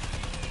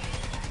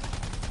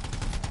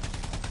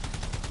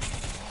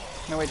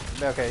 No, wait.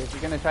 Okay, if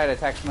you're gonna try to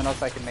attack someone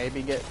else, I can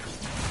maybe get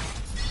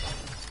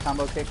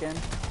combo kick in.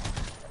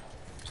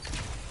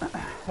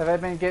 Have I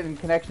been getting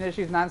connection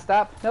issues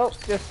nonstop? Nope.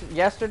 Just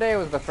yesterday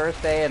was the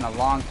first day in a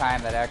long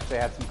time that I actually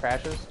had some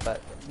crashes, but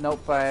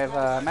nope.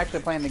 I'm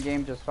actually playing the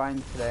game just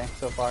fine today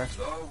so far.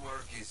 The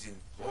work is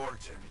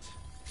important.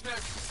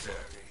 Necessary.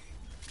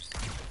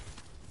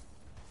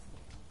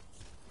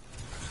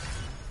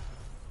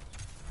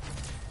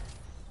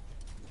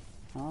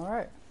 All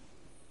right.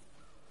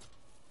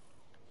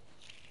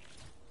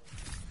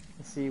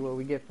 The see what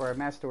we get for our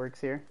Masterworks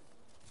here.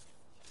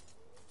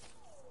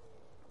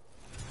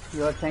 You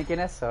love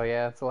tankiness? Oh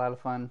yeah, it's a lot of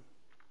fun.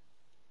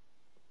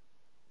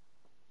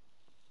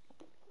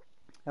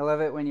 I love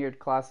it when your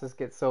classes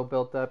get so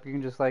built up, you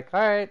can just like,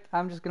 alright,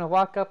 I'm just gonna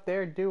walk up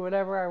there and do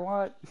whatever I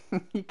want.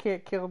 You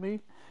can't kill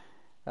me.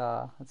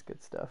 That's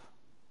good stuff.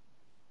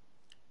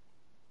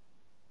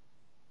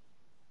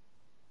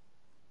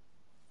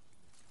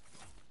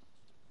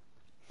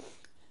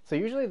 So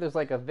usually there's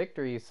like a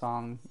victory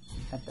song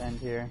at the end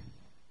here.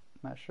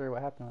 I'm not sure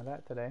what happened with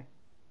that today.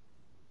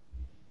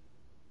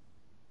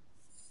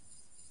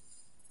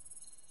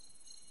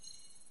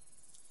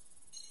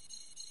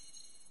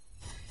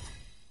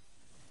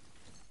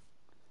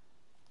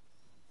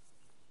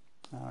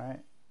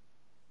 Alright.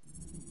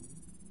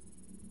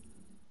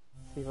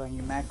 See if I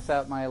can max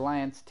out my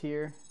alliance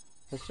tier.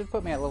 This should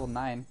put me at level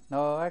 9.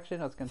 No, actually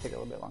no, it's going to take a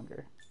little bit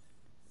longer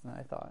than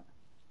I thought.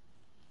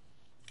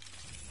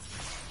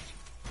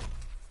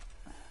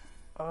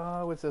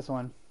 Oh, what's this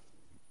one?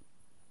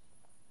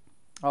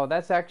 Oh,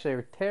 that's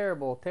actually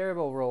terrible,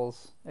 terrible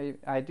rolls.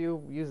 I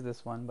do use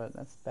this one, but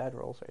that's bad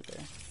rolls right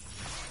there.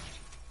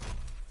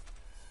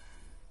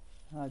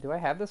 Do I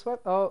have this one?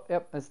 Oh,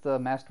 yep, it's the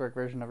Masterwork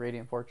version of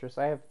Radiant Fortress.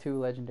 I have 2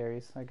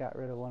 legendaries. I got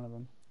rid of one of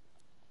them.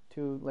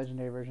 2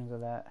 legendary versions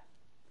of that.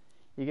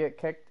 You get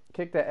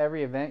kicked at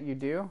every event you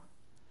do.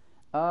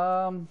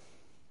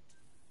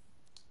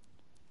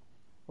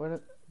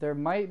 There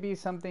might be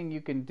something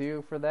you can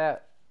do for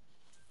that.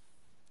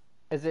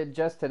 Is it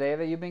just today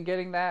that you've been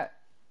getting that?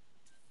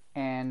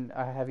 And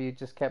have you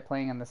just kept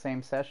playing in the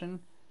same session?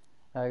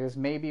 Because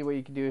maybe what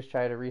you can do is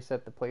try to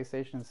reset the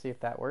PlayStation and see if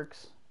that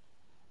works.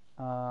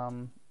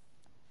 But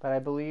I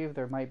believe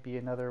there might be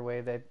another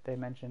way that they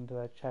mentioned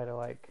to try to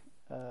like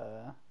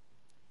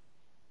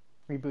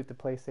reboot the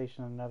PlayStation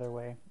another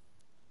way.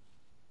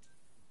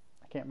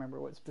 I can't remember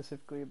what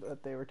specifically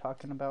that they were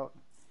talking about.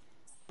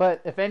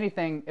 But if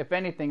anything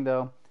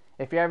though,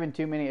 if you're having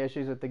too many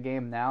issues with the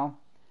game now,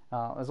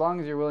 as long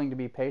as you're willing to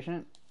be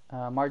patient,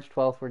 March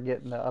 12th we're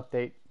getting the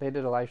update. They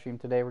did a live stream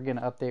today. We're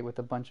getting an update with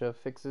a bunch of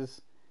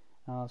fixes.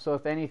 So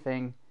if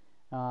anything,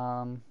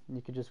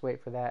 you could just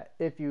wait for that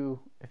if you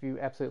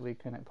absolutely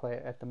couldn't play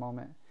it at the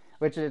moment.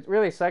 Which it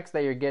really sucks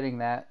that you're getting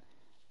that.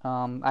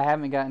 I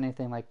haven't gotten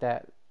anything like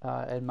that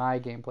in my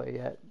gameplay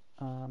yet,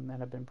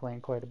 and I've been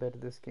playing quite a bit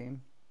of this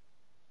game.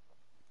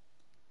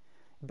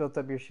 You built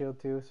up your shield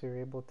too, so you're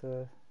able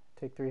to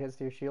take 3 hits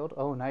to your shield.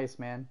 Oh, nice,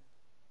 man.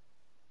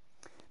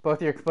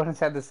 Both your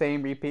components had the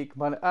same repeat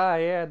component. Ah,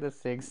 yeah, this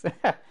stinks.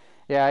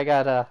 Yeah, I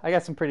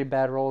got some pretty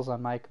bad rolls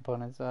on my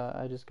components.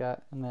 I just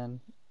got, and then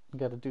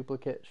got a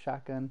duplicate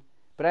shotgun.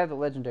 But I have the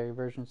legendary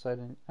version, so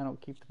I don't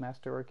keep the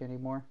Masterwork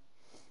anymore.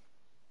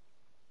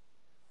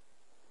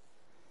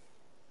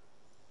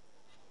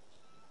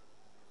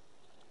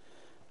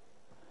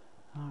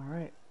 All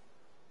right.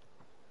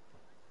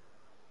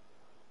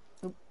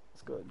 Oop,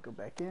 let's go ahead and go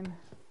back in.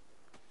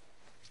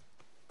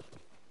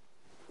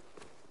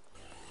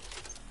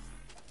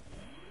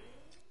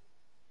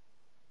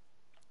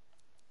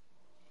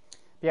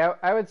 Yeah,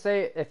 I would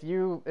say if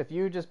you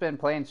just been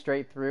playing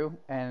straight through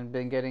and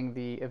been getting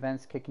the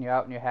events kicking you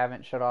out and you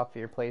haven't shut off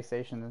your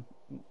PlayStation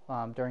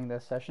during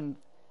this session,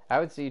 I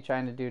would see you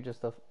trying to do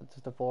just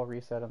a full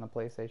reset on the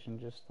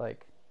PlayStation, just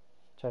like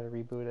try to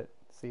reboot it,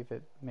 see if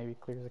it maybe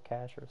clears a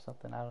cache or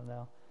something. I don't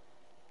know.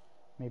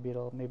 Maybe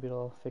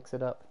it'll fix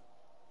it up.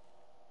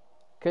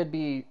 Could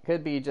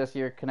be just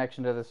your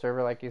connection to the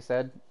server, like you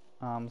said.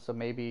 So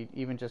maybe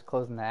even just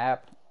closing the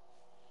app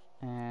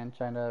and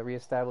trying to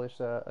reestablish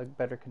a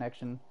better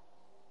connection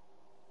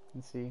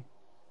and see.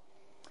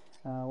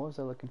 What was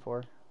I looking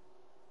for?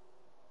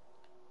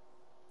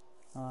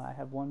 I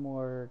have one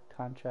more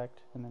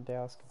contract and then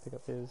Dallas can pick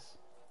up his.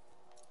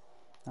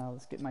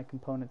 Let's get my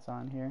components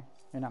on here.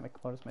 Or not my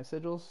components, my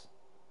sigils.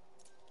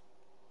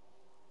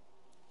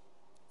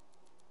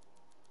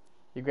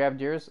 You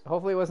grabbed yours?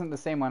 Hopefully it wasn't the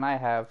same one I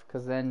have,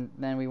 because then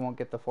we won't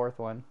get the 4th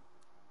one.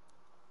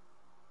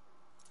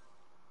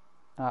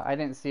 I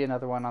didn't see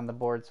another one on the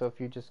board, so if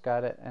you just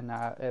got it and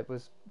it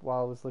was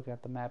while I was looking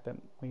at the map,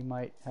 we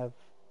might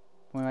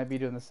be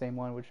doing the same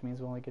one, which means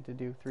we only get to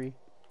do 3.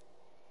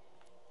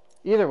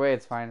 Either way,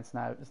 it's fine. It's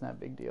not a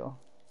big deal.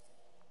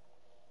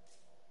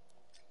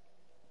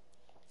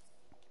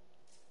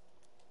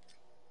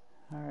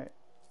 All right.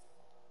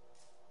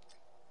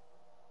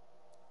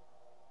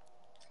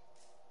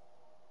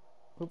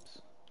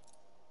 Oops.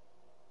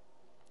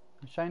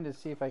 I'm trying to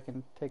see if I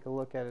can take a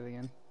look at it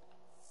again.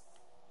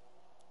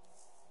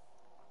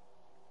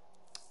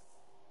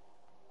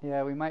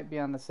 Yeah, we might be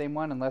on the same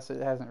one unless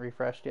it hasn't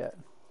refreshed yet.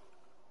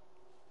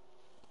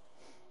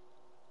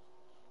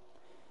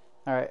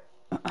 Alright.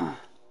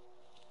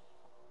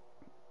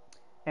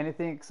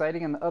 Anything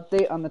exciting in the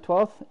update on the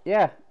 12th?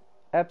 Yeah,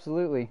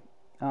 absolutely.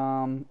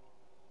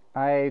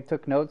 I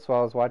took notes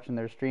while I was watching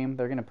their stream.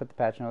 They're going to put the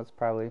patch notes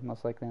probably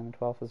most likely on the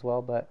 12th as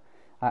well, but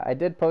I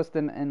did post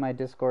them in my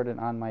Discord and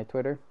on my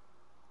Twitter.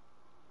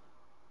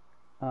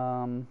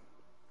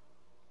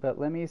 But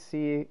let me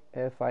see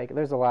if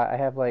there's a lot. I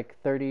have like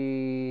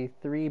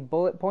 33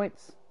 bullet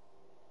points.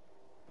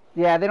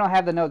 Yeah, they don't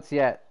have the notes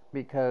yet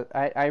because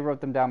I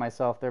wrote them down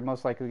myself. They're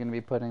most likely going to be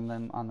putting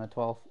them on the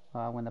 12th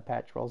when the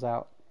patch rolls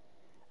out.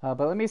 But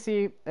let me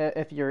see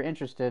if you're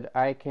interested.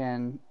 I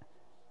can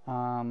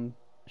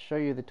show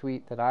you the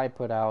tweet that I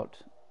put out,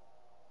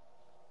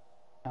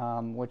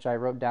 which I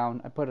wrote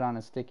down. I put it on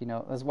a sticky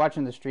note. I was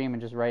watching the stream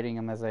and just writing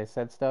them as I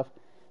said stuff,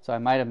 so I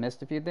might have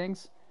missed a few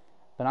things.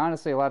 But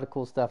honestly, a lot of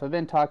cool stuff. I've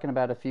been talking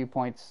about a few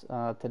points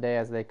today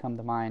as they come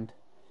to mind.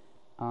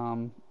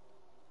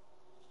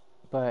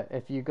 But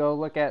if you go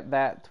look at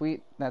that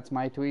tweet, that's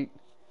my tweet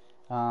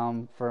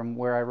from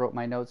where I wrote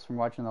my notes from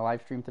watching the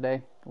live stream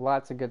today.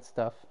 Lots of good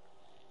stuff.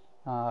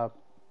 So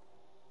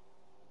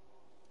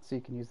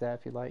you can use that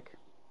if you'd like.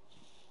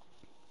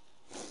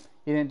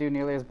 You didn't do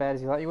nearly as bad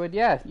as you thought you would?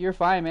 Yeah, you're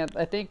fine, man.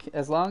 I think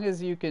as long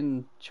as you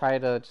can try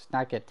to just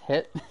not get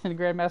hit in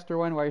Grandmaster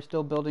 1 while you're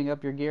still building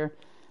up your gear,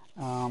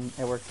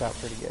 it works out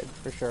pretty good,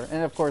 for sure.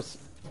 And of course,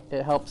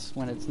 it helps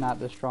when it's not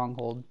the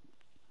stronghold.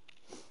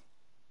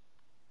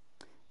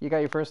 You got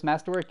your first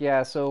masterwork?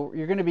 Yeah, so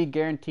you're going to be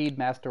guaranteed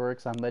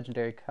masterworks on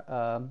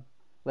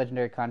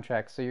legendary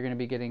contracts. So you're going to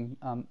be getting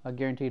a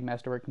guaranteed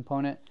masterwork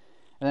component.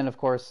 And then, of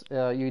course,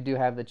 you do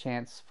have the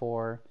chance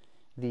for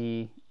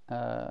the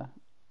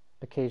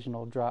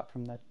occasional drop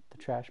from the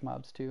trash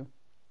mobs, too.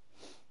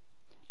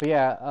 But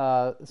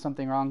yeah,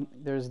 something wrong.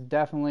 There's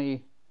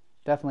definitely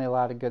a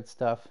lot of good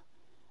stuff.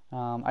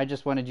 I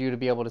just wanted you to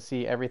be able to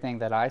see everything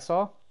that I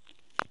saw.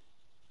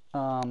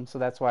 So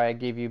that's why I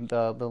gave you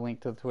the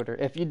link to the Twitter.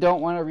 If you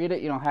don't want to read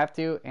it, you don't have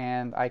to,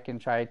 and I can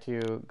try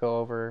to go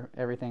over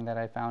everything that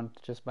I found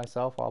just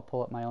myself. I'll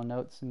pull up my own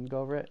notes and go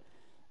over it.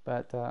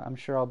 But I'm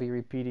sure I'll be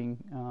repeating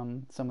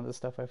some of the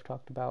stuff I've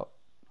talked about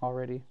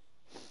already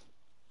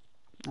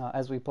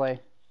as we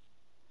play.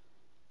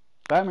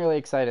 But I'm really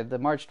excited. The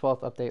March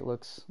 12th update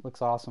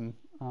looks awesome.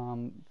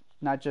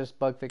 Not just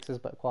bug fixes,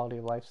 but quality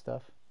of life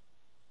stuff.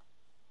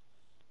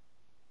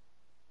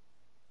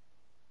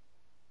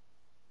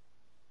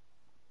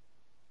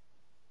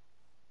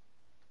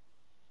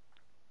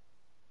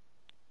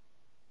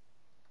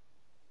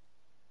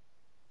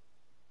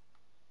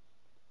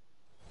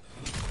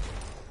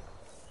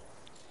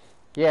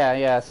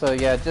 Yeah, so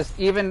yeah, just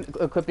even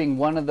equipping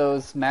one of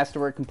those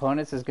masterwork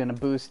components is going to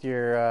boost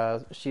your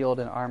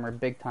shield and armor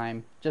big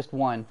time. Just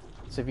one.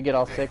 So if you get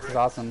all 6, it's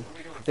awesome.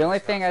 The only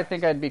thing I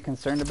think I'd be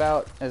concerned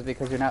about is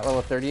because you're not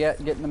level 30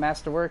 yet getting the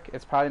masterwork,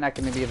 it's probably not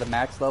going to be the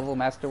max level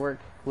masterwork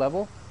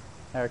level,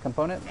 or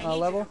component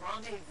level.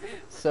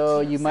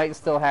 So you might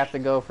still have to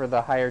go for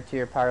the higher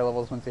tier power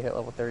levels once you hit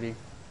level 30.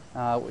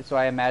 So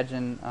I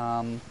imagine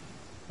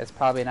it's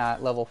probably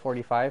not level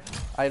 45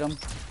 item.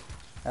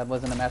 That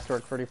wasn't a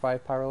Masterwork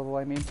 35 power level,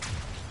 I mean.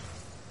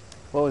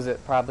 What was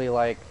it? Probably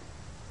like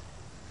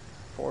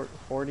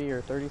 40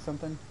 or 30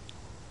 something?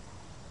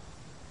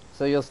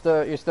 So you're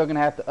still going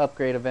to have to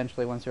upgrade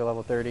eventually once you're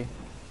level 30.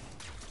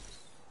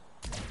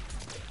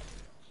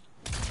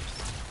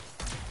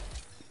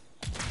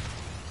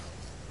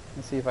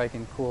 Let's see if I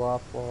can cool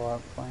off while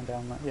I'm flying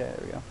down that. Yeah, there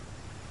we go.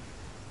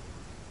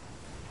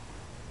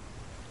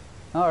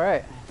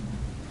 Alright.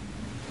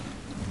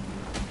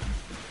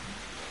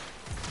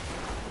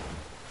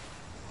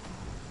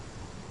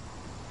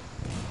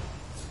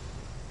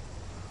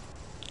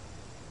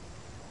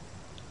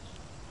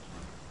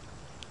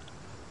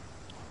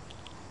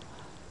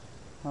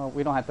 Oh,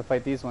 we don't have to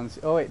fight these ones.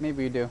 Oh wait,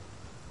 maybe we do.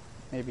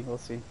 Maybe, we'll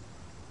see.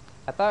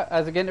 I thought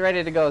I was getting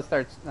ready to go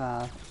start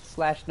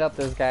slashing up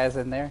those guys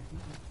in there.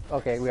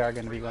 Okay, we are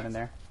going to be going in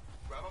there.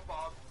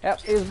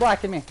 Yep, he's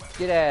blocking me.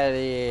 Get out of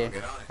here.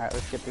 Alright,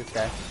 let's get this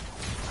guy.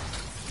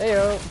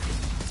 Heyo!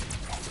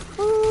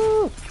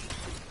 Woo!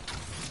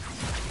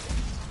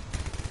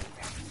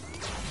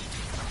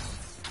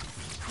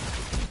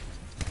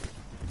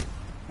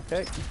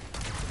 Okay.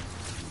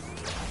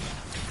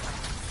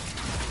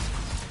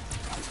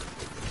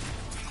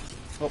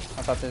 Oh, I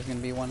thought there was going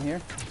to be one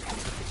here.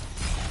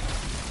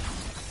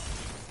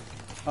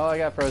 Oh, I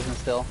got frozen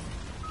still.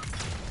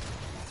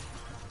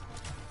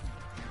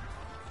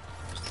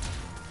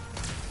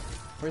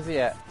 Where's he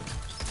at?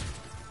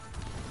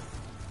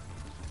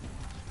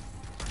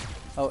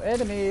 Oh,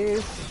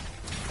 enemies!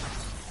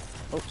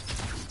 Oh.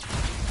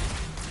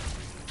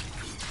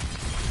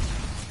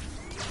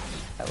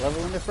 That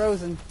level when they're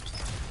frozen.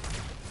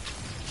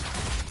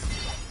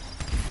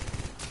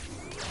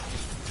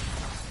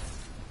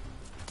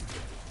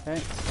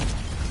 Okay.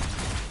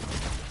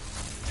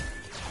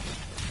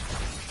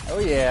 Oh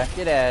yeah,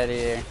 get out of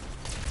here.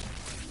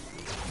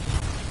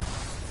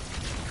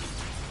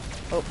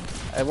 Oh,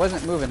 I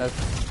wasn't moving.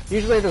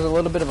 Usually there's a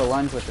little bit of a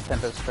lunge with the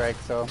Tempest Strike,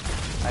 so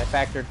I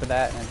factored for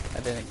that and I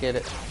didn't get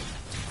it.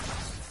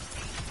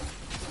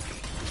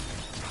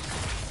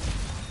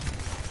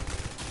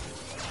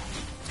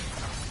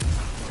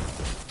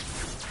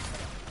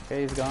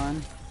 Okay, he's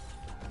gone.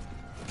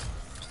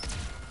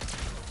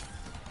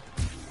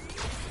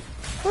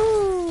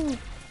 Woo!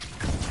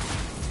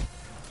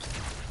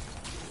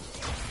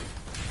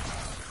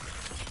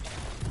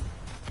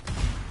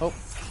 Oh,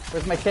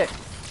 Where's my kit?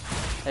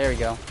 There we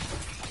go.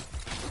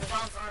 The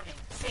bomb's arming.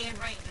 Stay in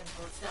range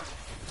until it's done.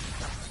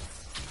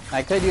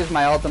 I could use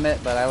my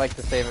ultimate, but I like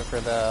to save it for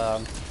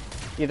the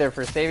either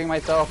for saving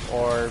myself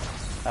or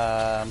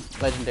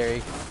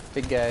legendary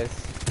big guys.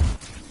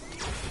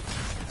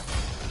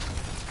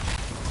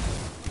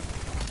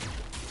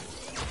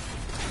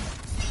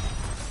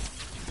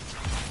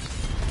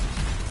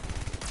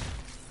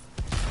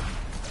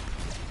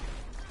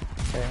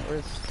 Okay,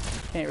 where's...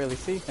 Can't really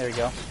see. There we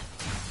go.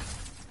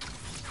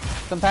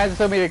 Sometimes there's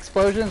so many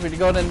explosions when you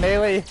go in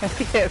melee,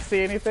 you can't see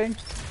anything.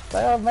 It's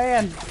like, oh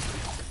man.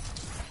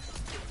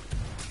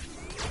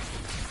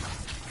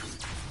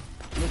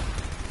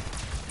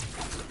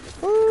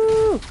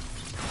 Woo!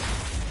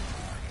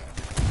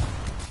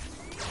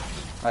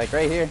 Like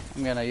right here,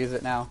 I'm gonna use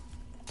it now.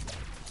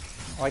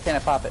 Why can't I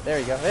pop it? There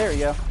we go. There we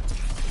go.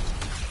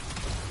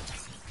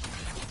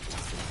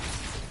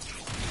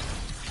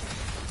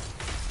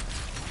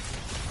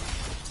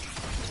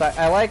 So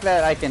I like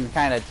that I can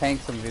kind of tank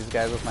some of these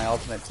guys with my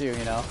ultimate too,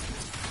 you know,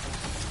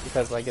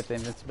 because I get the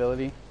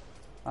invincibility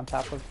on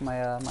top of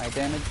my my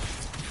damage.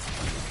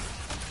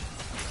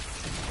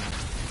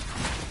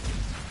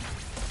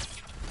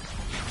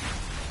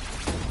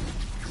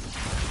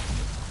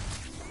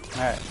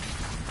 All right.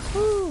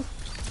 Woo!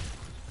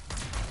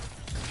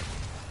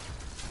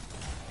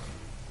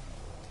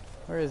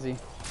 Where is he?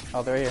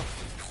 Oh, they're here.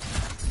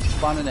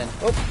 Spawning in.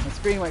 Oh, the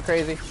screen went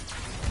crazy.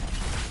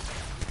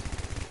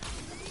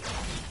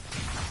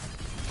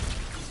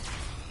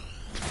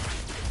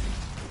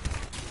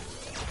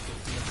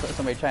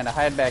 Somebody trying to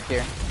hide back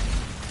here.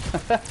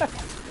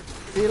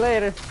 See you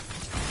later.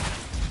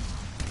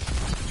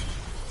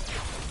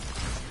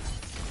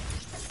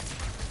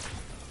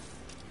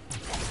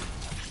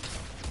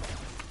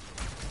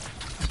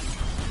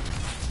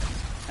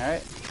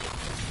 Alright.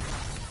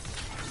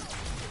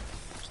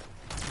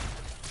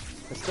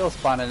 They're still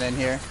spawning in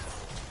here.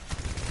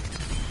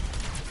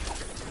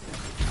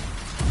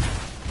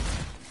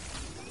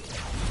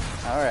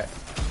 Alright.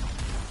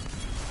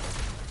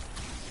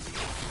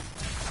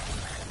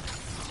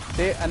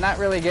 See, I'm not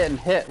really getting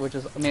hit, which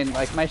is, I mean,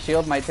 like my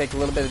shield might take a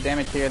little bit of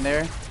damage here and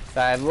there,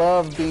 but I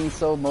love being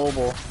so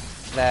mobile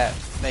that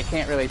they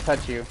can't really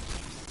touch you.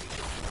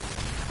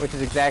 Which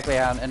is exactly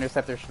how an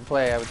interceptor should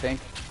play, I would think.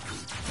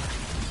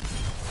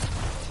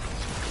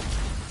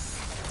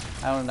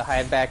 I don't want to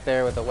hide back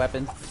there with a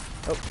weapon.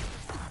 Oh,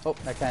 oh,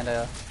 that kind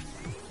of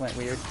went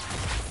weird.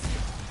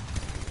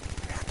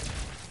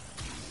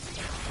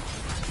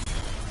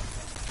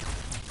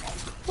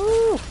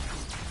 Woo!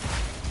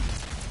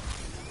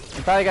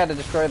 You probably got to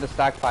destroy the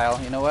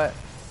stockpile. You know what?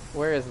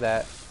 Where is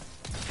that?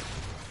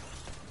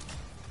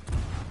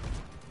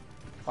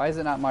 Why is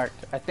it not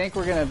marked? I think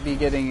we're gonna be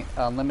getting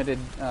limited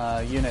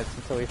units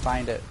until we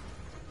find it.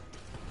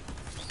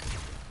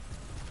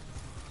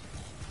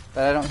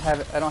 But I don't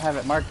have it. I don't have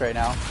it marked right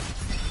now.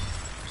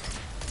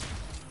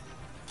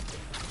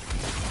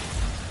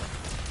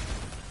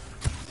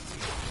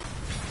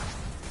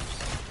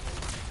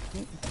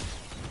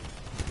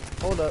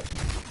 Hold up.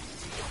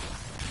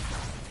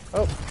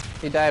 Oh,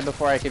 he died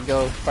before I could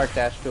go spark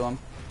dash to him.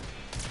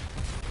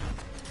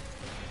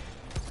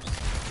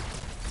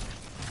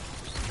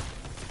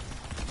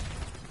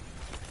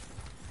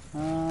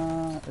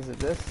 Is it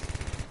this?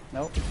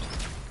 Nope.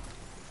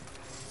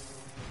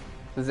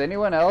 Does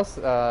anyone else,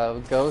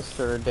 Ghost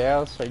or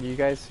Deus, are you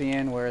guys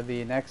seeing where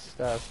the next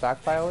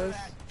stockpile is?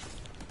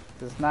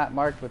 It's not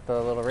marked with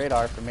the little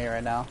radar for me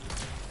right now.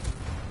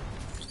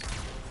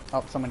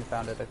 Oh, somebody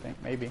found it, I think.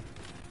 Maybe.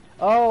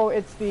 Oh,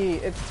 it's the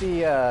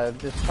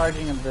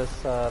discharging of this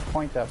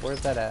point up.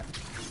 Where's that at?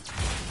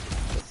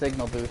 The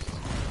signal boost.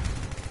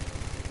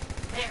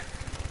 There.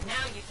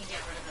 Now you can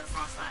get rid of those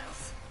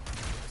hostiles.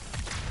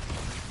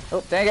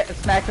 Oh, dang it! It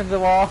smacked into the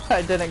wall.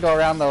 I didn't go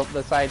around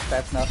the sides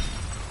fast enough.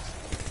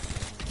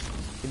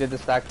 You did the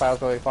stockpiles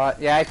while we fought.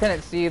 Yeah, I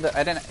couldn't see the.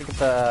 I didn't get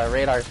the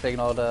radar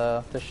signal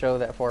to show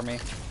that for me.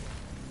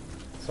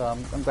 So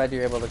I'm glad you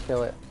were able to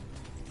kill it.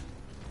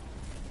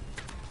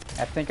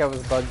 I think I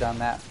was bugged on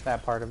that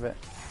part of it.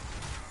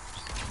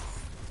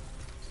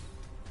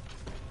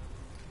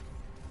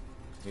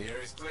 The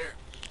area's clear.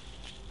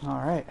 All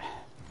right.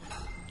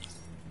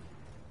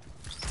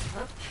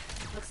 Oh,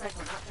 looks like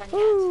we're not done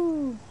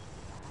Woo! yet.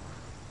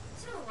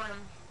 So,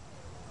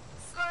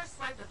 Scar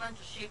swiped a bunch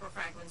of shaper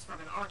fragments from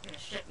an arc in a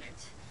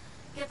shipment.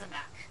 Get them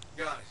back.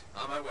 Got it.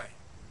 On my way.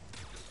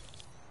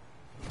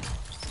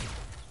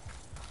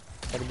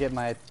 Gotta get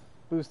my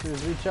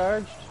boosters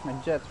recharged, my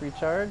jets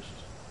recharged.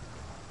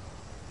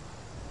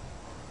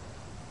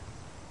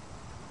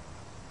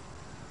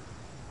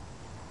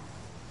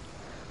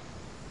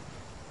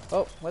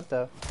 Oh, what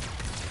the?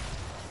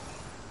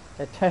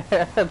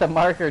 The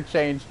marker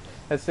changed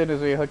as soon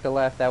as we hooked a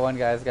left. That one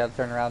guy's got to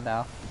turn around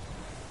now.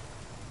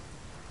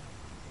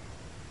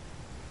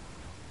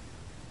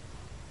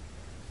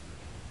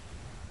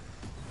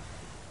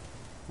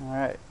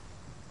 Alright.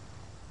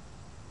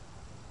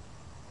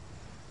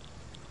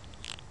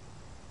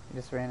 You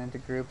just ran into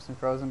groups and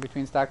frozen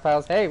between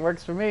stockpiles. Hey,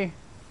 works for me.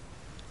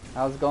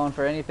 I was going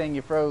for anything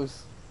you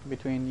froze.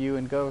 between you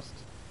and Ghost.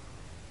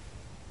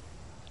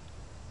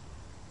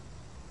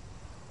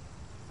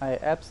 I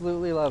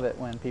absolutely love it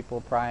when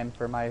people prime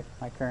for my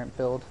current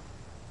build.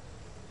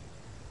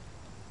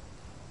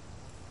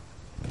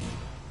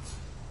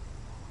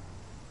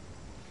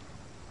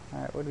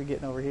 Alright, what are we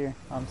getting over here?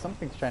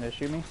 Something's trying to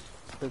shoot me.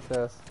 What's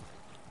this?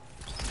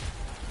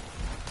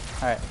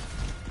 Alright.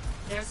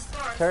 There's the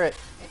stars. Turret.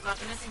 They've got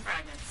the missing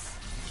fragments.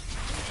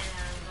 And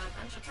a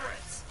bunch of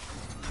turrets.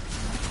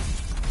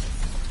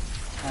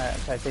 Alright,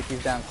 try to take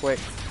these down quick.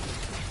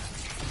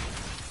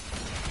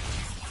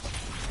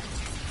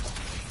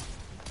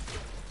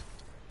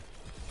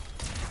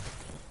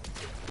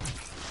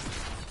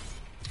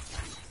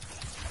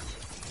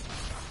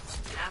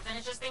 That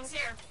finishes things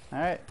here.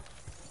 Alright.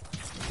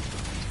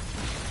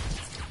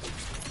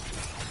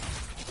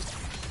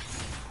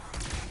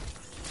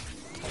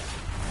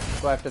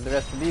 Go after the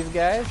rest of these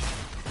guys.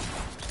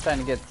 Trying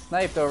to get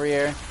sniped over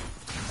here.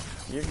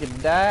 You're gonna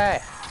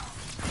die.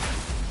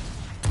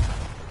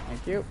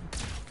 Thank you.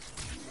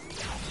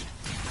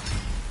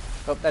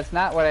 Oh, that's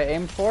not what I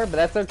aimed for, but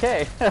that's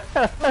okay. Look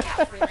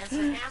out,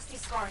 Freelancer. Nasty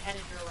scar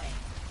headed your way.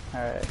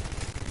 Alright.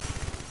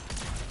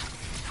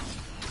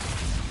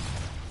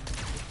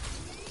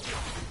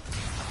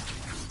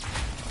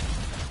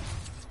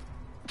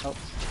 Oh.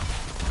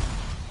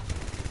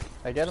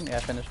 Did I get him? Yeah, I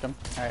finished him.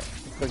 Alright,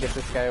 let's go get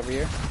this guy over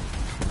here.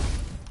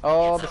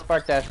 Oh, the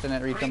spark dash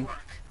didn't reach him.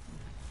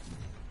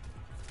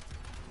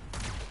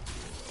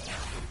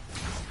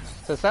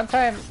 So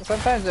sometimes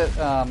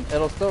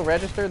it'll still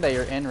register that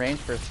you're in range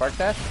for spark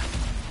dash.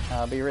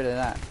 Be rid of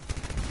that.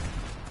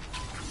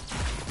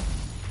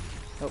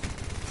 Oh,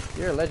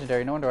 you're a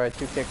legendary. No wonder why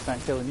 2 kicks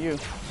aren't killing you.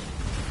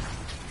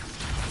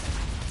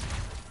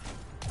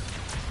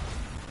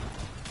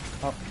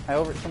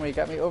 Oh, somebody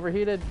got me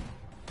overheated.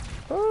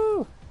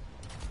 Woo!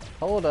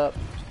 Hold up.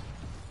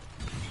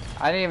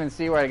 I didn't even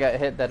see where I got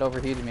hit that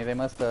overheated me. They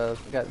must have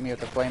got me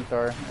with the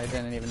flamethrower. I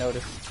didn't even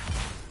notice.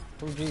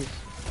 Oh jeez.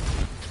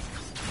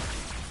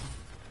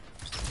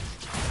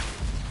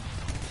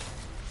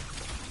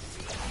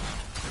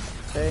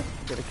 Okay,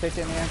 get a kick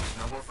in here.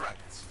 No more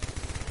fragments.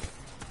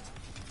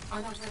 On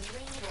a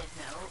related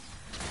note,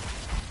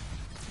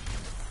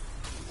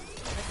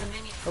 the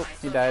minion Oh,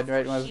 price he of died the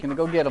right when I was gonna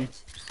cheaper go get him.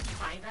 fragment.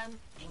 Find them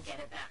and get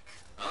it back.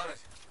 On it.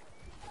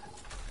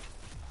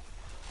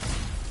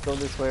 Go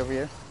this way over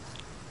here.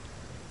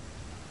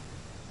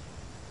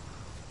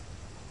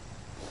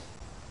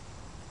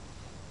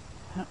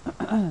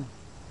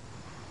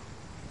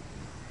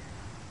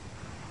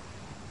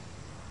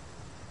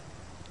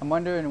 I'm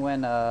wondering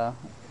when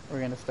we're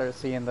gonna start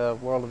seeing the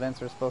world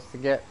events we're supposed to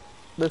get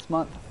this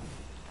month.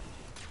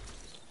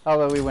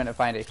 Although we wouldn't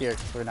find it here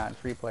because we're not in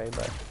free play,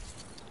 but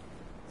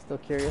still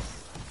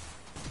curious.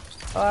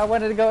 Oh, I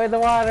wanted to go in the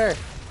water.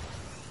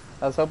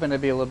 I was hoping to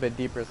be a little bit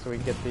deeper so we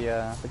can get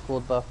the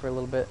cooled buff for a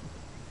little bit.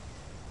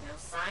 No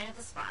sign of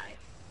the spy.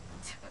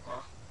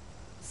 Typical.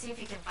 See if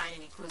you can find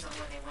any clues on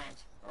where they went.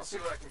 I'll see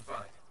what I can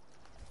find.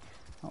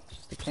 Oh, it's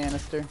just a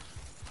canister.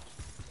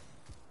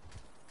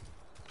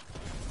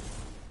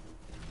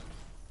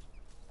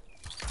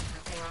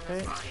 Nothing on those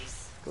Okay.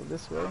 bodies. Go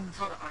this way.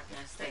 Tell the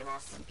Arcanists they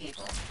lost some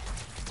people.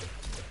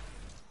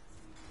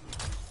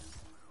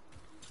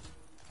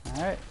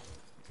 Alright.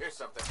 Here's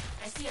something.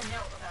 I see a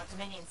note about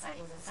Dominion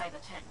sightings inside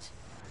the tent.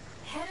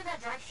 Head in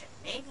that direction.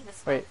 Maybe the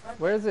Wait,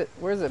 where is it?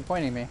 Where is it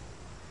pointing me?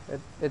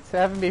 It's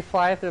having me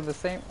fly through the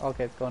same.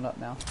 Okay, it's going up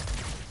now.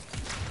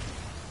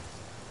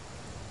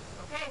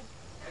 Okay,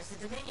 there's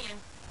the Dominion.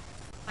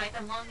 Fight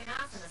them long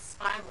enough, and the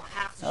spy won't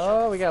have to.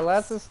 Oh, show we got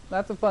themselves.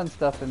 lots of fun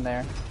stuff in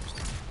there.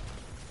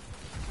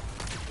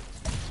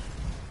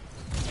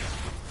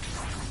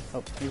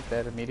 Oh, he's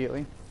dead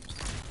immediately.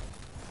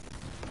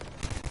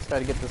 Let's try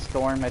to get the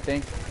storm, I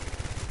think.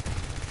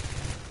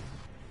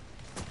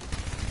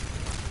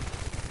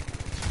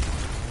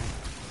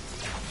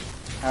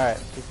 Alright,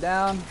 he's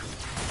down.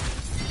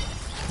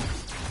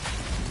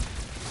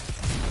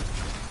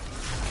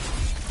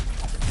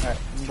 Alright,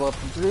 blow up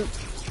the brute.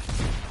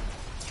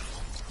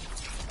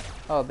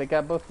 Oh, they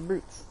got both the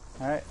brutes.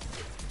 Alright.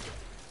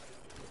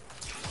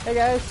 Hey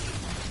guys!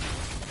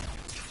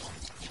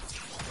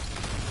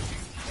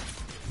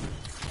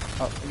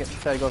 Oh, I get to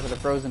try to go for the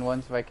frozen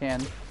ones if I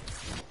can.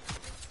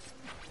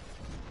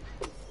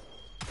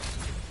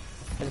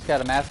 I just got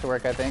a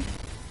masterwork, I think.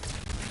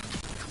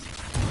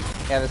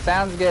 Yeah, the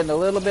sound's getting a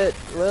little bit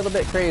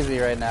crazy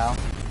right now.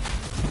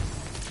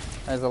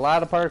 There's a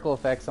lot of particle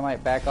effects. I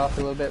might back off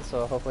a little bit,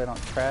 so hopefully I don't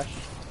crash.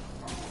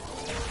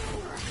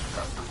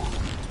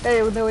 Hey,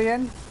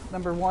 Lemillion,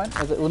 number 1.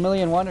 Is it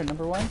Lemillion 1 or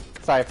number 1?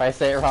 Sorry if I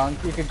say it wrong.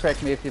 You can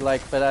correct me if you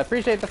like, but I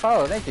appreciate the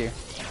follow. Thank you.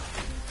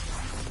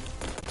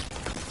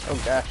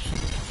 Oh gosh.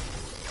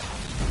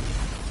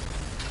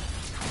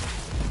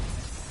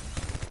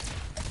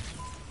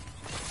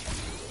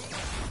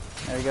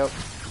 There we go.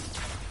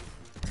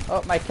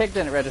 Oh, my kick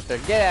didn't register.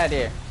 Get out of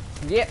here.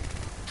 Yep.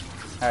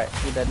 Alright,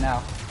 you're dead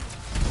now.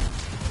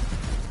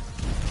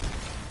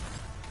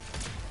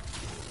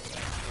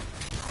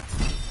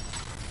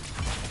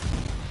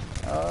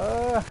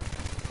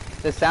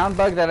 The sound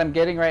bug that I'm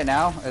getting right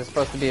now is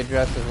supposed to be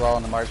addressed as well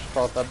in the March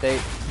 12th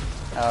update.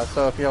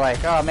 So if you're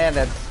like, oh man,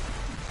 that's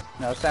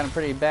sounding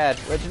pretty bad,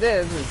 which it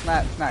is. It's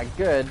not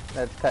good.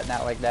 That's cutting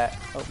out like that.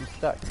 Oh, I'm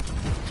stuck.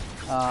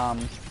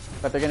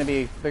 But they're gonna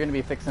be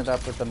fixing it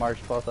up with the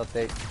March 12th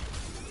update.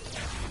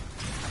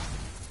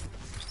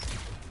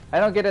 I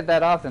don't get it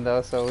that often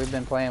though, so we've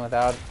been playing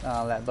without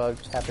that bug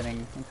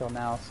happening until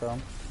now. So.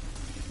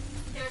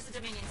 There's the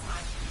Dominion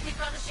side. They've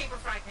got the Shaper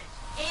fragment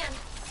and.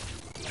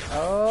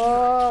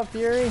 Oh,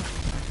 Fury!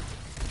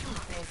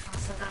 They've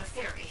also got a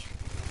Fury.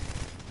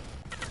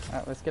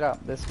 Alright, let's get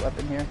out this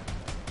weapon here.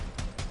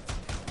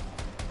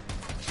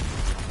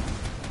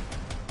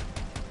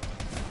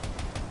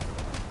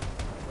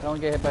 Don't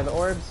get hit by the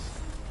orbs.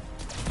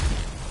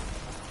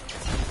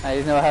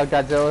 You know how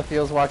Godzilla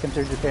feels walking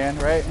through Japan,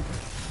 right?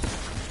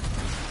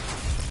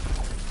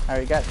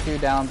 Alright, got 2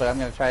 down, but I'm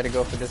going to try to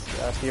go for this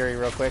Fury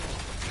real quick.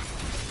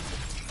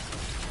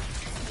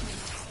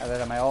 Have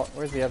that on my ult.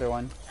 Where's the other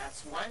one?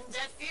 That's one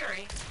dead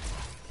Fury.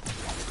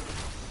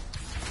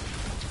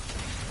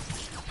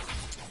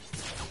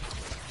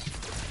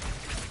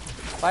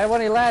 Buy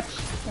one latch.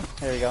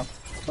 There we go.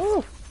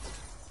 Woo!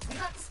 We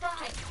got the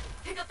spy.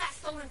 Pick up that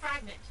stolen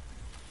fragment.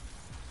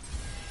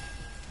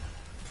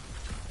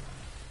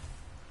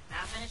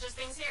 That finishes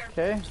things here.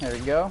 Okay, there we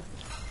go.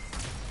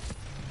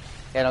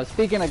 Yeah, no,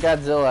 speaking of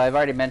Godzilla, I've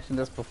already mentioned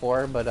this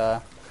before,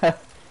 but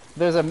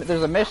there's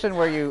a mission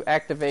where you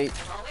activate.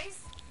 As always,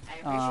 I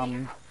appreciate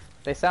your help.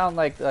 They sound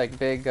like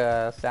big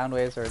sound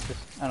waves, or just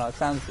I don't know. It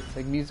sounds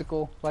like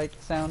musical like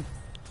sound.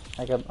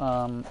 Like I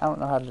don't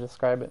know how to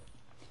describe it,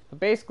 but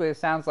basically it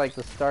sounds like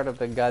the start of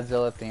the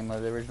Godzilla theme, or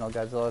the original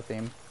Godzilla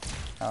theme.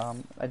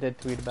 I did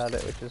tweet about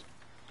it, which is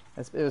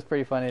it was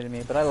pretty funny to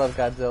me. But I love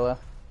Godzilla.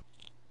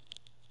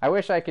 I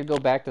wish I could go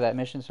back to that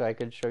mission so I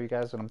could show you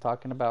guys what I'm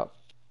talking about.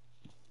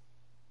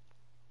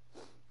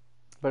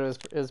 But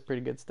it was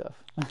pretty good stuff.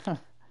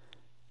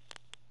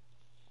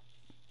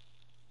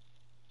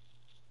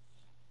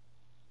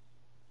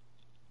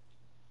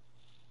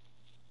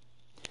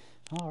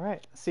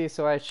 Alright, see,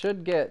 so I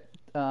should get,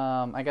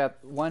 I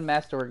got 1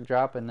 Masterwork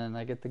drop and then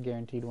I get the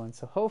guaranteed one.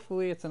 So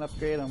hopefully it's an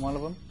upgrade on one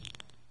of them.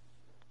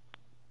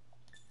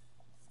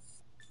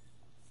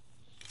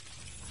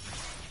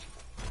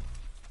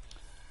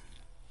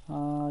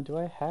 Do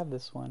I have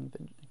this one?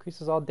 It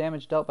increases all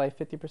damage dealt by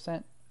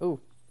 50%. Ooh,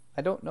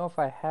 I don't know if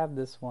I have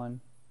this one.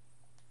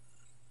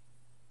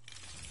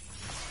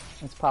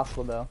 It's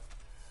possible though.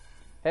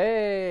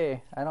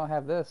 Hey, I don't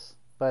have this,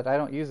 but I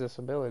don't use this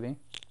ability.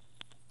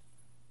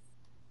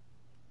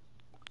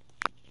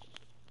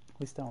 At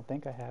least I don't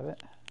think I have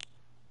it.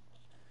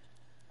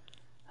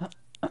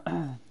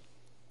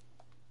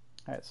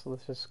 Alright, so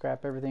let's just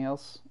scrap everything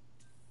else.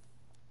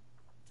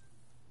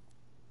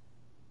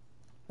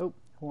 Oh, it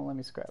won't let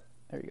me scrap.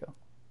 There you go.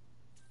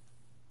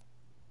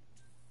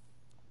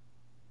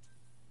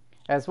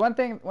 As one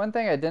thing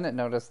I didn't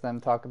notice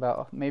them talk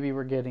about, maybe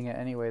we're getting it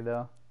anyway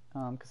though,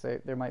 because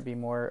there might be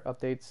more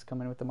updates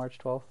coming with the March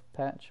 12th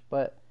patch,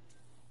 but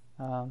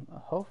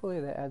hopefully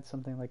they add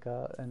something like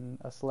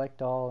a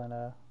select all and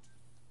a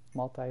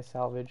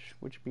multi-salvage,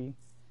 which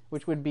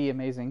would be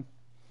amazing.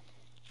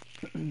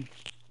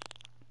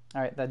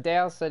 Alright, the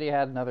Dale said he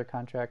had another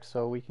contract,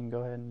 so we can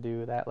go ahead and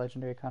do that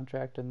legendary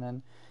contract, and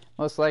then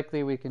most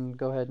likely we can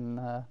go ahead and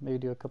maybe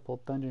do a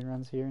couple dungeon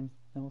runs here, and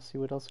then we'll see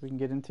what else we can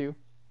get into.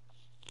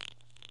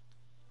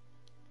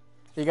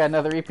 You got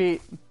another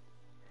repeat?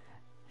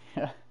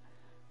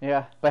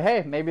 Yeah, but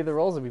hey, maybe the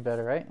rolls will be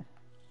better, right?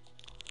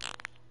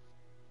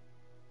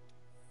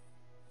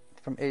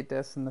 From 8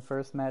 deaths in the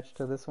first match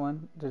to this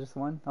one, to just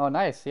 1. Oh,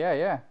 nice,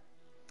 yeah.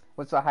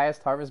 What's the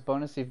highest harvest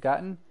bonus you've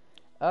gotten?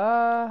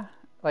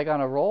 Like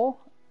on a roll?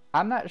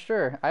 I'm not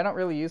sure. I don't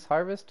really use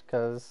harvest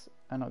because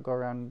I don't go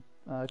around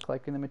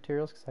collecting the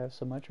materials because I have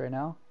so much right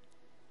now.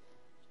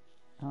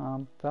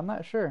 But I'm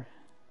not sure.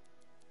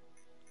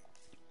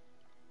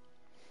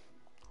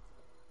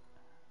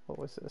 What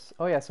was this?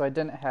 Oh yeah, so I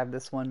didn't have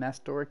this one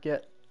Masterwork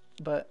yet,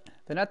 but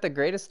they're not the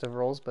greatest of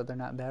rolls, but they're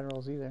not bad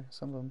rolls either.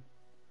 Some of them.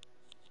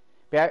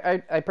 But yeah,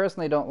 I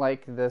personally don't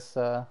like this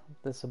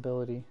this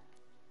ability.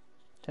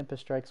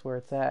 Tempest Strike's where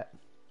it's at.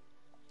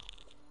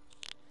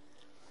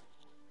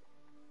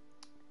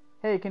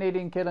 Hey,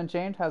 Canadian Kid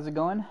Unchained, how's it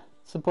going?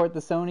 Support the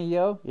Sony,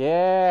 yo?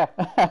 Yeah!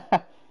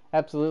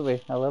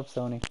 Absolutely, I love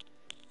Sony.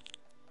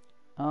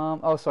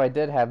 Oh, so I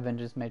did have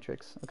Vengeance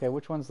Matrix. Okay,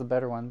 which one's the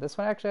better one? This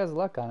one actually has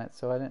luck on it,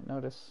 so I didn't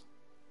notice.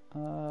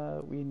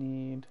 We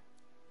need...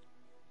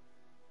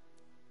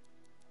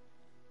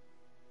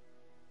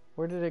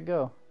 Where did it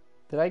go?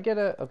 Did I get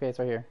a... Okay, it's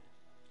right here.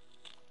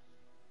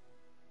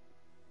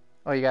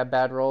 Oh, you got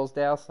bad rolls,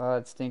 Dallas? Oh,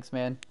 that stinks,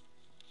 man.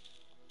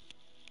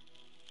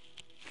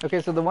 Okay,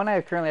 so the one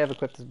I currently have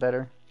equipped is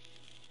better.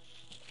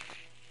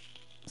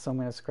 So I'm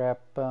gonna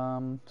scrap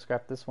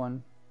this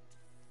one.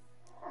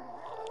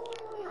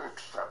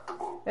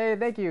 Acceptable. Hey,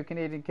 thank you,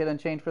 Canadian Kid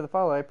Unchained, for the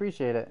follow. I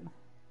appreciate it.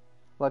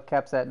 Luck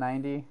cap's at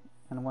 90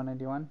 and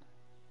 191.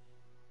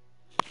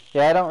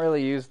 Yeah, I don't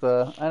really use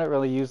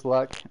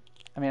luck.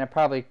 I mean, I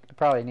probably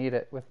need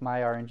it with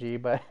my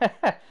RNG, but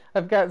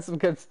I've gotten some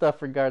good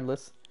stuff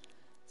regardless.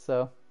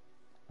 So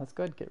let's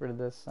go ahead and get rid of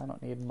this. I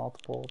don't need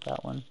multiple of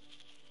that one.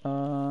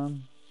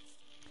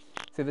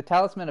 See, the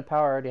Talisman of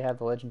Power, I already have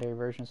the legendary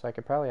version, so I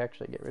could probably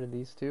actually get rid of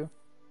these two.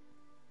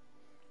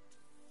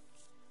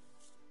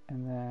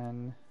 And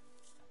then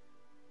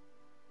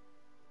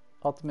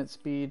Ultimate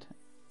Speed.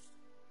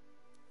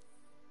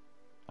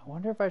 I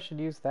wonder if I should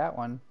use that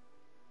one.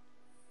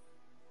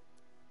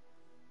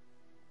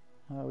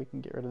 We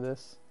can get rid of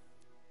this.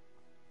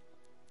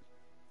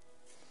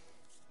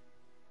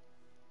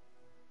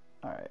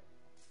 Alright.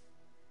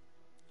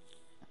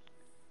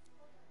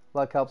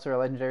 Luck helps our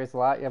legendaries a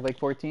lot. You have like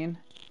 14?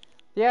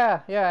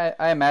 Yeah,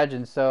 I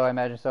imagine so.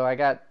 I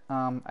got,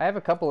 I have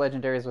a couple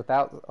legendaries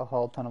without a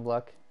whole ton of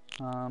luck.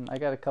 I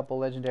got a couple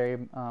legendary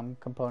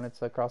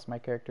components across my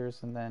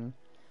characters, and then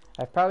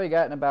I've probably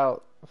gotten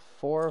about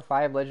 4 or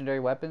 5 legendary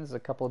weapons, a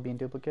couple of being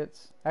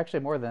duplicates. Actually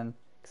more than,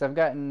 because I've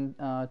gotten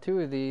 2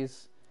 of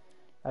these.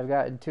 I've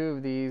gotten 2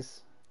 of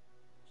these.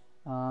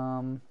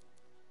 I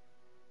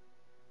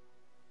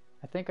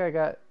think I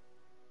got,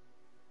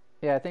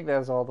 yeah, I think that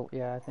was all the,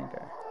 yeah, I think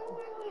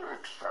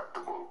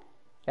Acceptable.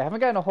 yeah, I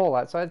haven't gotten a whole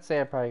lot, so I'd say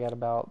I probably got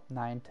about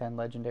 9, 10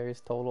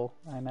 legendaries total,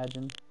 I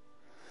imagine.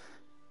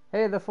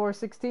 Hey, the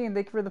 416,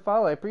 thank you for the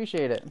follow, I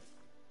appreciate it.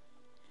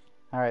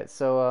 Alright,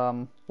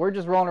 so we're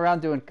just rolling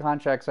around doing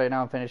contracts right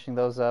now. I'm finishing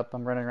those up.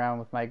 I'm running around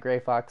with my Gray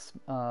Fox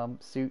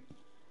suit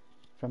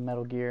from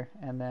Metal Gear,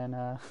 and then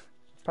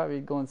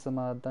probably going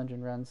some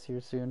dungeon runs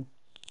here soon.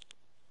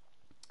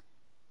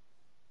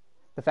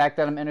 The fact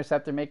that I'm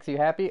Interceptor makes you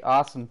happy?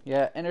 Awesome.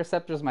 Yeah,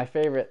 Interceptor's my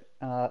favorite.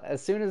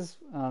 As soon as,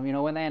 you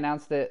know, when they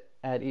announced it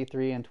at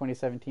E3 in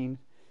 2017,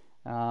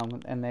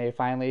 and they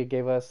finally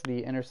gave us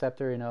the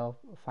Interceptor, you know,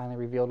 finally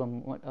revealed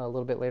them a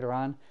little bit later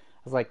on,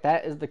 I was like,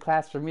 that is the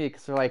class for me,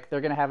 because they're like,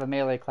 they're going to have a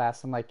melee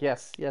class. I'm like,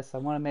 yes, I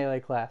want a melee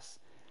class.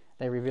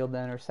 They revealed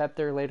the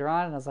Interceptor later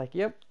on, and I was like,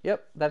 yep,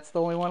 that's the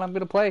only one I'm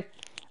going to play.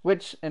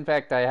 Which, in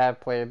fact, I have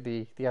played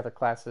the other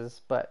classes,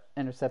 but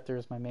Interceptor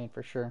is my main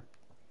for sure.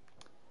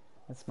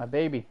 That's my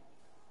baby.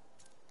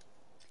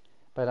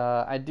 But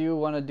I do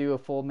want to do a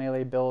full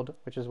melee build,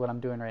 which is what I'm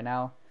doing right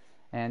now.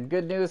 And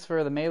good news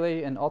for the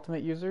melee and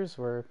ultimate users,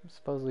 we're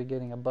supposedly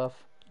getting a buff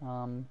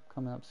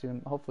coming up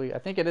soon. Hopefully, I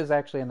think it is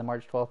actually in the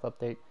March 12th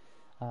update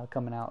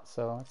coming out,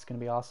 so it's going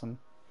to be awesome.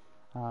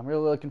 I'm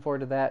really looking forward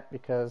to that,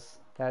 because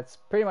that's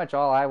pretty much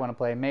all I want to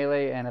play,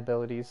 melee and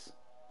abilities.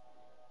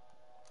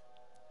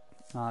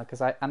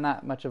 Because I'm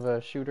not much of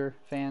a shooter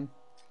fan.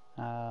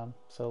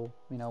 So,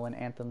 you know, when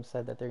Anthem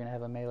said that they're going to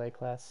have a melee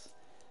class,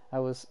 I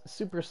was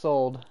super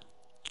sold.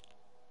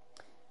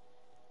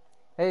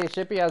 Hey,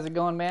 Shippy, how's it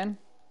going, man?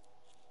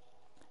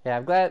 Yeah,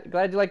 I'm glad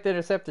you like the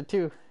Interceptor,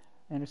 too.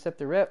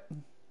 Interceptor rip.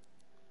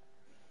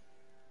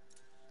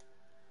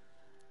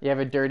 You have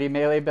a dirty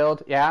melee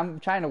build? Yeah, I'm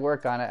trying to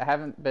work on it. I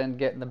haven't been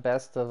getting the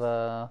best of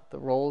the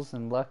rolls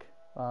and luck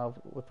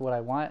with what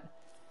I want.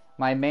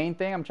 My main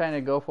thing I'm trying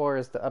to go for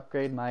is to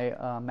upgrade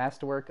my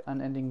Masterwork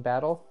Unending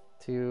Battle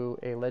to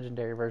a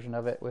legendary version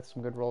of it with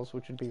some good rolls,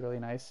 which would be really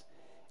nice.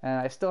 And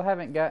I still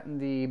haven't gotten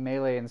the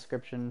melee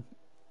inscription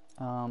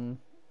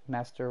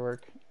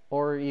Masterwork,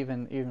 or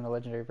even a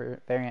legendary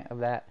variant of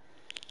that.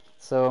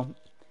 So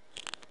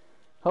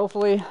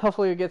hopefully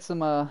we get some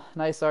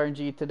nice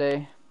RNG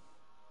today.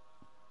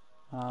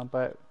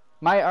 But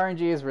my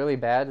RNG is really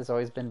bad. It's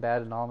always been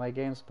bad in all my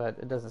games, but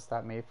it doesn't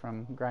stop me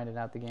from grinding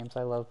out the games.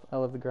 I love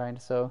the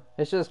grind, so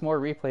it's just more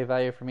replay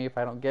value for me if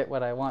I don't get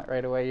what I want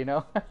right away, you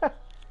know?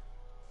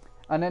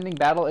 Unending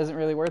Battle isn't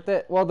really worth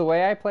it. Well, the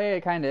way I play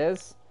it kind of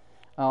is.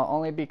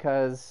 Only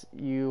because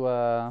you...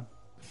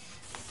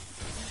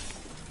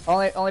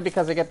 Only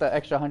because I get the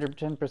extra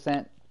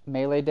 110%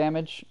 melee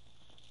damage.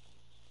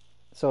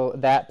 So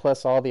that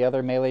plus all the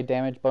other melee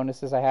damage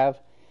bonuses I have.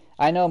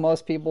 I know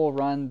most people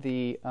run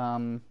the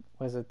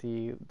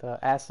the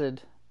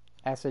acid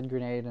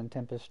grenade and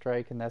Tempest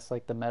Strike, and that's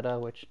like the meta,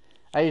 which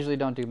I usually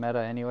don't do meta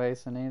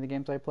anyways in any of the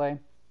games I play.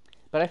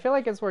 But I feel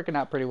like it's working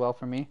out pretty well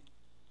for me.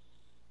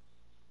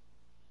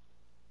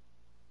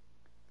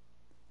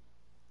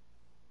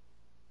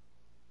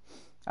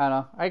 I don't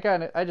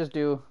know. I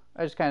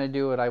just kind of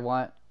do what I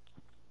want.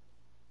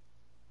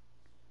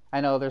 I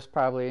know there's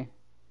probably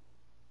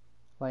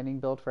lightning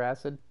build for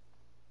acid.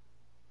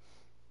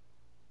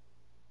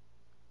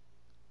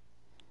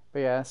 But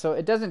yeah, so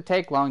it doesn't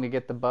take long to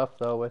get the buff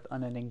though with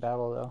Unending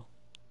Battle though.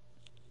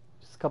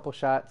 Just a couple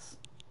shots.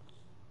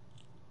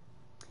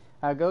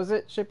 How goes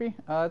it, Shippy?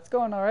 It's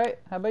going alright.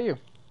 How about you?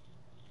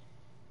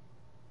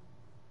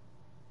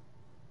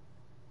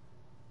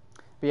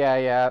 But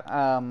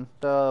yeah,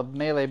 the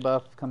melee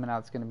buff coming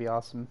out is going to be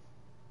awesome.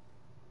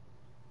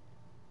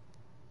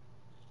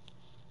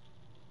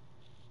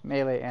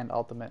 Melee and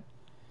ultimate.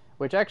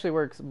 Which actually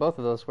works, both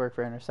of those work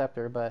for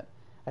Interceptor, but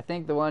I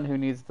think the one who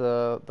needs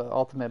the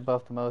ultimate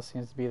buff the most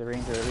seems to be the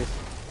Ranger, at least.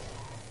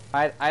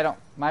 I don't,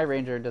 my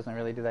Ranger doesn't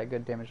really do that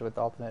good damage with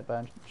the ultimate, but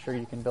I'm sure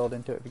you can build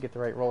into it if you get the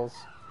right rolls.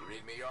 You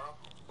read me, Jarl?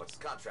 What's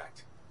the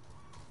contract?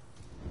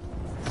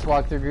 Just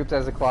walk through groups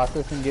as a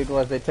Colossus and giggle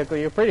as they tickle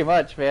you. Pretty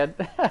much, man.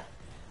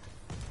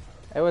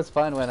 It was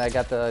fun when I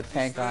got the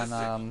tank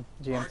on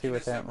GM2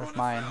 with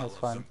mine. It was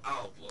fun.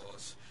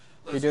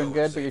 You're doing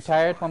good, but you're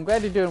tired? Well, I'm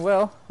glad you're doing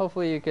well.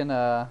 Hopefully you can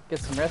get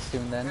some rest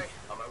soon then. Okay,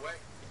 on my way.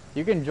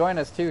 You can join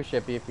us too,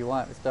 Shippy, if you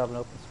want. We still have an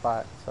open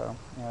spot, so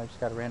you know, I just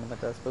got a random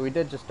with us. But we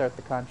did just start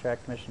the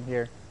contract mission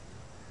here.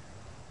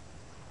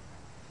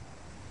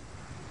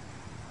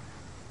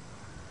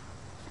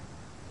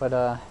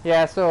 But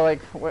yeah, so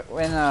like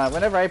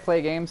whenever I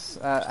play games,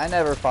 I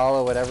never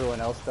follow what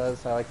everyone else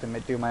does. I like to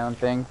do my own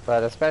thing.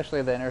 But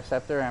especially the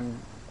Interceptor, I'm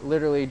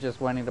literally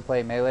just wanting to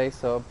play melee.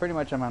 So pretty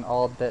much I'm on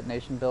all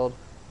detonation build,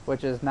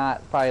 which is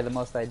not probably the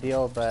most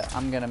ideal, but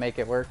I'm gonna make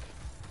it work.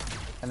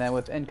 And then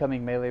with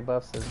incoming melee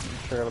buffs, I'm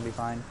sure it'll be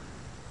fine.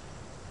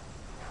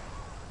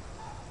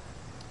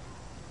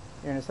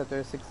 Your Interceptor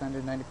is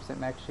 690%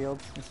 max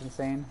shields. It's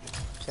insane.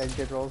 Had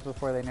good rolls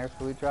before they nerf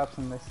the loot drops,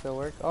 and they still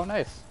work. Oh,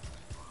 nice.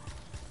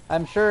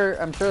 I'm sure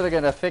they're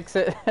gonna fix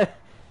it.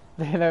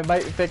 They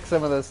might fix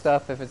some of the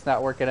stuff if it's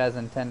not working as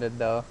intended,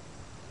 though.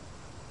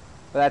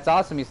 But that's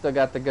awesome. You still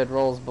got the good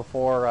rolls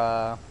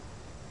before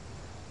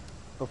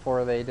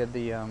they did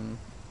the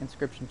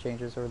inscription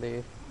changes or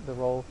the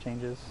roll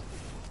changes.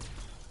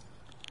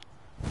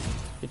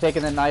 You're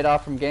taking the night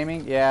off from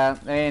gaming? Yeah,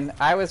 I mean,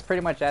 I was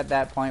pretty much at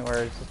that point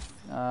where it's just,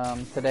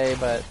 today,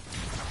 but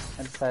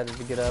I decided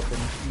to get up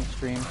and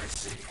stream. I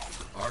see.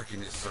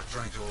 Arcanists are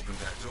trying to open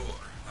that door.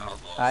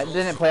 I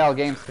didn't play all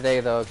games today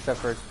though,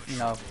 except for, you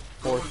know,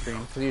 4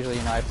 streams. Because usually,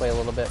 you know, I play a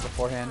little bit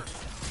beforehand.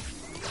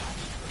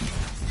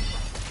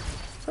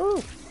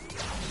 Ooh.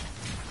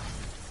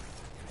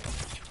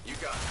 You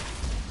got it.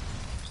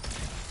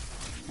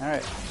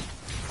 Alright.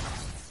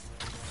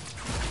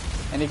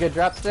 Any good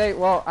drops today?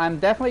 Well, I'm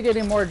definitely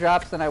getting more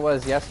drops than I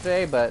was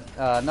yesterday, but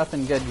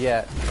nothing good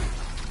yet.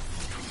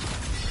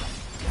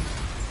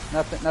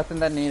 Nothing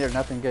that neat or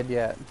nothing good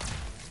yet.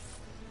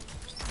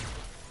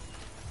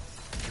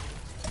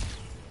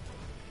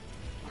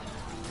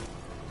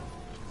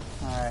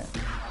 Alright.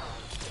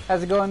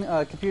 How's it going,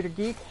 Computer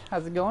Geek?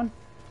 How's it going?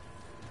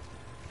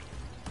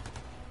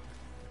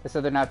 They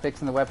said they're not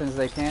fixing the weapons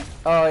they can't?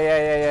 Oh,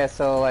 yeah.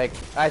 So, like,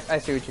 I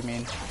see what you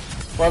mean.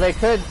 Well, they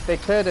could,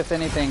 if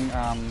anything,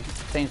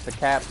 change the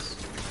caps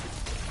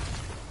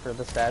for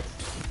the stats.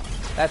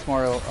 That's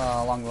more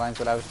along the lines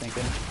of what I was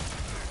thinking.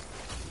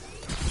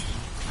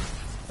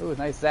 Ooh,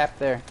 nice zap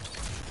there.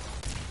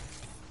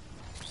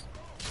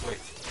 Wait,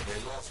 they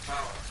lost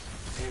power.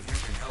 See if you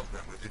can help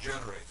them with the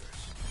generators.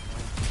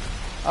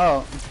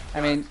 Oh,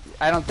 I mean,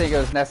 I don't think it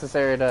was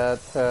necessary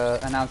to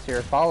announce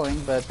your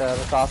following, but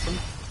that's awesome.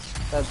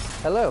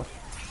 Hello.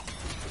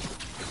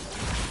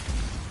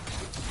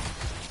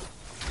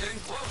 Getting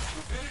close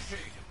to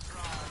finishing.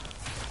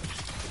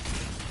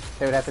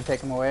 They would have to take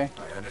them away.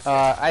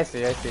 I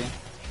see. I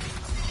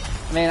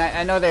mean,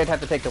 I know they would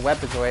have to take the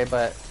weapons away,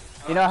 but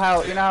you know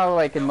how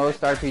like in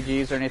most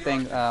RPGs or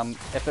anything,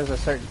 if there's a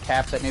certain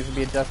cap that needs to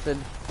be adjusted,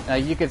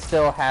 you could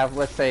still have,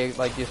 let's say,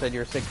 like you said,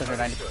 your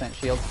 690%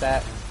 shield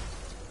stat.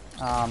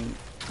 I'm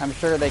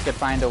sure they could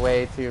find a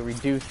way to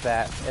reduce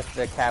that if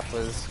the cap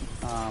was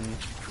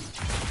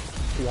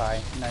too high.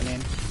 You know what I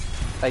mean?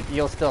 Like,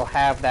 you'll still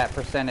have that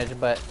percentage,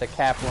 but the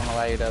cap won't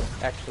allow you to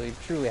actually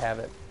truly have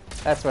it.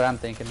 That's what I'm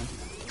thinking.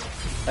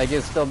 Like,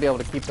 you'll still be able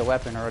to keep the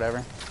weapon or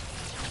whatever.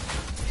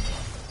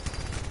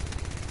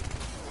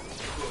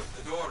 Good,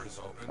 the door is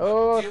open.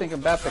 Oh, think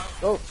about the...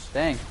 Oh,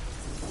 dang.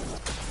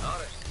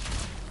 On it.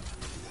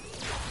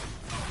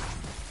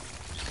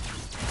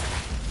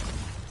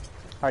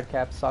 Hard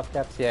caps, soft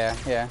caps, yeah.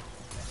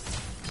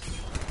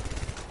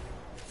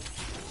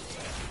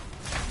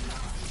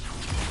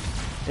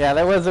 Yeah,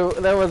 that was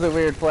a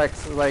weird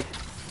flex. Like,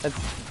 it's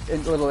a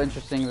little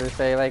interesting to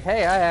say, like,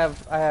 hey, I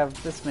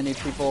have this many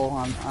people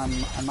on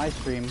my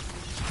stream.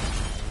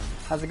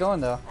 How's it going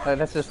though?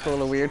 That's just a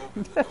little weird.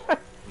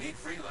 Need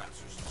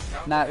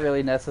freelancers. Not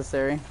really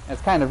necessary.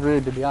 It's kind of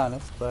rude, to be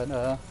honest, but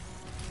I'll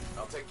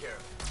take care of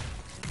it.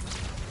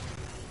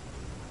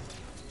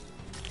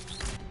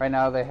 right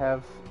now they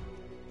have...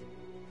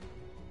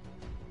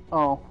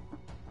 Oh.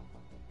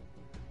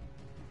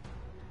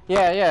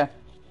 Yeah.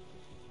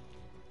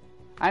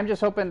 I'm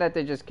just hoping that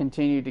they just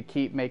continue to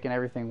keep making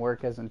everything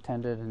work as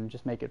intended and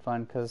just make it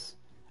fun, because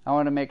I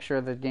want to make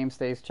sure the game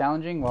stays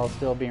challenging while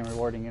still being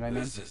rewarding, you know what I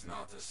mean? This is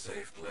not a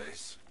safe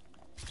place.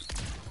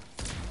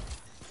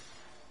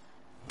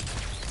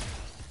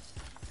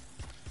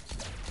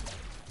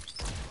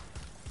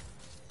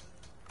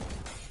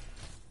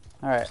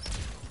 Alright.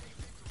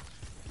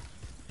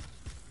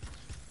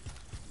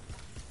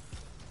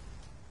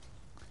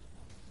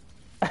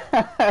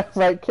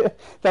 Like,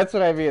 that's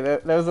what I mean.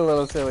 That was a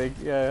little silly.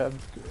 Yeah.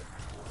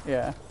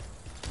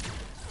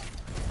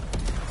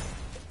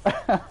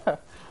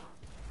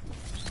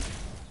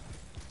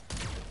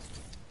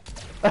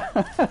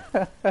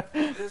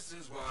 This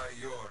is why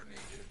you're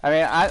needed.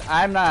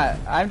 I mean,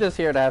 I'm just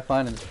here to have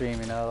fun and stream,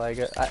 you know, like,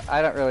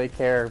 I don't really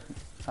care,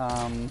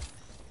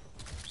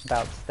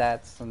 about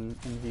stats and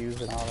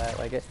views and all that.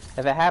 Like, if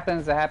it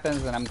happens, it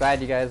happens, and I'm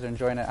glad you guys are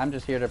enjoying it. I'm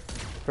just here to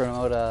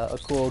promote a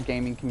cool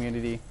gaming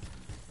community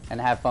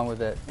and have fun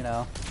with it, you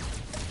know.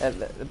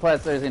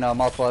 Plus, there's, you know,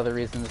 multiple other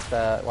reasons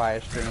why I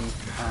stream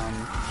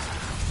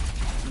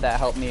that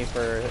help me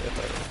for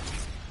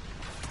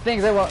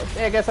things.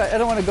 I guess I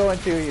don't want to go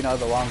into, you know,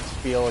 the long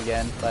spiel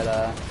again, but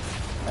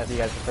as you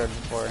guys have heard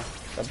before.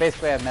 But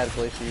basically, I have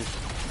medical issues,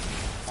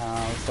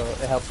 so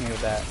it helps me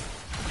with that.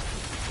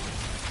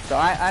 So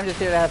I'm just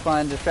here to have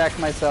fun, distract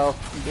myself,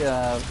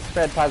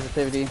 spread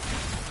positivity.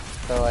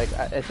 So like,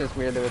 it's just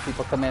weird that when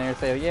people come in here and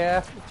say,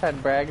 yeah, try to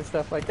brag and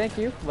stuff, like, thank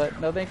you, but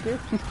no thank you.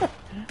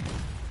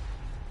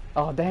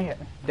 Oh, dang it.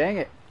 Dang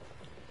it.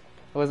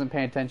 I wasn't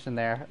paying attention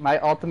there. My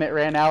ultimate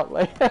ran out,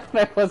 like,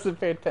 I wasn't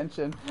paying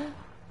attention.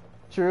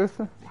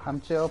 Truth, I'm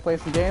chill, play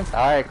some games.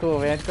 Alright, cool,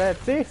 man. Go ahead.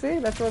 See,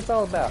 that's what it's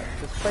all about.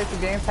 Just play some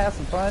games, have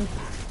some fun.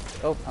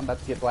 Oh, I'm about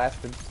to get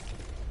blasted.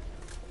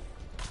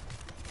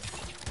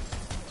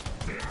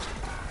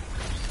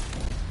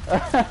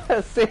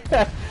 See,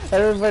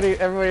 everybody's,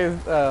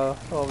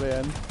 oh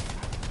man.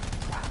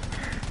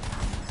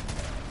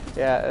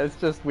 Yeah, it's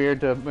just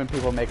weird when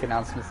people make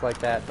announcements like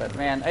that, but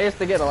man, I used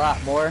to get a lot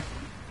more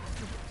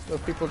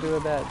of people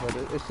doing that, but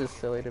it's just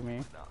silly to me.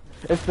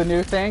 It's the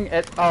new thing?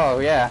 Oh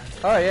yeah.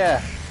 Oh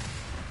yeah.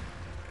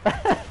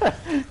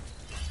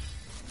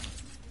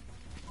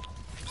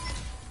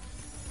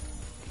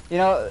 You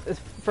know,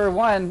 for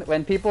one,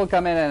 when people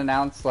come in and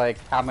announce like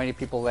how many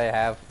people they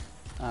have,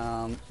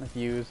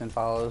 views and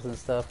follows and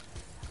stuff,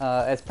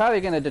 it's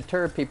probably going to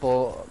deter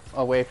people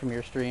away from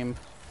your stream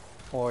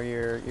or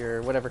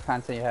your whatever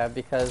content you have,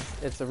 because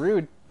it's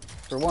rude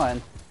for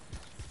one,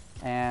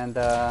 and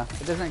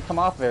it doesn't come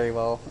off very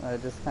well.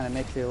 It just kind of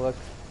makes you look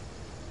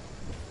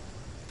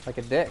like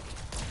a dick.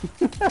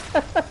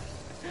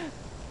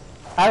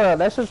 I don't know.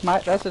 That's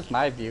just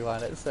my view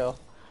on it. So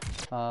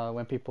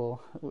when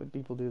people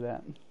do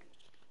that,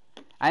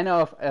 I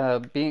know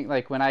if being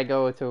like, when I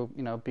go to,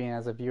 you know, being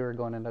as a viewer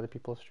going into other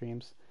people's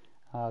streams,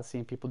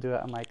 seeing people do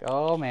it, I'm like,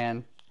 oh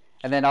man.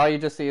 And then all you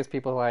just see is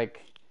people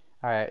like,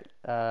 all right,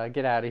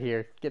 get out of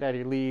here,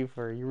 leave,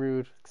 or you're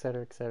rude,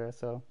 etc., etc.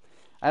 So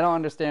I don't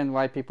understand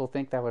why people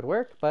think that would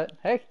work, but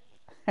hey.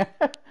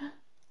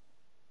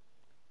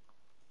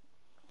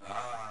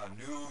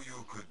 Knew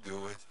you could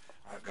do it.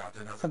 I've got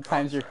another.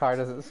 Sometimes your car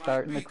doesn't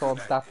start and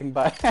Nicole's stopping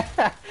by.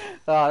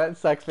 Oh, that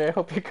sucks, man. I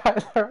hope your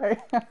car's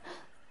alright.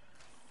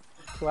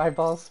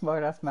 Eyeball's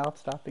smart ass mouth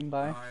stopping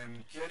by.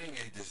 I'm getting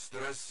a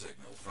distress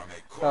signal from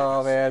a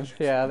Oh man,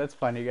 yeah, that's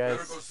funny,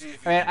 guys.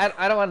 I mean,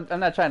 I'm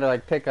not trying to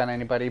like pick on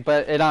anybody,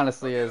 but it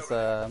honestly is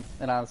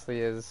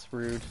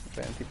rude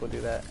when people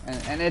do that,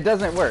 and it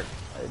doesn't work.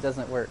 It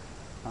doesn't work.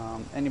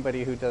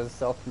 Anybody who does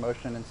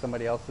self-promotion in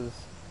somebody else's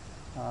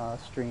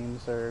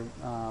streams or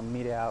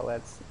media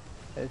outlets,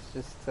 it's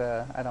just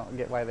I don't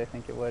get why they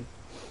think it would.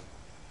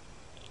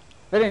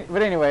 But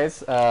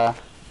anyways, let's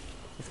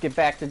get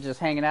back to just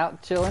hanging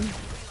out, chilling.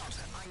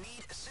 I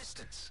need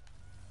assistance.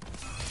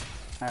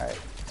 All right.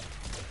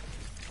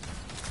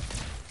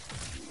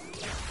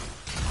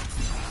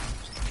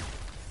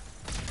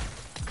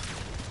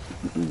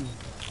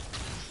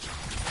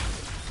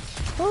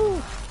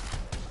 Woo.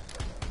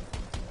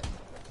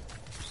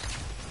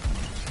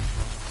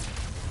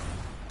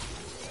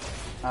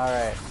 All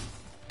right.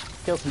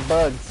 Kill some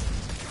bugs.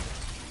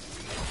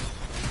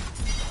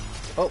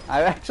 Oh,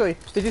 I actually...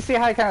 Did you see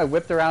how I kind of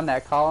whipped around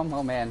that column?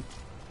 Oh, man.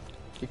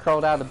 You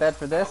crawled out of bed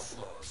for this?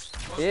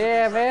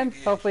 Yeah, man.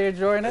 Hopefully you're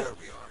enjoying it. There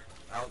we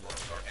are.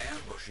 Outlaws are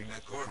ambushing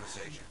that Corvus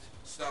agent.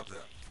 Stop them.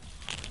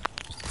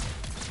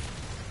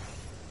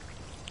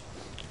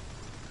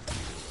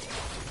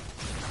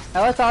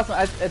 Now, that's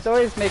awesome. It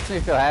always makes me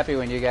feel happy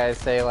when you guys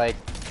say, like...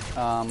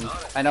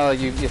 I know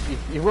you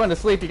want to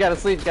sleep, you gotta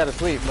sleep,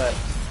 but...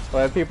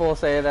 When people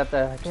say that,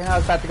 you know, I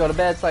was about to go to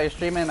bed, saw you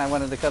streaming, I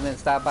wanted to come in and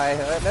stop by,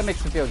 that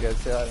makes me feel good.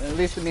 So at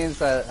least it means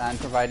that I'm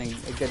providing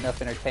good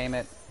enough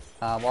entertainment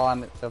while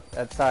I'm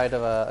outside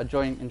of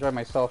enjoying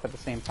myself at the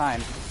same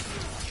time.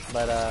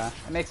 But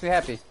it makes me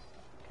happy,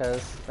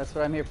 because that's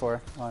what I'm here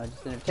for. I want to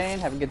just entertain,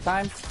 have a good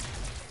time.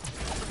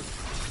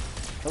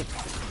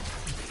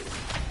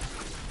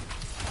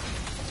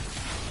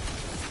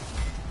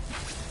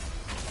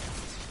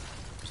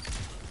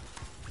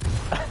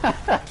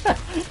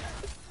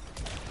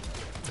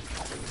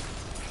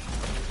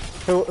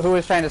 Who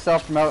was trying to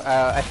self-promote?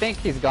 I think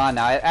he's gone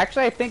now.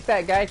 I think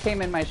that guy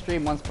came in my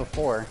stream once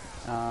before,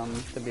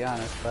 to be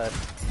honest. But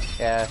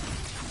yeah,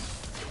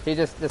 he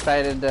just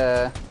decided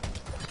to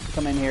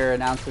come in here,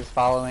 announce his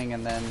following,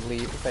 and then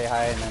leave, say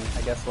hi, and then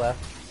I guess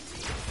left.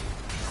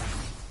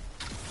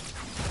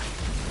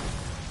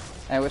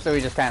 And so we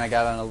just kind of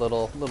got on a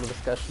little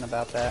discussion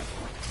about that.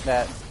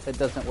 That it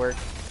doesn't work.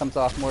 Comes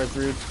off more as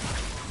rude.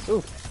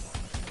 Ooh.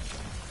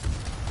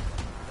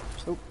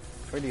 Oop.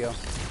 Where'd he go?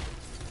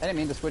 I didn't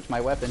mean to switch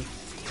my weapon.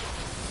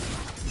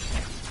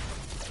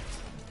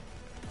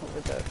 Oh,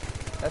 where's that?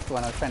 That's the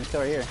one I was trying to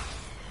kill right here.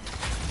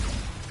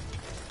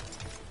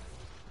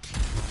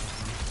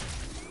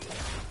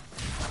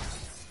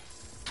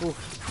 Oof.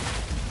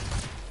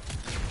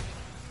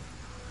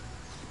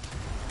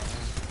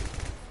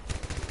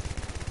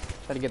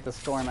 Try to get the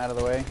storm out of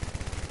the way.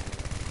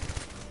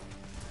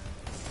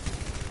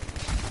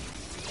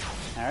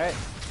 Alright.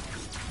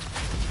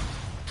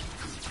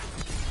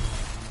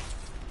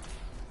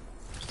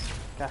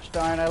 Gosh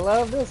darn, I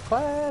love this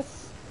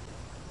class!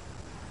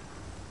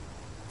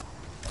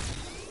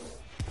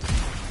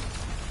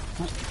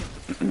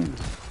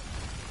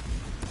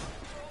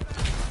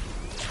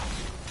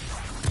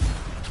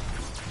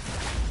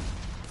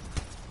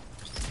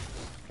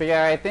 But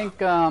yeah, I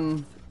think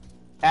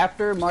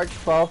after March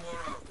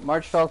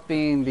 12th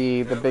being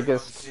the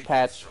biggest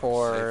patch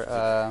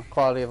for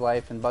quality of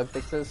life and bug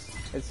fixes,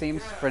 it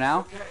seems, for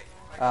now.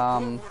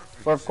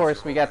 But of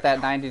course, we got that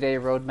 90-day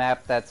roadmap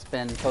that's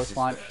been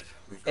post-launch.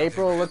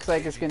 April looks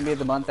like it's going to be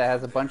the month that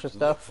has a bunch of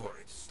stuff.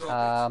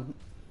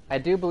 I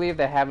do believe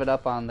they have it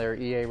up on their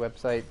EA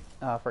website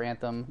for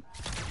Anthem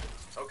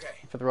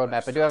for the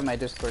roadmap. I do have it in my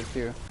Discord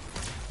too.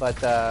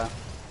 But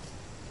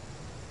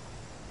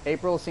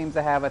April seems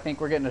to have, I think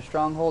we're getting a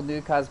Stronghold,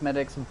 new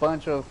cosmetics, a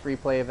bunch of free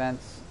play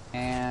events,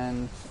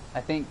 and I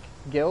think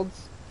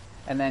guilds.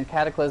 And then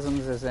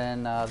Cataclysms is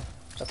in the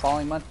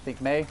following month, I think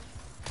May.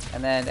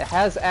 And then it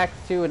has Act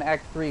 2 and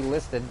Act 3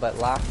 listed, but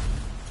locked.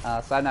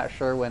 So I'm not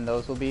sure when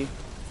those will be.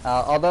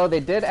 Although they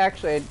did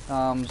actually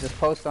just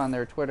post on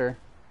their Twitter,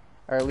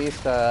 or at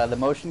least the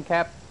motion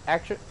cap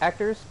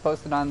actors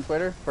posted on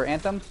Twitter for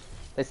Anthem.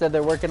 They said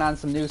they're working on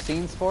some new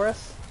scenes for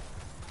us.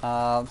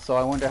 So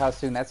I wonder how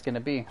soon that's going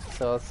to be.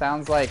 So it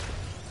sounds like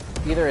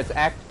either it's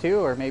Act 2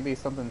 or maybe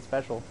something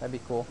special. That'd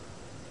be cool.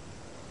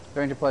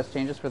 300 plus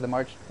changes for the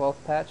March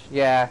 12th patch?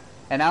 Yeah,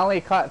 and I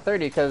only caught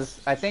 30 because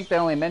I think they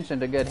only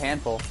mentioned a good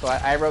handful. So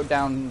I wrote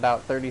down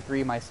about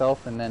 33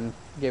 myself and then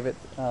gave it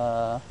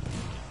to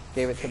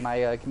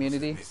my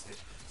community.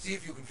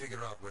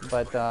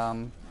 But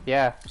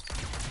yeah,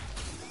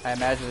 I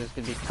imagine there's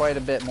going to be quite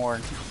a bit more.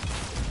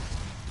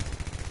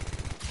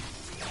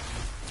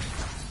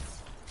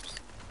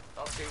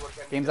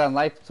 Games on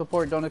life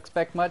support, don't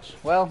expect much.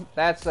 Well,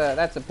 that's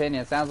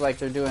opinion. It sounds like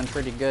they're doing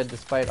pretty good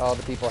despite all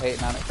the people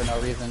hating on it for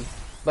no reason.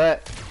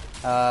 But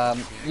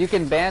you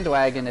can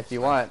bandwagon if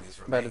you want,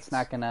 but it's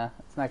not gonna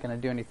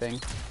do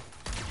anything.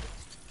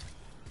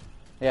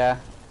 Yeah,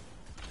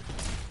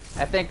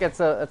 I think it's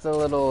a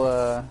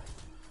little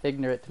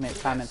ignorant to make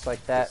comments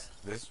like that.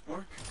 I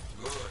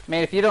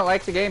mean, if you don't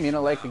like the game, you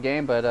don't like the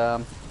game. But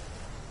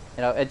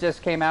you know, it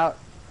just came out.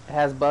 It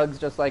has bugs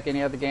just like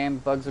any other game.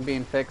 Bugs are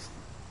being fixed.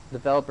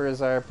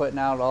 Developers are putting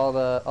out all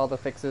the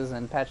fixes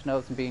and patch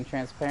notes and being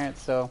transparent,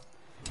 so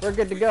we're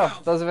good to go.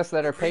 Those of us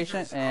that are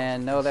patient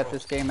and know that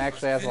this game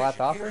actually has a lot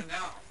to offer,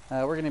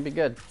 we're going to be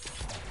good.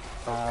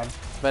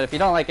 But if you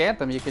don't like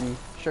Anthem, you can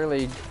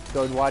surely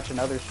go watch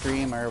another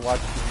stream or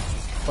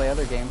play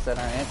other games that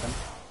aren't Anthem.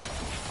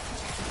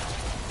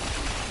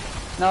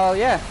 No,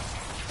 yeah.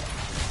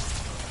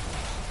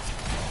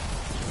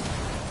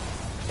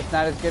 It's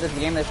not as good as the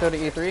game they showed at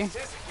E3.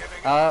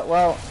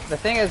 Well, the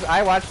thing is,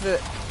 I watched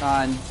it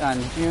on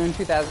June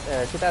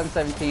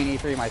 2017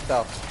 E3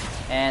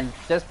 myself, and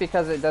just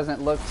because it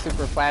doesn't look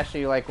super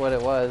flashy like what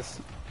it was,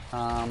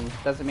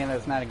 doesn't mean that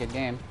it's not a good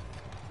game.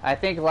 I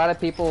think a lot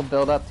of people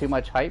build up too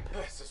much hype.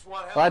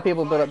 A lot of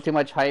people build up too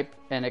much hype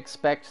and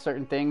expect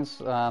certain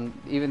things,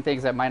 even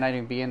things that might not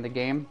even be in the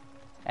game,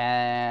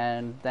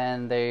 and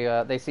then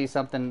they see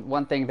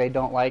one thing they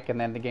don't like, and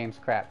then the game's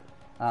crap.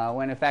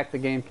 When in fact the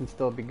game can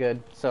still be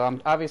good. So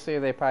obviously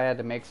they probably had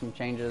to make some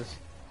changes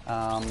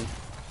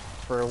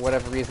for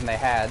whatever reason they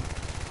had.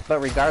 But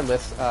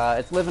regardless,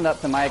 it's living up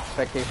to my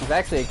expectations,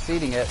 actually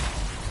exceeding it,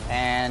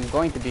 and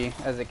going to be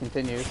as it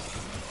continues.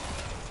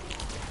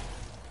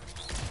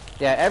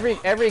 Yeah,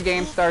 every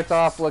game starts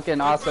off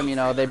looking awesome. You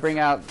know, they bring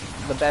out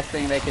the best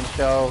thing they can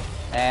show,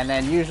 and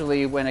then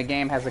usually when a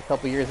game has a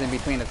couple years in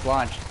between its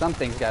launch, some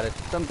things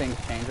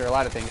change, or a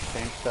lot of things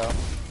change. So.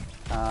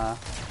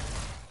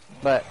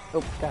 But,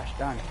 oh gosh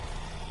darn.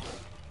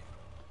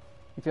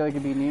 You feel like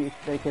it'd be neat if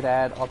they could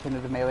add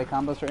alternative melee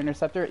combos for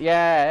Interceptor?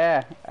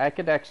 Yeah, I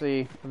could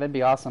actually, that'd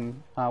be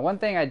awesome. One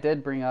thing I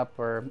did bring up,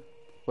 or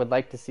would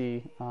like to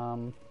see,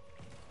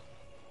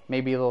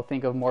 maybe they'll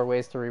think of more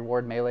ways to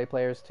reward melee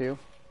players too.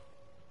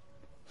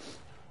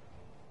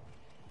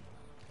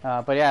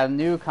 But yeah,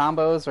 new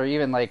combos, or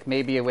even like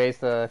maybe ways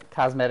to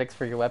cosmetics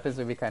for your weapons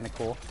would be kind of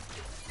cool.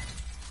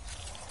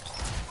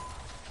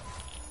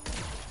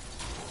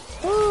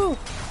 Woo!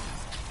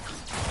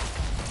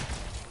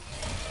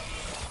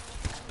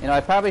 You know, I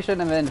probably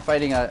shouldn't have been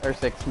fighting a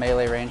Ursix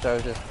melee range.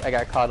 I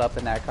got caught up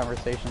in that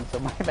conversation, so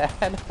my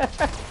bad.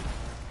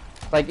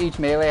 Like each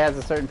melee has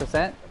a certain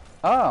percent?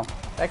 Oh,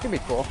 that could be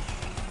cool.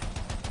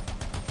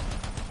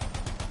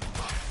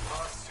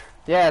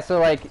 Yeah, so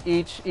like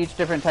each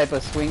different type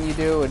of swing you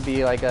do would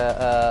be like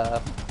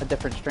a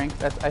different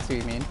strength. I see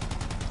what you mean.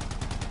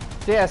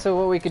 So yeah, so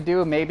what we could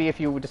do, maybe if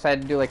you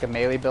decide to do like a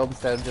melee build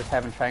instead of just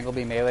having triangle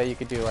be melee, you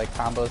could do like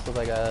combos with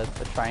like a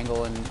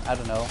triangle and I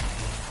don't know.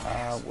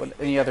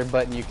 Any other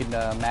button you can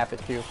map it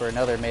to for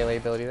another melee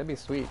ability. That'd be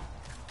sweet.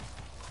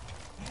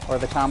 Or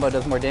the combo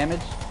does more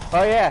damage.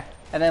 Oh yeah,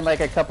 and then like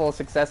a couple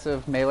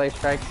successive melee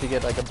strikes, you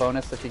get like a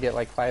bonus if you get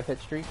like 5 hit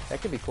streak.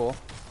 That could be cool.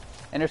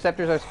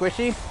 Interceptors are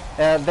squishy.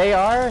 They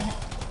are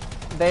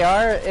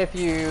if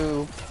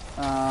you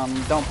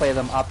don't play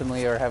them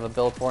optimally or have a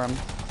build for them.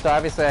 So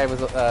obviously I was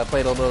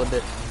played a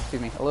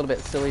little bit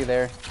silly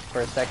there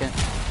for a second.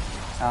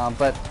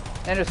 But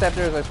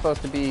interceptors are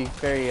supposed to be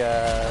very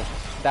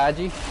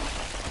dodgy,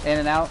 in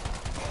and out.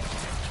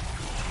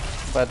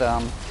 But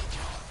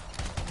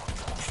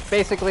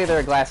basically they're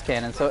a glass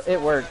cannon, so it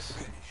works.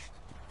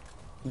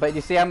 But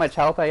you see how much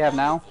health I have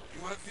now?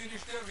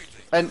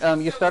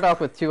 And you start off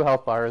with 2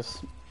 health bars.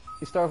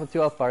 You start off with 2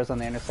 health bars on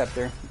the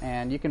interceptor,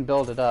 and you can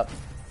build it up.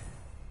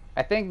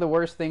 I think the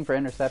worst thing for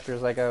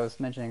interceptors, like I was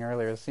mentioning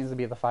earlier, seems to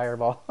be the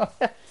fireball.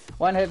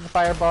 One hit the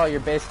fireball, you're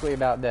basically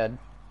about dead.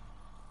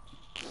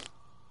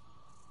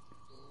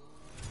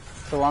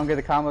 The longer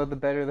the combo, the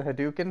better the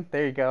Hadouken.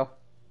 There you go.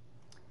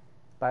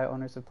 Bio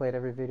owners have played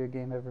every video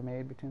game ever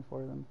made between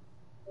 4 of them.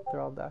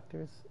 They're all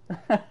doctors.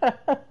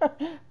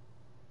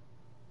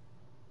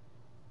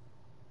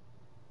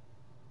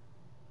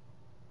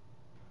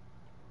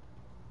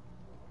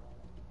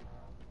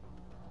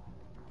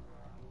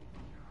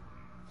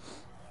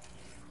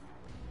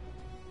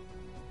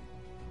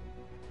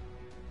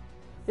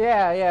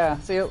 Yeah.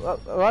 See, a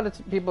lot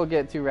of people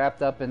get too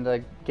wrapped up in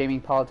the gaming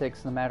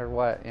politics no matter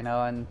what, you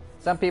know, and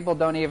some people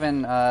don't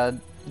even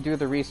do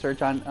the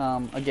research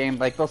on a game.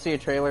 Like, they'll see a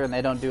trailer and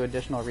they don't do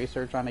additional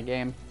research on a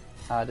game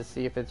to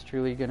see if it's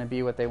truly going to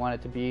be what they want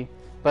it to be.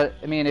 But,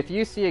 I mean, if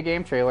you see a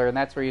game trailer and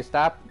that's where you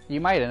stop, you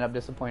might end up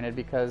disappointed,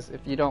 because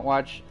if you don't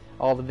watch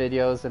all the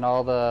videos and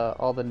all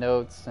the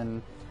notes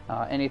and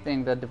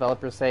anything the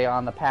developers say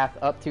on the path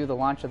up to the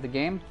launch of the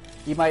game,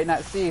 you might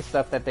not see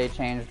stuff that they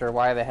changed or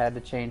why they had to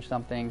change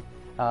something.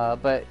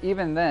 But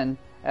even then,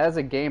 as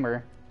a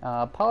gamer,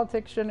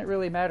 politics shouldn't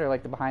really matter,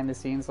 like the behind the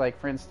scenes. Like,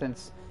 for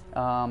instance,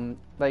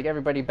 like,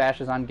 everybody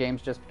bashes on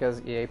games just because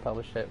EA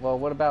published it. Well,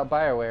 what about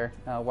BioWare?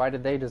 Why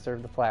did they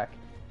deserve the flack?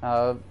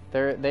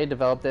 They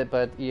developed it,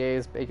 but EA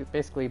is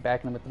basically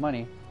backing them with the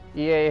money.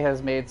 EA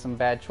has made some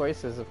bad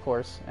choices, of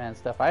course, and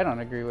stuff I don't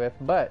agree with,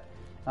 but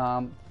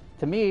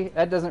to me,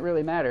 that doesn't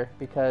really matter,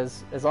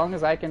 because as long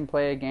as I can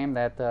play a game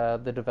that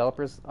the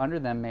developers under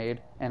them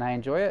made and I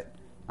enjoy it,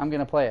 I'm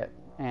going to play it.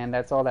 And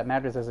that's all that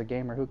matters as a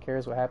gamer. Who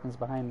cares what happens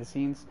behind the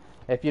scenes?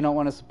 If you don't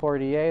want to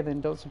support EA, then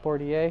don't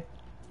support EA.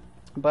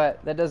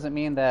 But that doesn't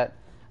mean that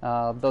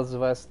those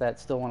of us that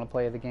still want to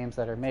play the games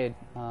that are made,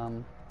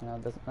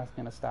 that's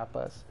going to stop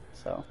us.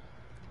 So,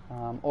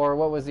 or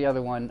what was the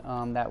other one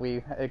that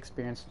we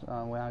experienced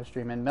when I was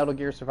streaming? Metal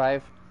Gear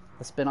Survive,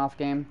 a spin-off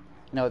game.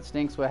 You know, it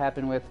stinks what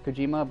happened with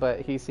Kojima,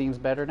 but he seems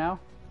better now.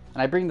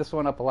 And I bring this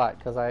one up a lot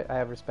because I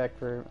have respect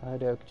for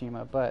Hideo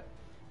Kojima, but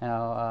you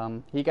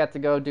know, he got to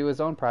go do his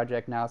own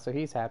project now, so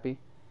he's happy.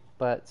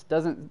 But it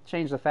doesn't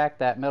change the fact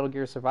that Metal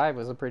Gear Survive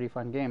was a pretty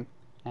fun game,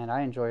 and I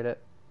enjoyed it.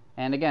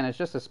 And again, it's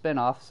just a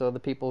spin-off, so the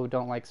people who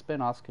don't like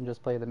spin-offs can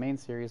just play the main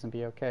series and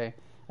be okay.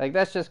 Like,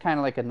 that's just kind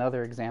of like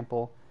another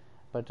example.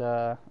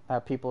 But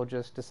people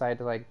just decide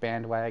to, like,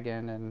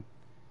 bandwagon and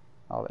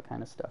all that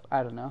kind of stuff.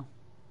 I don't know.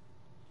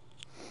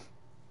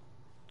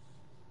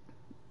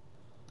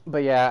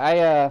 But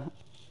yeah,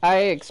 I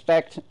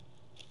expect,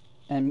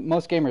 and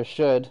most gamers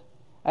should,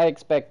 I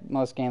expect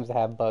most games to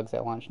have bugs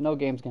at launch. No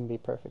game's going to be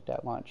perfect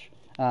at launch.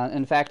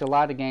 In fact, a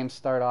lot of games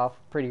start off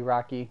pretty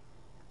rocky,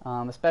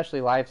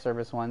 especially live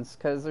service ones,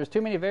 because there's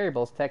too many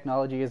variables.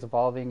 Technology is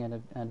evolving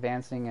and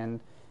advancing, and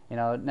you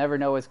know, never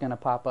know what's going to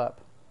pop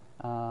up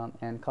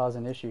and cause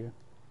an issue.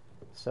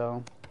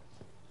 So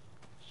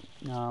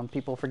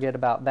people forget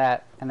about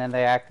that, and then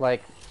they act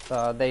like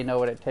they know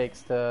what it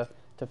takes to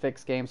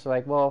fix games. So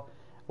like, well,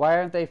 why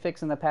aren't they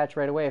fixing the patch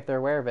right away if they're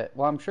aware of it?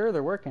 Well, I'm sure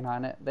they're working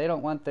on it. They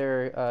don't want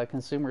their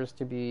consumers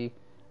to be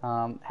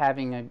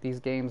having these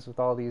games with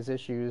all these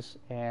issues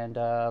and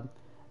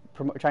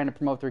trying to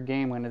promote their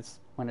game when it's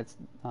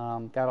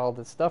got all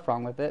this stuff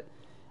wrong with it.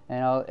 You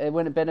know, it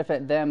wouldn't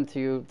benefit them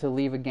to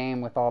leave a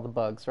game with all the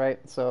bugs, right?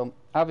 So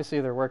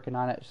obviously they're working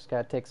on it. It's just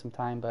got to take some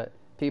time. But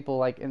people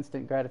like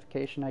instant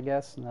gratification, I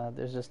guess.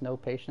 There's just no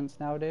patience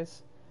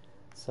nowadays.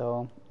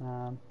 So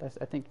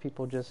I think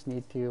people just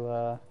need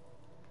to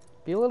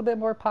be a little bit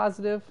more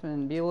positive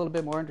and be a little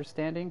bit more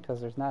understanding, because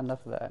there's not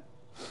enough of that.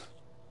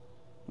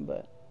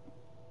 But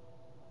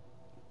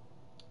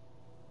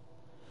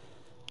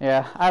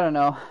yeah, I don't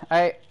know.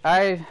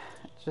 I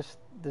just,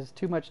 there's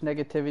too much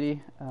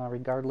negativity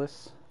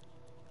regardless,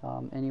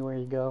 anywhere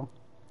you go,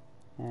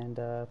 and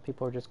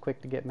people are just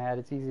quick to get mad.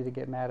 It's easy to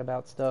get mad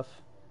about stuff.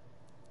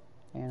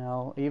 You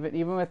know,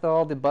 even with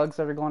all the bugs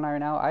that are going on right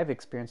now, I've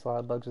experienced a lot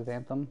of bugs with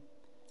Anthem,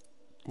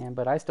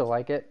 but I still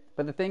like it.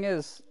 But the thing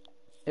is,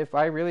 if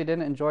I really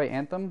didn't enjoy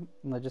Anthem,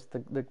 just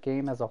the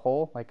game as a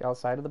whole, like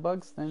outside of the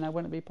bugs, then I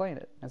wouldn't be playing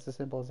it. It's as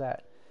simple as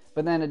that.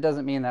 But then it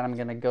doesn't mean that I'm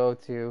going to go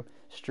to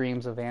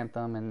streams of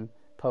Anthem and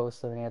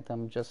posts of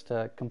Anthem just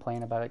to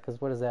complain about it,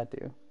 because what does that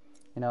do?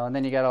 You know, and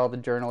then you got all the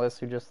journalists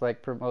who just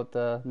like promote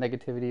the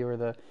negativity, or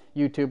the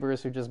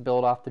YouTubers who just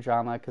build off the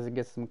drama because it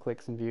gets some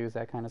clicks and views,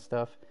 that kind of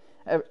stuff,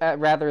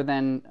 rather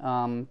than,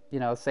 you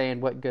know,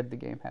 saying what good the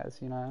game has,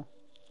 you know.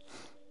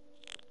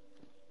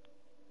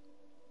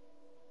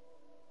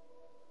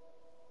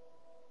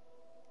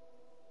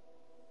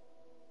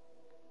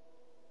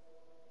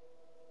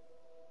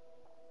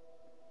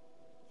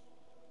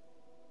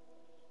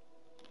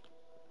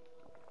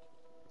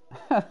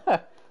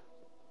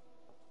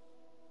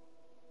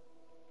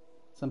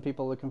 Some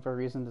people looking for a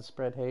reason to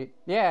spread hate.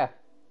 Yeah,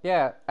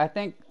 yeah. I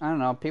think, I don't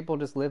know, people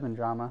just live in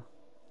drama,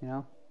 you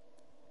know?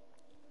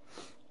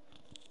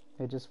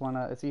 They just want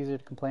to, it's easier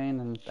to complain,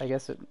 and I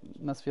guess it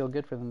must feel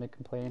good for them to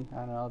complain. I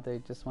don't know, they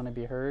just want to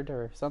be heard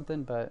or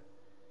something, but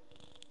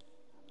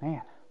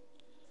man.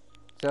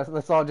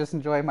 Let's all just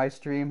enjoy my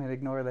stream and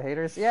ignore the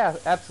haters. Yeah,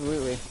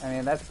 absolutely. I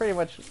mean, that's pretty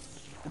much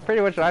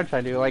what I'm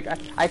trying to do. Like,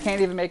 I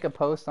can't even make a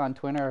post on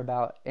Twitter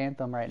about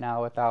Anthem right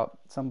now without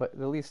somebody,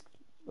 at least,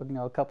 you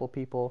know, a couple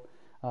people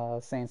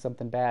saying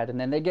something bad, and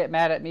then they get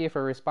mad at me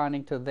for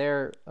responding to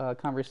their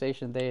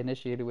conversation they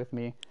initiated with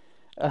me.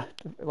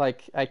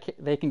 Like,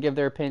 they can give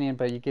their opinion,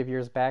 but you give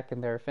yours back,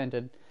 and they're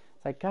offended.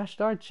 It's like, gosh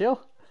darn, chill.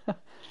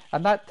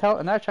 I'm not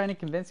trying to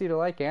convince you to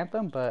like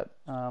Anthem, but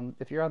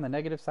if you're on the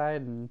negative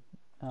side and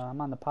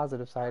I'm on the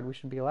positive side, we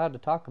should be allowed to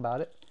talk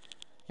about it,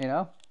 you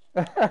know?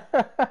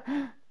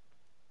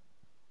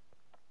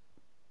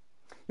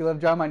 You love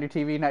drama on your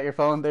TV, not your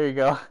phone. There you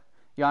go.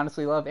 You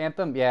honestly love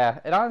Anthem? Yeah,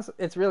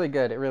 it's really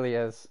good. It really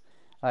is.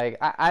 Like,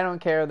 I don't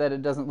care that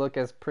it doesn't look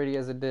as pretty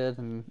as it did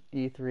in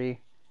E3.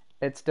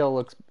 It still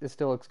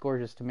looks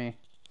gorgeous to me.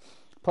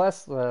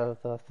 Plus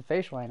the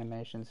facial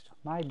animations,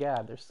 my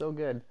God, they're so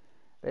good.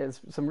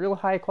 There's some real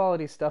high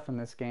quality stuff in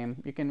this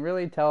game. You can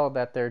really tell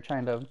that they're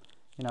trying to,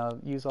 you know,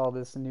 use all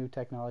this new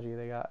technology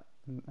they got,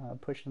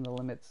 pushing the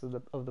limits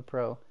of the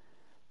Pro,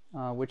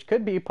 which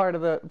could be part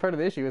of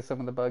the issue with some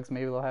of the bugs.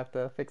 Maybe they'll have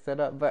to fix that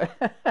up. But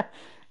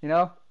you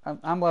know,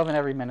 I'm loving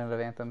every minute of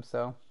Anthem.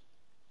 So,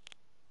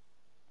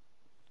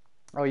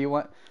 oh, you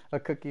want a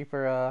cookie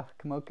for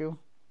Kamoku?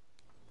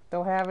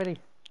 Don't have any.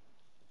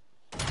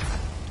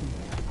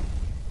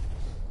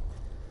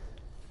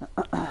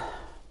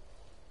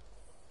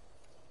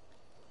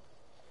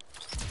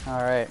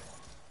 All right.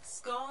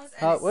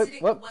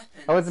 Whoop.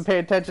 I wasn't paying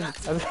attention.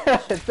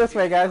 It's this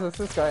way, guys. It's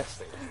this guy.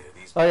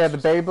 Oh yeah, the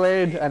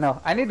Beyblade. I know.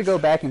 I need to go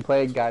back and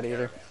play God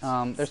Eater.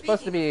 There's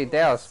supposed to be a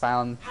Dallas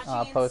Found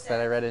post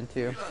that I read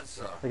into.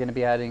 They're going to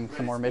be adding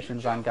some more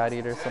missions on God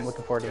Eater, so I'm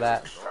looking forward to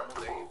that.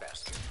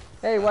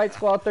 Hey, White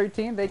Squall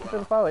 13, thank you for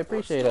the follow. I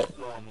appreciate it.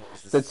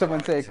 Did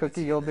someone say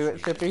cookie? You'll do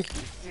it, Shippy?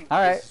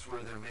 All right.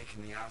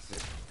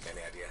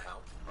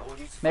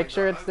 Make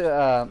sure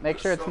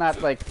it's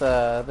not like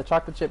the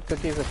chocolate chip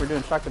cookies. If we're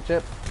doing chocolate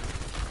chip,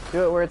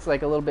 do it where it's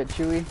like a little bit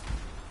chewy.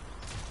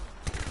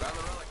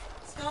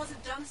 Scars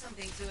have done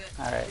something to it.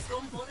 All right. It's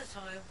gone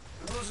volatile.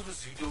 Those of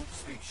us who don't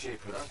speak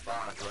shaper, that's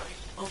bad, right?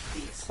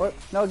 Obviously. What?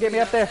 No, get me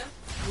up there.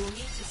 We'll need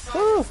to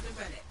Woo! silence the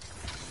relic.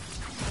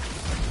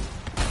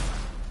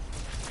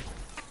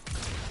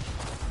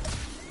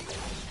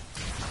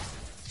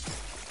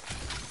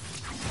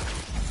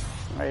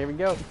 All right, here we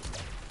go.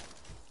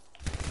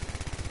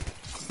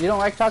 You don't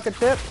like chocolate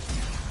chip?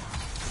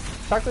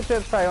 Chocolate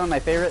chip's probably one of my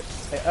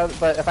favorites.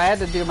 But if I had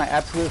to do my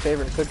absolute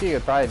favorite cookie, it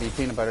would probably be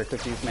peanut butter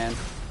cookies, man.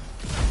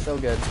 So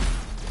good.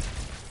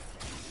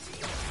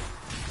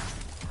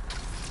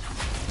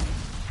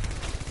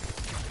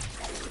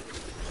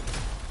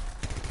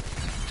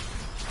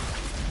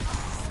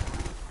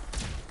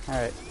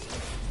 Alright.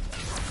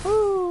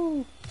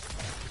 Woo!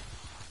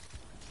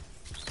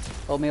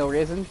 Oatmeal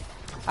raisin.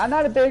 I'm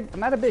not a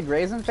big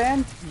raisin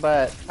fan,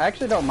 but I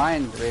actually don't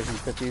mind raisin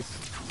cookies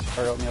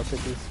or oatmeal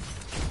cookies.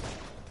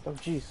 Oh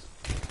jeez.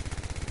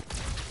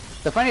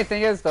 The funny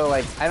thing is though,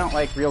 like, I don't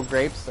like real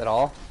grapes at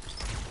all.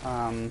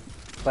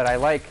 But I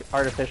like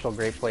artificial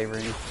grape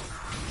flavoring.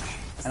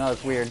 I know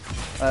it's weird.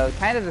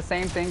 Kind of the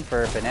same thing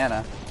for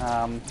banana.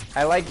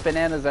 I like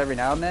bananas every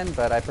now and then,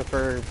 but I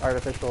prefer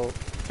artificial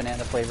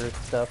banana flavored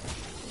stuff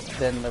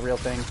than the real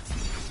thing.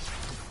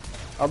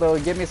 Although,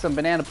 give me some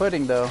banana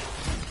pudding though.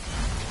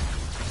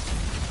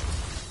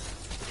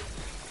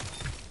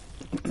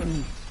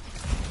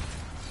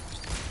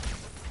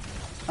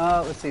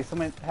 Let's see.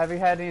 Have you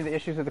had any of the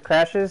issues with the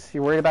crashes?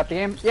 You worried about the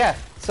game? Yeah.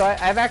 So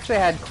I've actually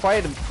had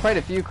quite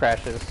a few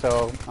crashes.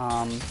 So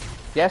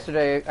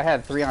yesterday I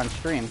had 3 on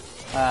stream.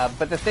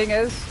 But the thing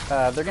is,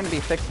 they're going to be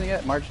fixing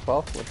it March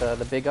 12th with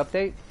the big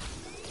update.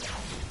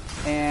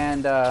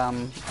 And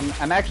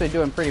I'm actually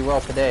doing pretty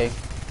well today.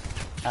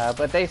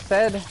 But they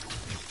said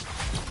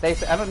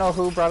I don't know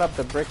who brought up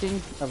the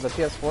bricking of the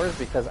PS4s,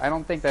 because I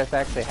don't think that's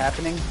actually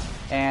happening.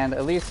 And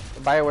at least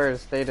BioWare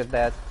has stated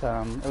that,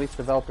 at least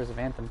developers of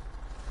Anthem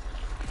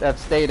have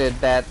stated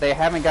that they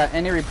haven't got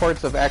any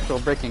reports of actual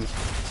bricking.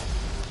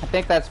 I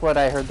think that's what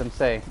I heard them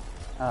say.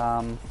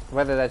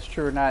 Whether that's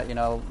true or not, you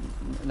know,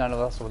 none of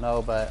us will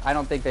know, but I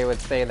don't think they would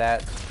say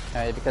that,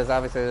 because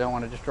obviously they don't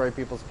want to destroy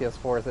people's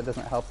PS4s. It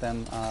doesn't help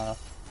them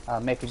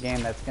make a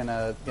game that's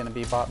gonna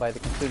be bought by the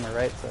consumer,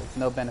 right? So it's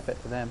no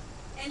benefit to them.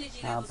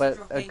 But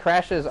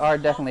crashes are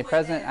definitely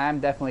present. I'm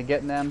definitely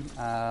getting them.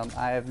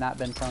 I have not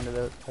been prone to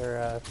those,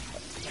 or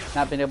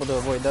not been able to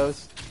avoid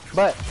those.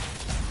 But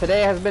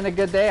today has been a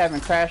good day. I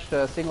haven't crashed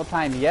a single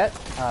time yet.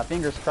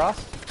 Fingers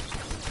crossed.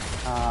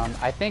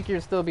 I think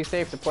you'll still be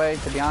safe to play,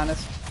 to be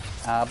honest.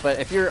 But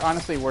if you're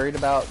honestly worried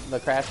about the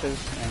crashes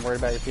and worried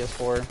about your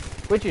PS4,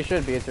 which you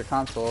should be, it's your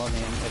console. I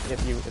mean,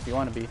 if you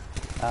want to be,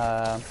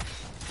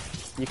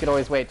 You could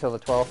always wait till the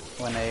 12th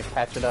when they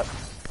patch it up.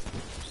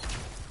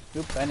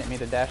 Oops, I didn't mean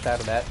to dash out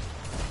of that.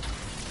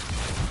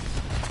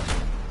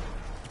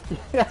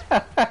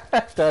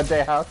 The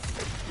day house.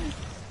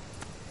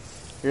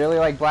 You really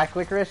like black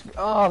licorice?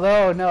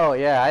 Oh, no,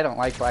 yeah, I don't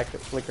like black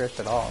licorice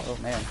at all. Oh,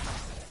 man.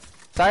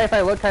 Sorry if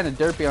I look kind of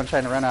derpy on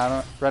trying to run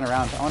around.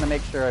 I want to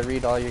make sure I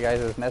read all you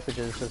guys'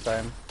 messages as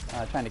I'm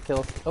trying to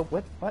kill. Oh,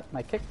 what?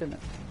 My kick didn't.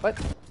 What?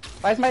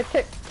 Why is my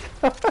kick?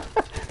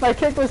 My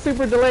kick was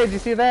super delayed. You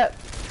see that?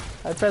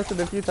 I pressed it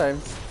a few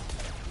times.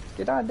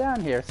 Get on down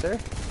here, sir.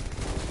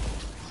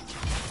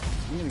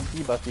 I'm gonna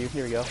debuff you.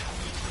 Here we go.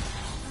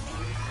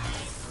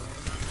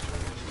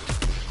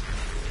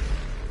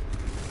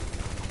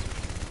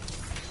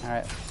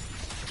 Alright.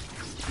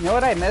 You know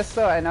what I missed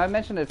though? I know I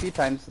mentioned it a few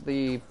times.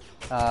 The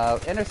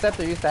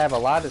Interceptor used to have a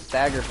lot of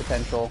stagger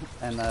potential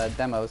in the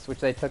demos, which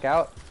they took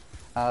out.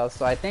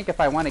 So I think if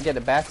I want to get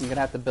it back, I'm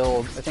gonna have to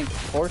build, I think, the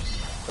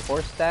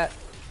force stat.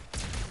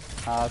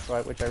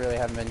 Which I really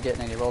haven't been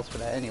getting any rolls for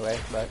that anyway,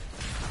 but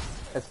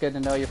it's good to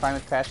know you're fine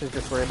with crashes,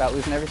 just worry about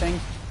losing everything.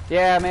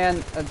 Yeah,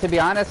 man, to be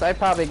honest, I've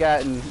probably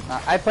gotten,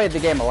 I played the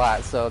game a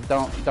lot, so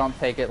don't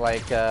take it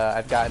like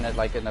I've gotten it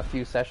like in a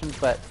few sessions,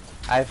 but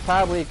I've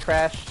probably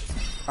crashed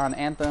on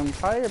Anthem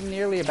probably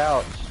nearly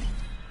about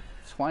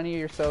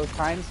 20 or so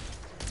times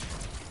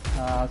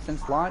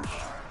since launch.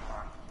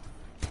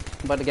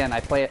 But again, I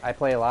play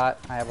a lot,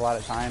 I have a lot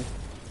of time.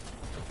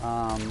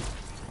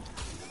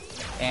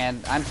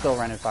 And I'm still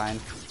running fine.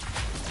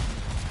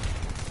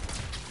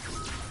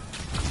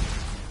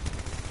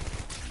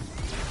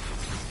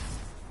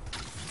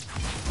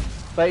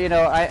 But you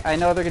know, I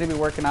know they're going to be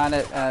working on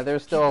it.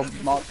 There's still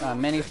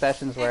many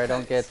sessions where I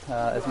don't get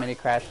as many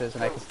crashes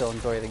and I can still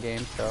enjoy the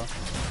game, so.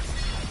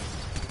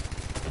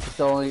 It's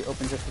still only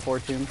open just before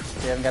Tomb.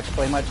 You haven't got to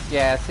play much?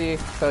 Yeah, see?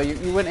 So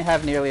you wouldn't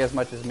have nearly as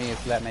much as me,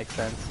 so that makes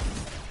sense.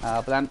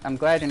 But I'm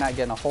glad you're not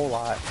getting a whole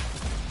lot.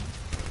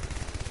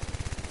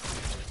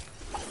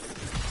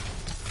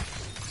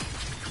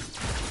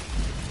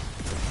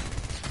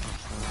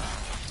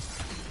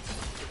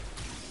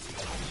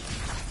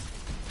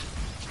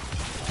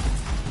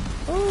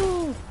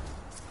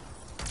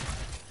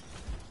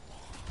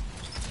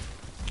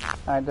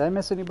 Alright, did I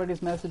miss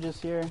anybody's messages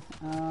here?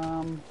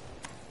 Oh,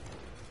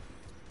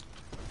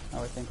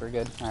 I think we're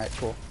good. Alright,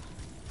 cool.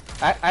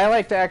 I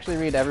like to actually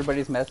read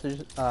everybody's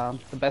message the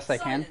best I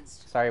can.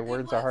 Sorry,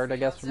 words are hard, I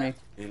guess, for me.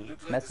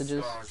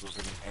 Messages.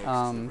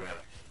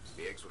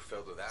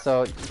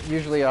 So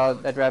usually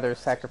I'd rather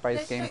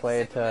sacrifice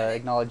gameplay to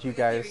acknowledge you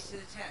guys.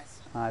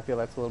 I feel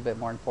that's a little bit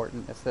more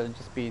important instead of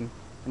just being,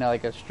 you know,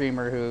 like a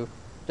streamer who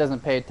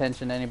doesn't pay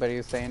attention to anybody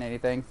who's saying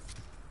anything.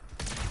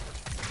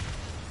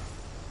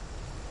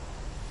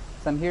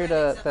 So I'm here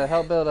to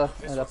help build a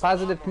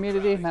positive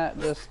community, not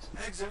just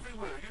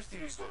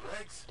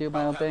do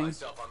my own thing. You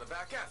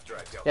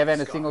haven't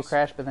had a single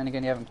crash, but then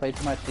again, you haven't played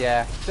too much.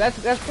 Yeah, that's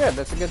good.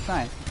 That's a good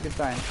sign. Good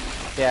sign.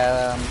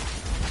 Yeah.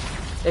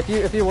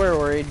 If you were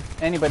worried,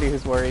 anybody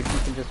who's worried, you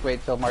can just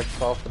wait till March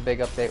 12th, the big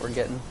update we're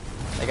getting.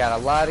 They got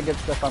a lot of good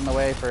stuff on the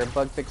way for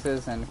bug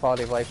fixes and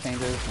quality of life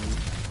changes. And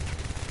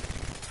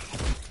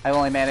I've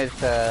only managed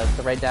to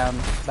write down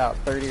about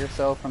 30 or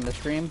so from the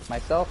stream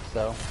myself,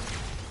 so.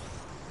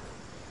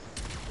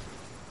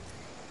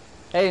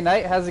 Hey,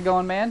 Knight, how's it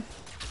going, man?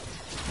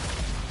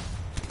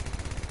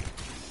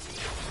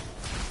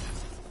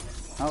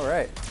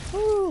 Alright.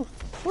 Woo!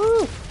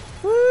 Woo!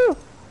 Woo!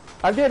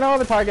 I'm getting all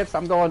the targets.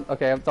 I'm going.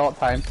 Okay, it's all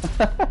time.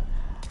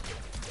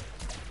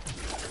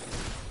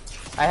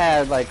 I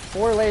had like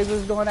 4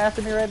 lasers going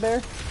after me right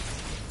there.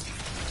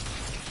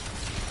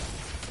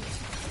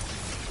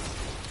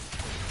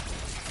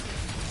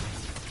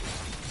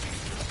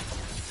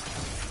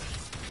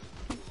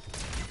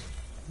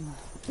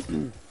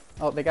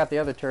 Oh, they got the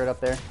other turret up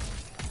there.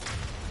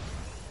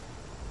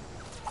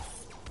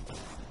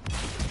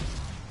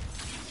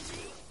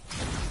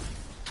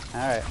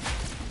 Alright.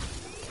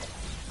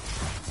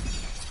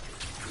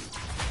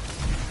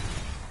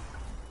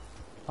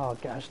 Oh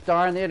gosh,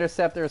 darn, the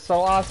Interceptor is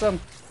so awesome.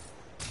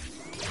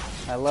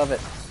 I love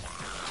it.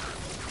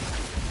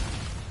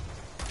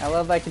 I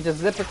love that I can just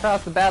zip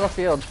across the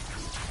battlefield.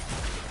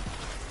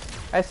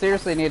 I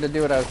seriously need to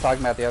do what I was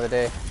talking about the other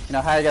day. You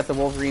know how I got the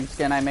Wolverine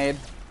skin I made?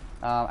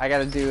 I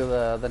gotta do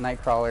the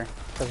Nightcrawler,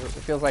 because it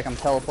feels like I'm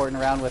teleporting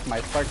around with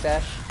my Spark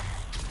Dash.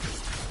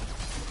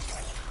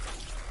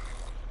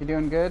 You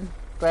doing good?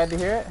 Glad to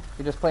hear it.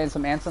 You're just playing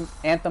some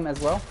Anthem as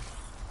well?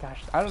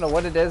 Gosh, I don't know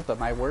what it is, but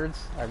my words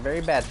are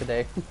very bad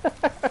today.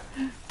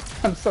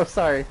 I'm so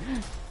sorry.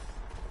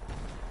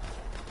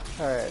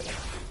 Alright.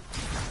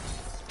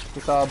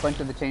 You saw a bunch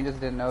of the changes,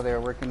 didn't know they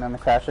were working on the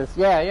crashes.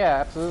 Yeah,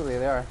 absolutely,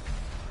 they are.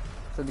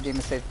 So the game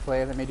is safe to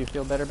play, that made you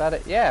feel better about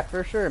it? Yeah,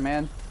 for sure,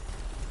 man.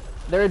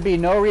 There would be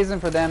no reason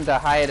for them to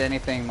hide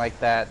anything like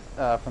that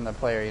from the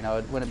player, you know,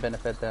 it wouldn't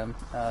benefit them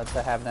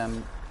to have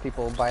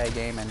people buy a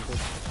game and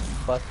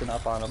just busting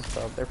up on them.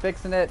 So they're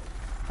fixing it.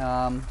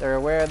 They're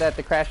aware that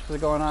the crashes are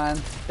going on.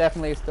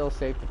 Definitely still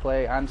safe to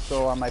play. I'm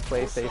still on my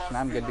PlayStation.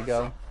 I'm good to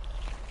go.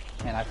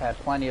 And I've had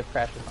plenty of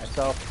crashes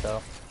myself,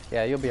 so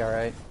Yeah, you'll be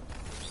alright.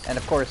 And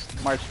of course,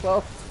 March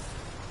 12th.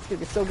 It's gonna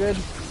be so good.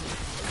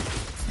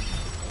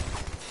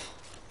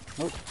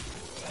 Nope.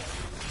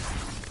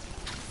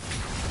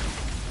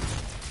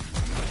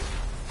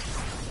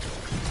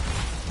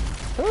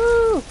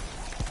 Woo!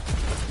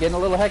 Getting a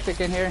little hectic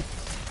in here.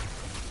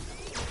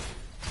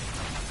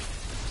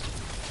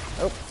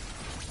 Oh.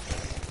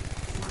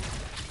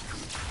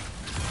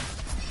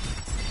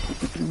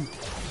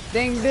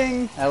 Ding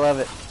ding! I love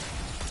it.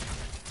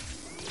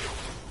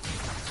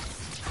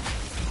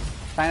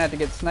 Try not to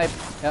get sniped.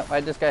 Yep,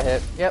 I just got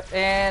hit. Yep,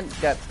 and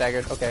got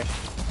staggered. Okay.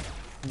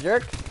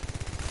 Jerk.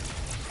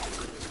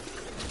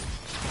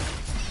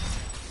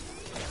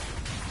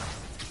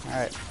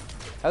 Alright.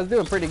 I was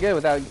doing pretty good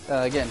without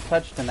getting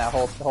touched in that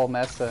whole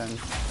mess. And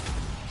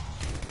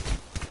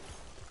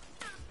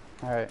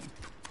alright.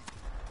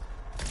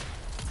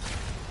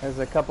 There's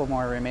a couple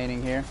more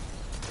remaining here.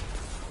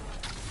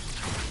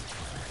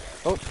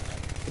 Oh,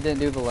 it didn't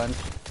do the lunge.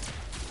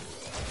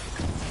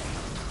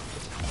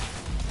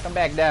 Come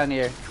back down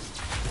here.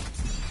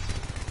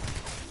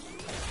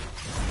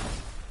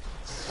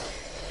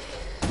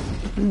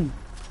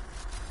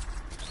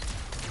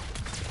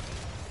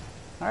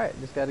 Alright,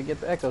 just gotta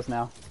get the echoes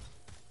now.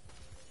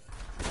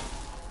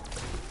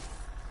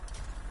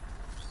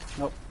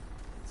 Nope.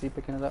 Is he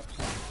picking it up?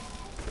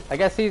 I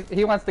guess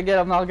he wants to get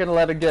him, I'm not gonna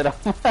let him get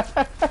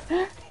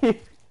him.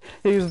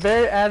 He was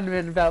very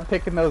adamant about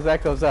picking those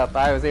echoes up.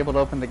 I was able to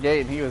open the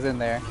gate and he was in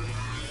there.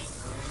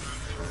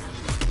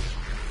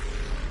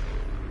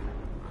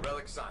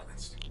 Relic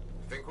silenced.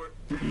 Think we're...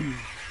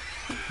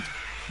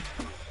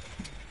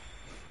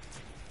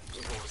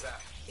 What was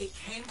that? It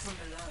came from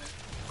below.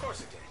 Of course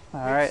it did.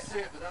 Alright.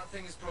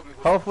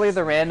 Hopefully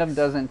the random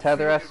doesn't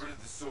tether us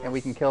and we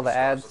can kill the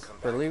ads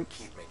for loot.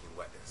 Keep making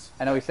weapons.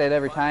 I know we say it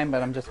every time,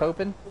 but I'm just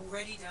hoping.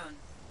 Already done.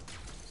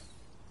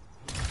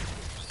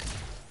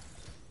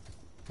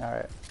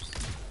 Alright.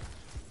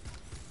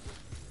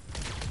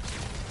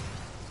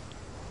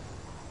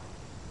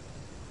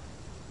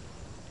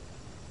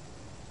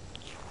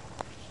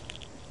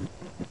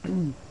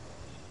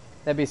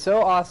 That'd be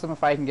so awesome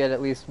if I can get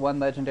at least one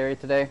legendary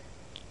today.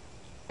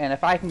 And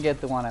if I can get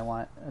the one I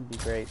want, that'd be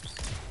great.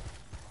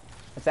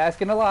 It's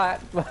asking a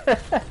lot,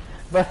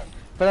 but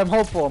I'm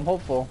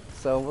hopeful,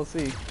 so we'll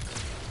see.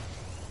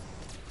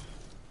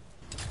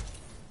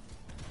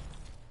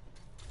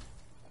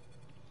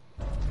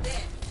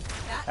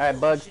 Alright,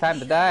 Bugs, time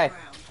to die.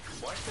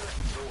 Why should I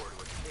sword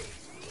with me?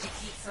 To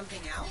keep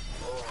something out?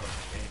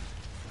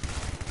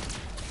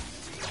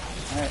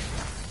 Alright.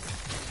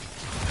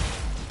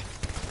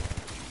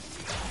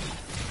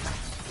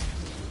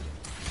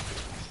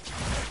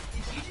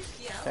 Did you just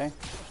yell? Okay.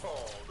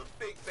 Oh, the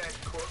big bad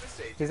Corvus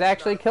agent. He's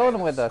actually killing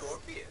him with us.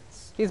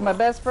 Scorpions. He's my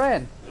best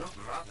friend. Look,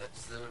 Rob,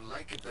 that's the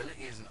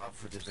likability isn't up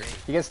for debate.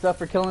 You get stuff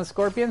for killing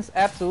scorpions?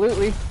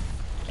 Absolutely.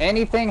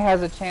 Anything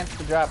has a chance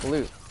to drop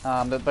loot.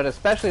 But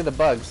especially the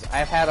bugs.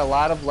 I've had a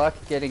lot of luck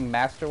getting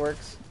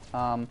masterworks.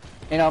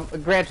 You know,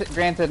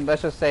 granted,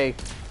 let's just say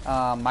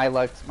my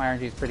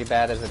RNG is pretty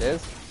bad as it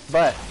is.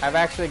 But I've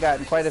actually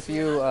gotten quite a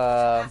few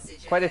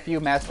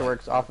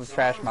masterworks off of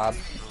trash mobs,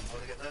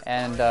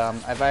 and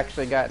I've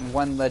actually gotten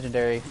one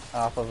legendary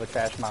off of a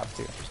trash mob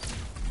too.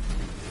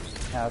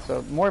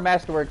 So more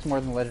masterworks more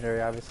than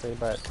legendary, obviously.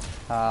 But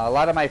a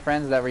lot of my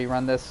friends that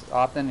rerun this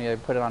often, you know,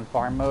 put it on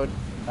farm mode,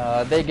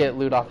 they get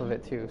loot off of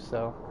it too.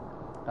 So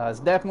it's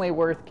definitely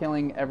worth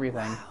killing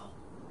everything,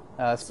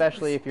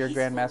 especially if you're a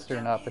grandmaster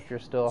and up. If you're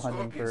still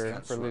hunting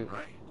for loot.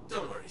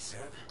 Don't worry,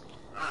 Sam.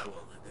 I won't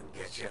let them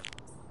get you.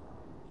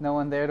 No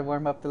one there to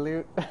warm up the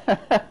loot.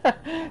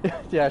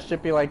 Yeah,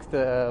 Shippy likes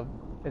to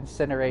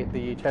incinerate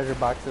the treasure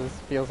boxes.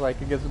 Feels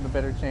like it gives him a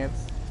better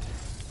chance.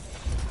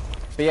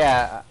 But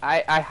yeah,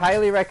 I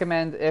highly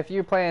recommend, if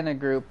you play in a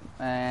group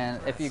and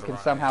if you can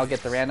somehow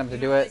get the random to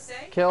do it,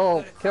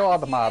 kill all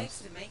the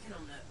mobs.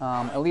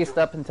 At least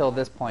up until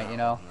this point, you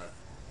know.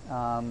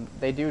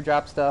 They do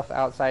drop stuff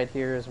outside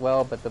here as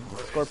well, but the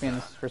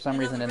scorpions, for some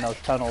reason, in those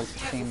tunnels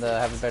seem to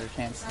have a better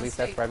chance. At least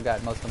that's where I've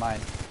gotten most of mine.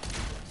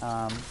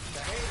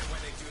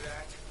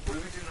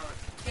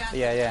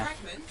 Yeah.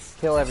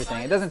 Kill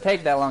everything. It doesn't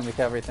take that long to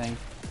kill everything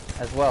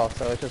as well,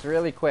 so it's just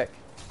really quick.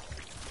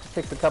 It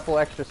takes a couple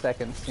extra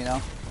seconds, you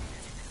know.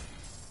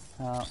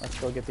 Let's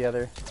go get the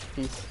other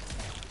piece.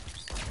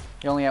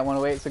 You're only at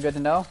 108, so good to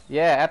know?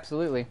 Yeah,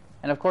 absolutely.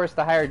 And of course,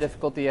 the higher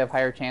difficulty, you have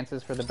higher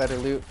chances for the better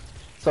loot.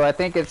 So I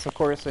think it's, of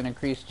course, an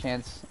increased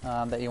chance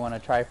that you want to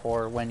try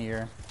for when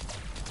you're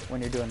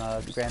doing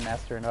a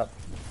Grandmaster and up.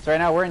 So right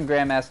now we're in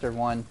Grandmaster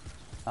 1.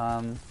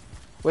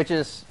 Which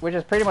is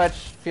pretty much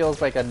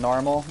feels like a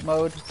normal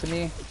mode to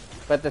me.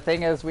 But the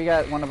thing is, we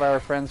got one of our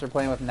friends we're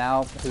playing with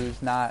now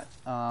who's not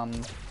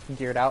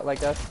geared out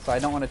like us, so I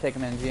don't want to take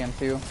him in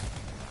GM2.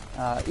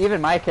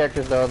 Even my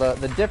characters though,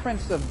 the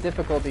difference of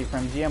difficulty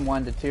from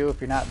GM1 to 2,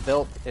 if you're not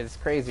built, is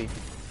crazy.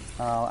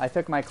 I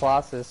took my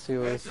Colossus, who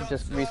was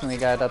just recently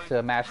got up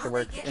to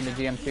Masterwork into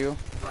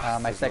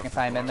GM2, my second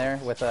time in there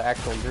with an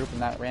actual group and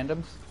not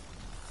randoms.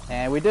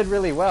 And we did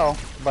really well,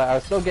 but I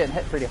was still getting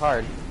hit pretty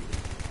hard.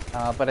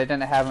 but I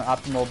didn't have an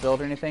optimal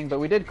build or anything, but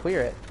we did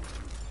clear it.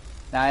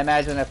 Now I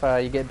imagine if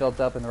you get built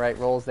up in the right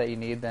roles that you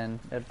need, then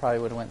it probably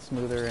would have went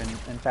smoother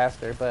and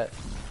faster, but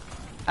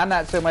I'm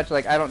not so much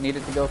like I don't need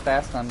it to go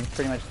fast. I'm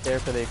pretty much there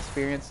for the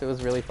experience. It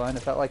was really fun.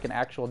 It felt like an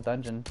actual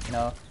dungeon, you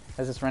know.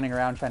 I was just running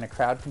around trying to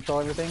crowd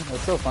control everything. It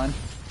was so fun.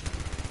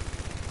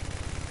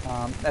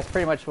 That's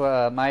pretty much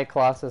my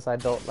Colossus. I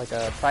built like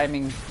a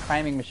priming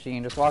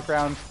machine. Just walk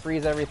around,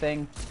 freeze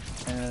everything,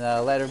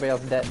 and let everybody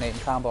else detonate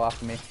and combo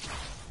off of me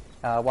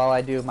while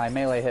I do my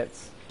melee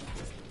hits.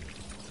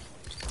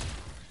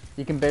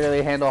 You can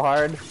barely handle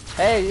hard.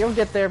 Hey, you'll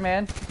get there,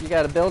 man. You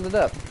gotta build it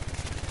up.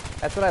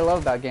 That's what I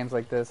love about games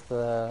like this.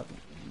 The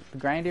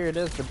grindier it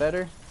is, the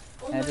better.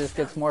 And it just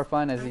gets more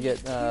fun as you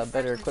get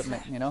better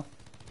equipment, you know?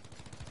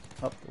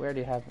 Oh, where do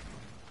you have it?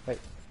 Wait.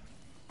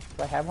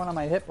 Do I have one on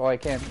my hip? Oh, I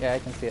can. Yeah, I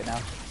can see it now.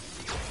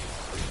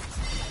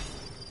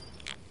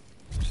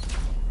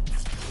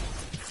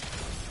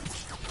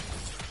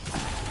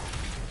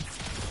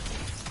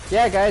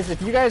 Yeah, guys,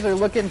 if you guys are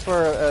looking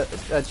for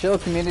a chill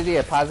community,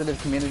 a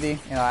positive community,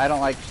 you know, I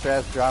don't like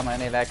stress, drama,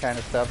 any of that kind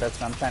of stuff. That's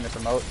what I'm trying to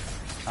promote.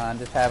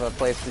 Just have a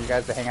place for you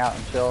guys to hang out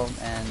and chill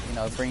and, you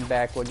know, bring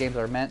back what games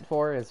are meant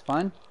for is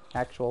fun,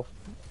 actual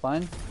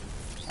fun.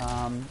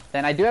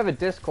 Then I do have a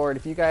Discord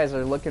if you guys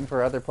are looking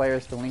for other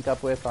players to link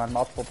up with on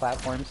multiple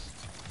platforms.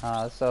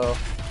 So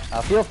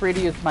feel free to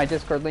use my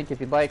Discord link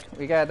if you'd like.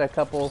 We got a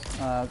couple,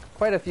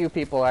 quite a few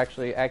people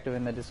actually active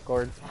in the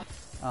Discord.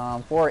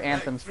 For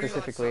Anthem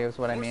specifically is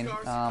what I mean.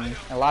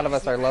 A lot of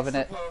us are loving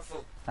it.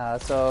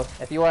 So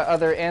if you want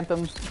other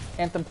Anthem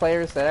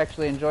players that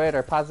actually enjoy it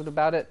or positive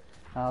about it,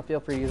 feel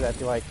free to use that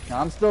if you like. You know,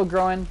 I'm still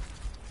growing,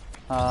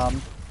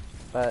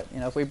 but you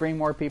know, if we bring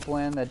more people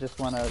in that just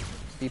want to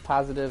be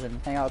positive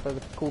and hang out with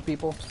other cool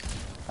people,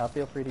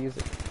 feel free to use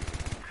it.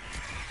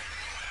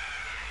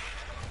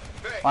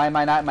 Why am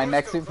I not in my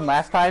mech suit from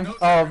last time?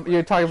 Oh,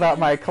 you're talking about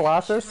my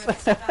Colossus?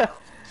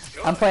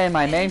 I'm playing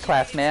my main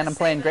class, man. I'm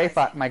playing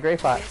my Grey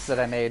Fox that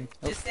I made.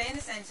 Oops. Just stay in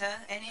the center.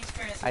 Any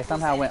experience I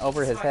somehow went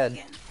over his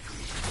head.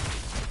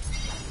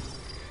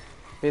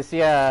 This,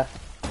 yeah,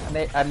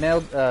 I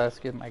made,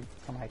 excuse me,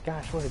 oh my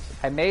gosh, what is it?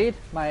 I made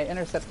my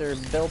Interceptor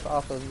built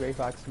off of Grey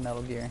Fox and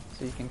Metal Gear,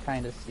 so you can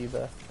kind of see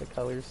the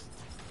colors.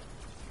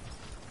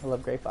 I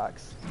love Grey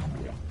Fox.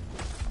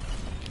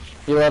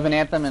 You love an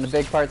Anthem and a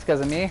big part's because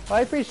of me? Well,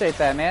 I appreciate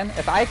that, man.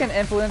 If I can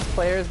influence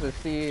players to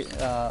see,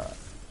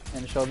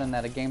 and show them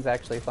that a game's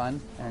actually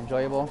fun and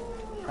enjoyable,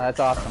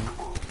 that's awesome.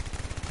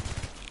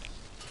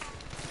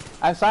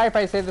 I'm sorry if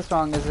I say this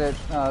wrong. Is it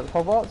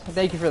Cobalt?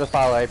 Thank you for the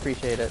follow. I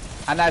appreciate it.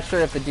 I'm not sure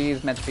if the D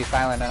is meant to be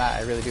silent or not.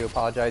 I really do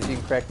apologize. You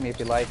can correct me if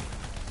you like.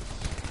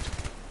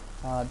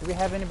 Do we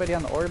have anybody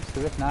on the orbs?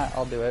 Because if not,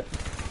 I'll do it.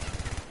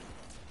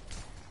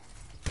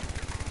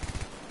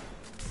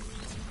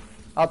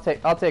 I'll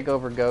take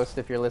over Ghost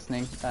if you're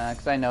listening,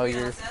 because I know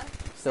you're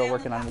still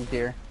working on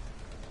gear.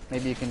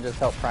 Maybe you can just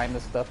help prime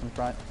this stuff in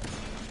front.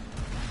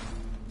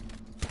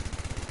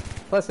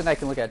 Plus, then I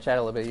can look at chat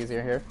a little bit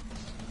easier here.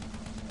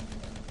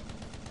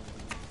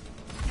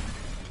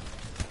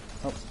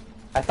 Oh,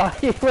 I thought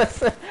he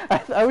was...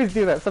 I always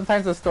do that.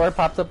 Sometimes the store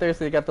pops up there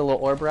so you got the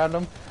little orb around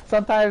him.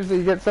 Sometimes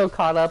you get so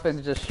caught up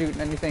in just shooting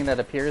anything that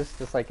appears,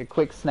 just like a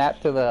quick snap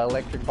to the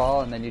electric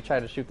ball, and then you try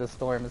to shoot the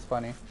storm. It's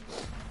funny.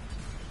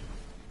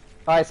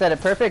 Oh, I said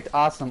it perfect?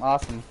 Awesome,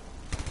 awesome.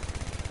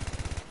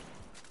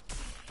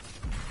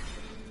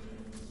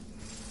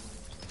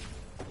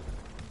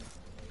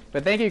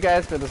 But thank you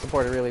guys for the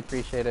support. I really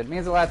appreciate it. It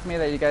means a lot to me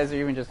that you guys are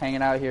even just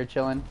hanging out here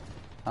chilling.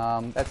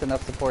 That's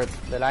enough support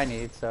that I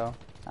need, so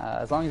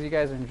as long as you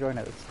guys are enjoying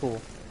it, it's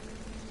cool.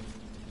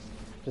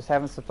 Just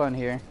having some fun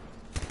here.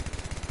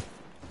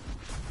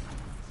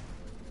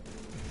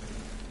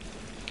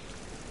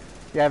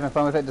 You're having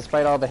fun with it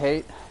despite all the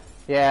hate?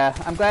 Yeah,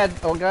 I'm glad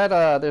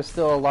there's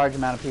still a large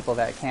amount of people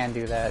that can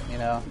do that, you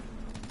know.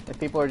 If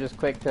people are just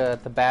quick to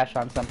bash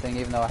on something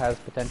even though it has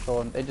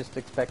potential, and they just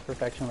expect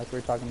perfection like we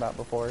were talking about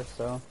before,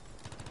 so...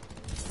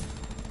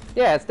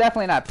 Yeah, it's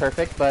definitely not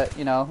perfect, but,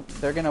 you know,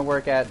 they're going to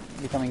work at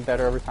becoming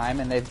better over time,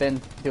 and they've been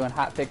doing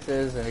hot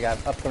fixes, and they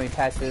got upcoming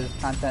patches,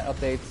 content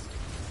updates,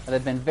 and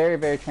they've been very,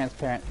 very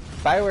transparent.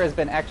 BioWare has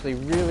been actually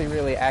really,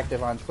 really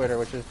active on Twitter,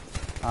 which is,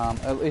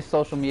 at least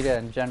social media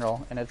in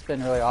general, and it's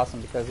been really awesome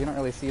because you don't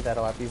really see that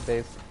a lot these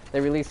days. A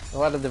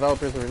lot of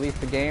developers will release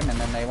the game, and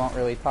then they won't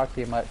really talk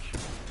to you much.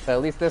 But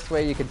at least this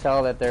way you can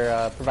tell that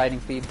they're providing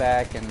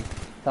feedback and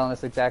telling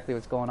us exactly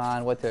what's going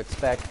on, what to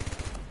expect.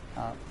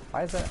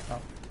 Why is that?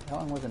 Oh.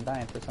 Helen wasn't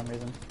dying for some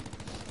reason.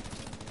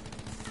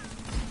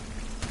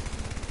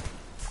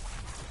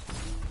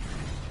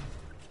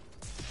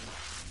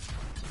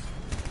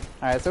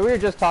 Alright, so we were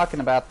just talking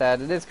about that.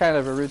 It is kind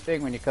of a rude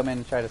thing when you come in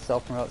and try to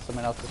self-promote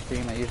someone else's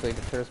stream. It usually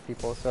deters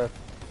people. So,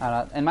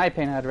 in my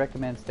opinion, I'd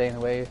recommend staying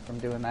away from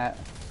doing that.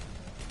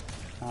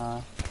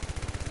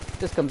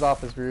 Just comes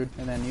off as rude,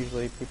 and then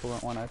usually people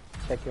don't want to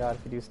check you out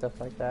if you do stuff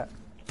like that.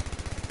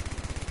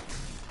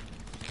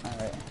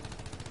 Alright.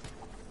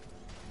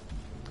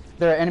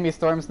 There are enemy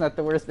storms, not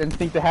the worst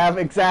instinct to have.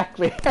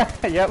 Exactly.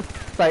 Yep.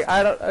 like,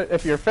 I don't.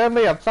 If you're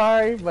friendly, I'm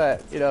sorry,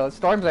 but you know,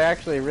 storms are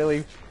actually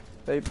really,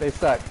 they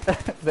suck.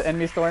 The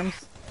enemy storms,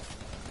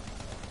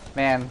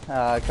 man,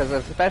 because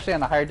especially on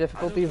the higher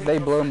difficulties, they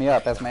blow me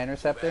up as my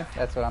interceptor.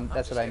 That's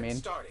what I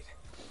mean.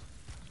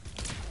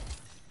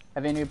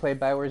 Have any of you played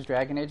BioWare's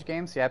Dragon Age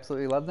games? You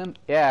absolutely love them?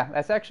 Yeah,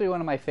 that's actually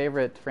one of my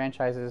favorite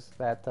franchises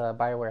that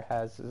BioWare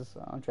has is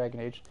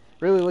Dragon Age.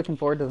 Really looking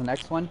forward to the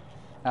next one.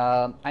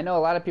 I know a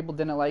lot of people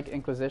didn't like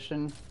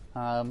Inquisition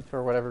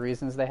for whatever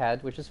reasons they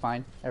had, which is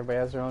fine. Everybody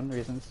has their own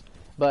reasons.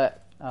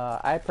 But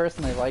I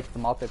personally liked the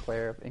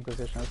multiplayer of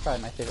Inquisition. It was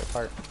probably my favorite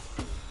part.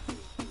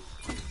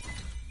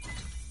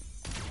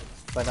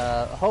 But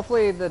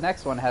hopefully the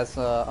next one has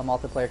a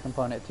multiplayer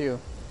component too.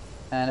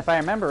 And if I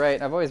remember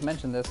right, I've always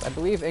mentioned this, I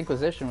believe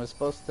Inquisition was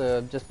supposed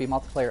to just be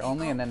multiplayer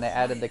only, and then they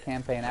added the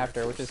campaign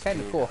after, which is kind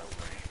of cool.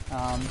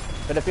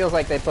 But it feels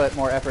like they put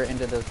more effort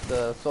into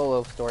the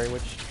solo story,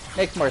 which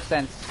makes more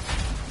sense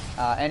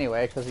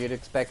anyway, because you'd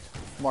expect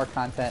more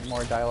content,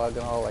 more dialogue,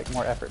 and all, like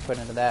more effort put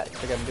into that.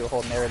 They're gonna do a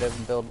whole narrative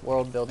and build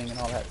world building and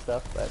all that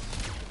stuff. But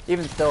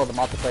even still, the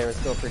multiplayer is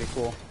still pretty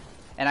cool.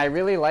 And I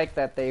really like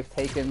that they've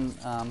taken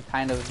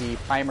kind of the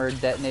primer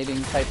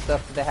detonating type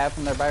stuff that they have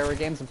from their BioWare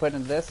games and put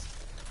into this.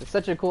 It's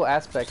such a cool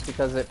aspect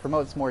because it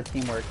promotes more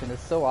teamwork, and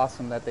it's so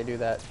awesome that they do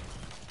that.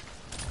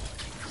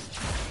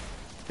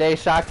 They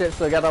shocked it,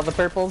 so they got all the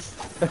purples.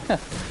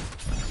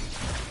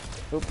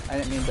 Oop, I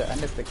didn't mean to. I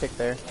missed the kick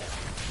there.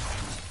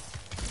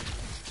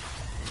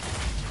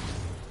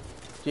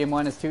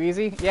 GM1 is too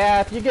easy?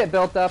 Yeah, if you get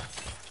built up,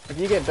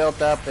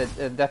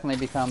 it definitely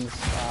becomes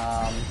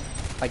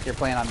like you're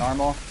playing on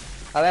normal.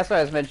 That's what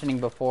I was mentioning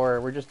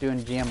before. We're just doing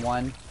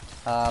GM1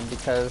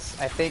 because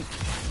I think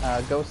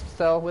Ghost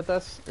Cell with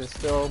us is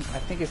still, I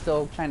think he's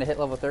still trying to hit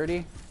level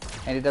 30,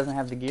 and he doesn't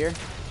have the gear.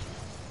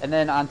 And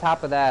then on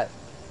top of that,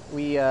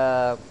 we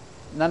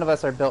none of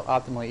us are built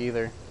optimally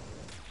either.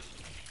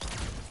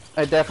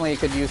 I definitely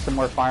could use some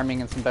more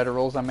farming and some better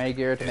rolls on my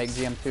gear to make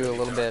GM2 a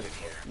little bit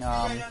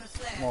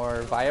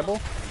more viable,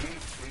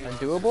 or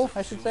doable,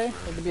 I should say,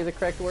 would be the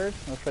correct word.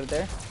 Let's put it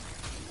there.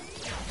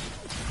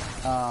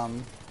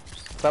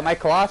 But my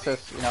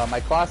Colossus, you know, my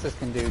Colossus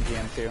can do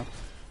GM2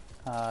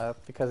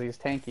 because he's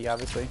tanky,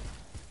 obviously.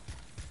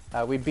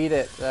 We beat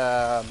it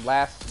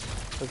last,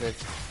 was it?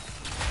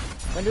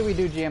 When did we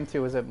do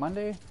GM2? Was it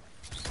Monday?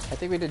 I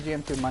think we did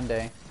GM2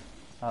 Monday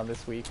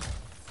this week.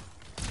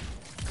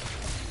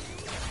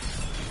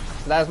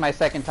 So that was my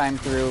second time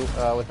through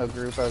with the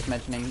group I was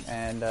mentioning,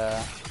 and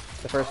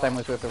the first time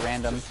was with the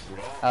randoms.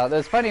 It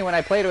was funny, when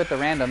I played with the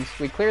randoms,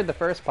 we cleared the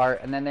first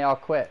part, and then they all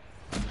quit.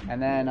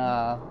 And then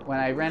when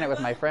I ran it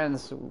with my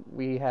friends,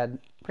 we had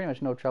pretty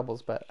much no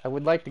troubles, but I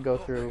would like to go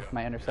through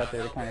my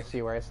interceptor to kind of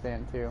see where I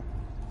stand too.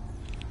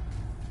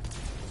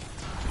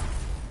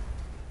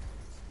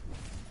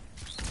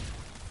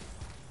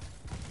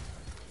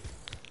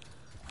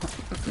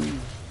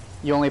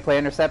 You only play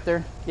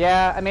interceptor?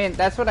 Yeah, I mean,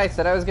 that's what I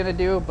said I was going to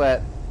do,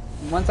 but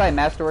once I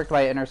masterworked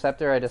my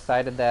interceptor, I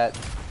decided that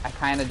I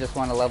kind of just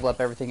want to level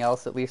up everything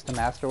else, at least to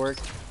masterwork,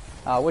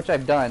 which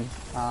I've done.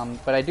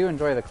 But I do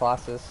enjoy the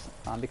Colossus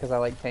because I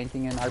like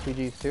tanking in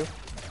RPGs too.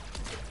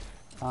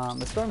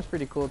 The Storm's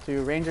pretty cool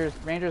too.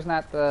 Ranger's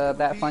not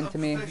that fun to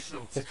me,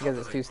 just because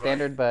it's too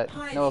standard, but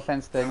no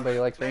offense to anybody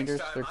who likes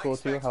Rangers, they're cool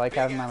too. I like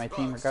having them on my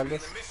team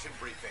regardless.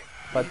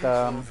 But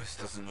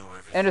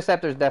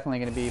Interceptor is definitely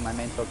going to be my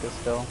main focus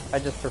still. I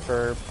just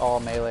prefer all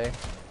melee.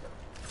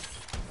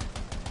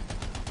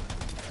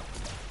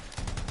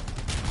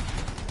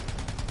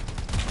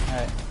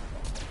 Alright.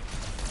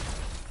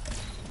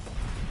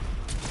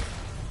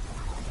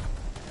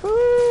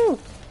 Woo!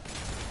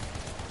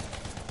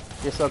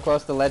 You're so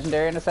close to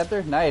Legendary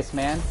Interceptor? Nice,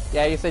 man.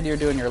 Yeah, you said you were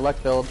doing your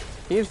luck build.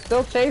 He's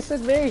still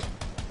chasing me!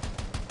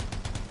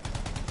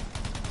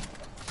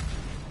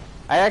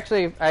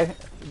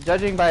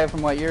 Judging by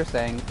from what you're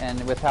saying,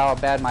 and with how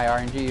bad my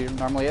RNG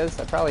normally is,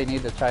 I probably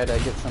need to try to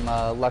get some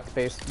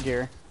luck-based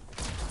gear.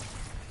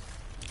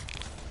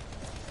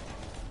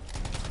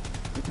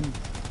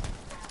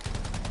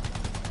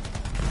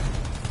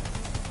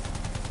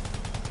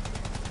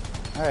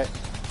 Alright.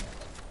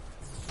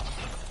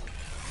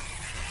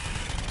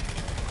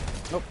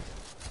 Nope.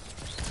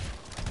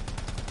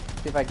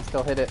 See if I can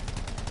still hit it.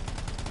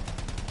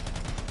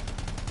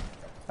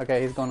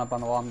 Okay, he's going up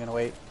on the wall. I'm gonna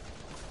wait.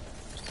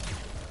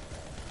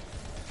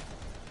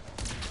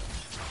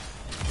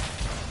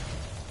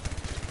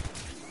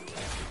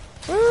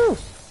 Woo!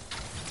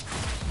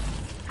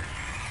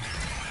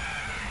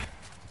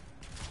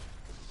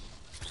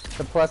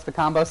 The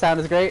combo sound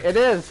is great. It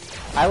is!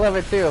 I love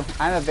it too.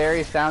 I'm a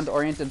very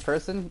sound-oriented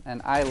person,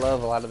 and I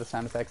love a lot of the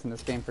sound effects in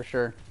this game for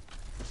sure.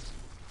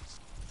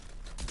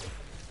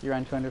 You're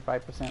on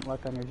 205%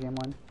 luck on your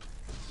GM1.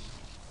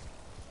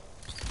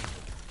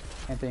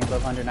 Anything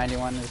above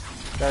 191 is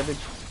garbage.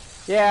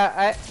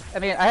 Yeah, I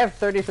mean, I have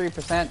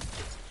 33%.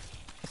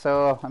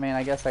 So, I mean,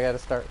 I guess I gotta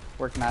start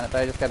working on it,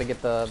 but I just gotta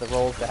get the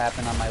rolls to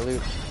happen on my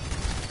loot.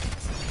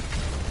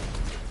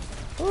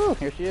 Ooh,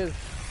 here she is.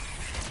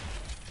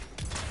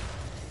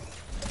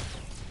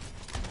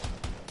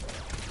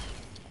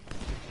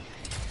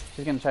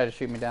 She's gonna try to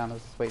shoot me down. I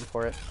was just waiting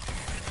for it.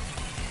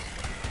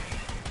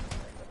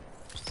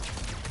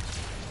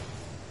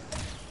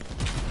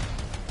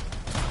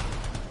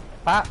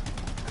 Pop!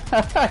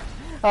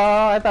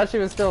 Oh, I thought she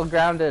was still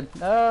grounded.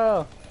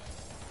 No!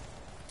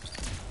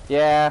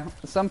 Yeah,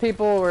 some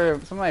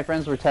of my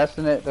friends were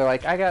testing it. They're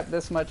like, I got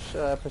this much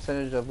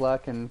percentage of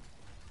luck, and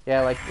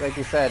yeah, like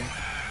you said,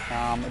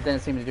 it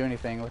didn't seem to do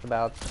anything with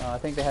about, I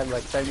think they had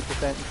like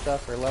 70% and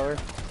stuff or lower.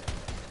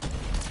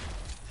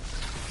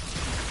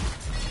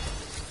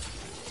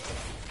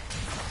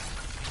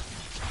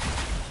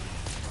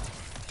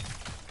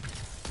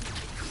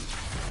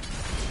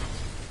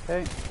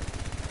 Okay.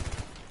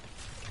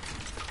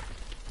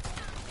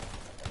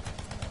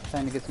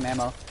 Trying to get some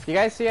ammo. You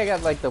guys see I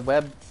got like the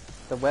web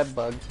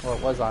bug, well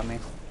it was on me.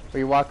 Where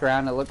you walk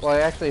around and look,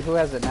 well actually who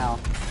has it now?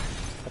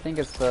 I think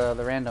it's the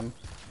random.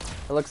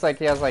 It looks like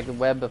he has like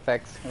web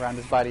effects around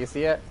his body. You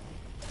see it?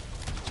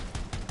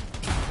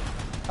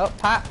 Oh,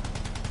 pop!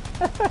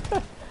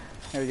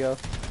 There we go.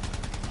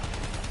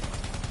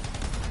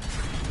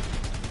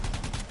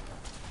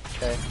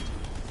 Okay.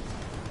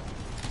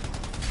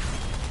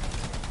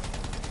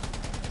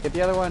 Get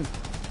the other one.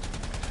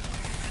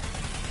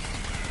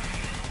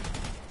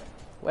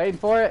 Waiting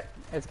for it.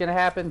 It's gonna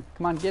happen.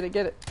 Come on, get it,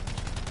 get it.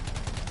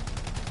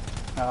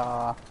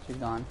 Aw, she's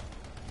gone.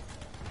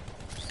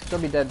 She'll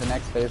be dead the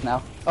next phase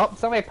now. Oh,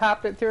 somebody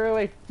popped it too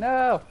early.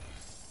 No!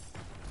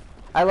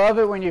 I love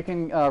it when you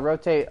can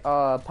rotate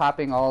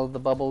popping all of the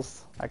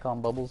bubbles. I call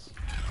them bubbles.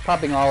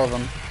 Popping all of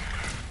them.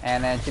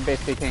 And then she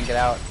basically can't get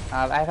out.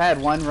 I've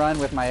had one run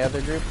with my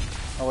other group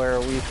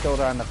where we killed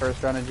her on the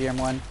first run of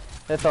GM1.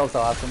 It felt so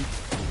awesome.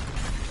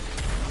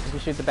 If you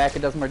shoot the back,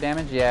 it does more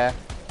damage? Yeah.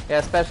 Yeah,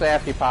 especially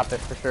after you pop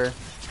it, for sure.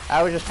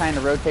 I was just trying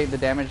to rotate the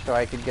damage so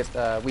I could get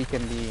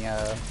weaken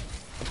the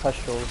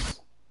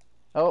pustules.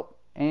 Oh,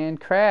 and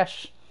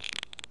crash.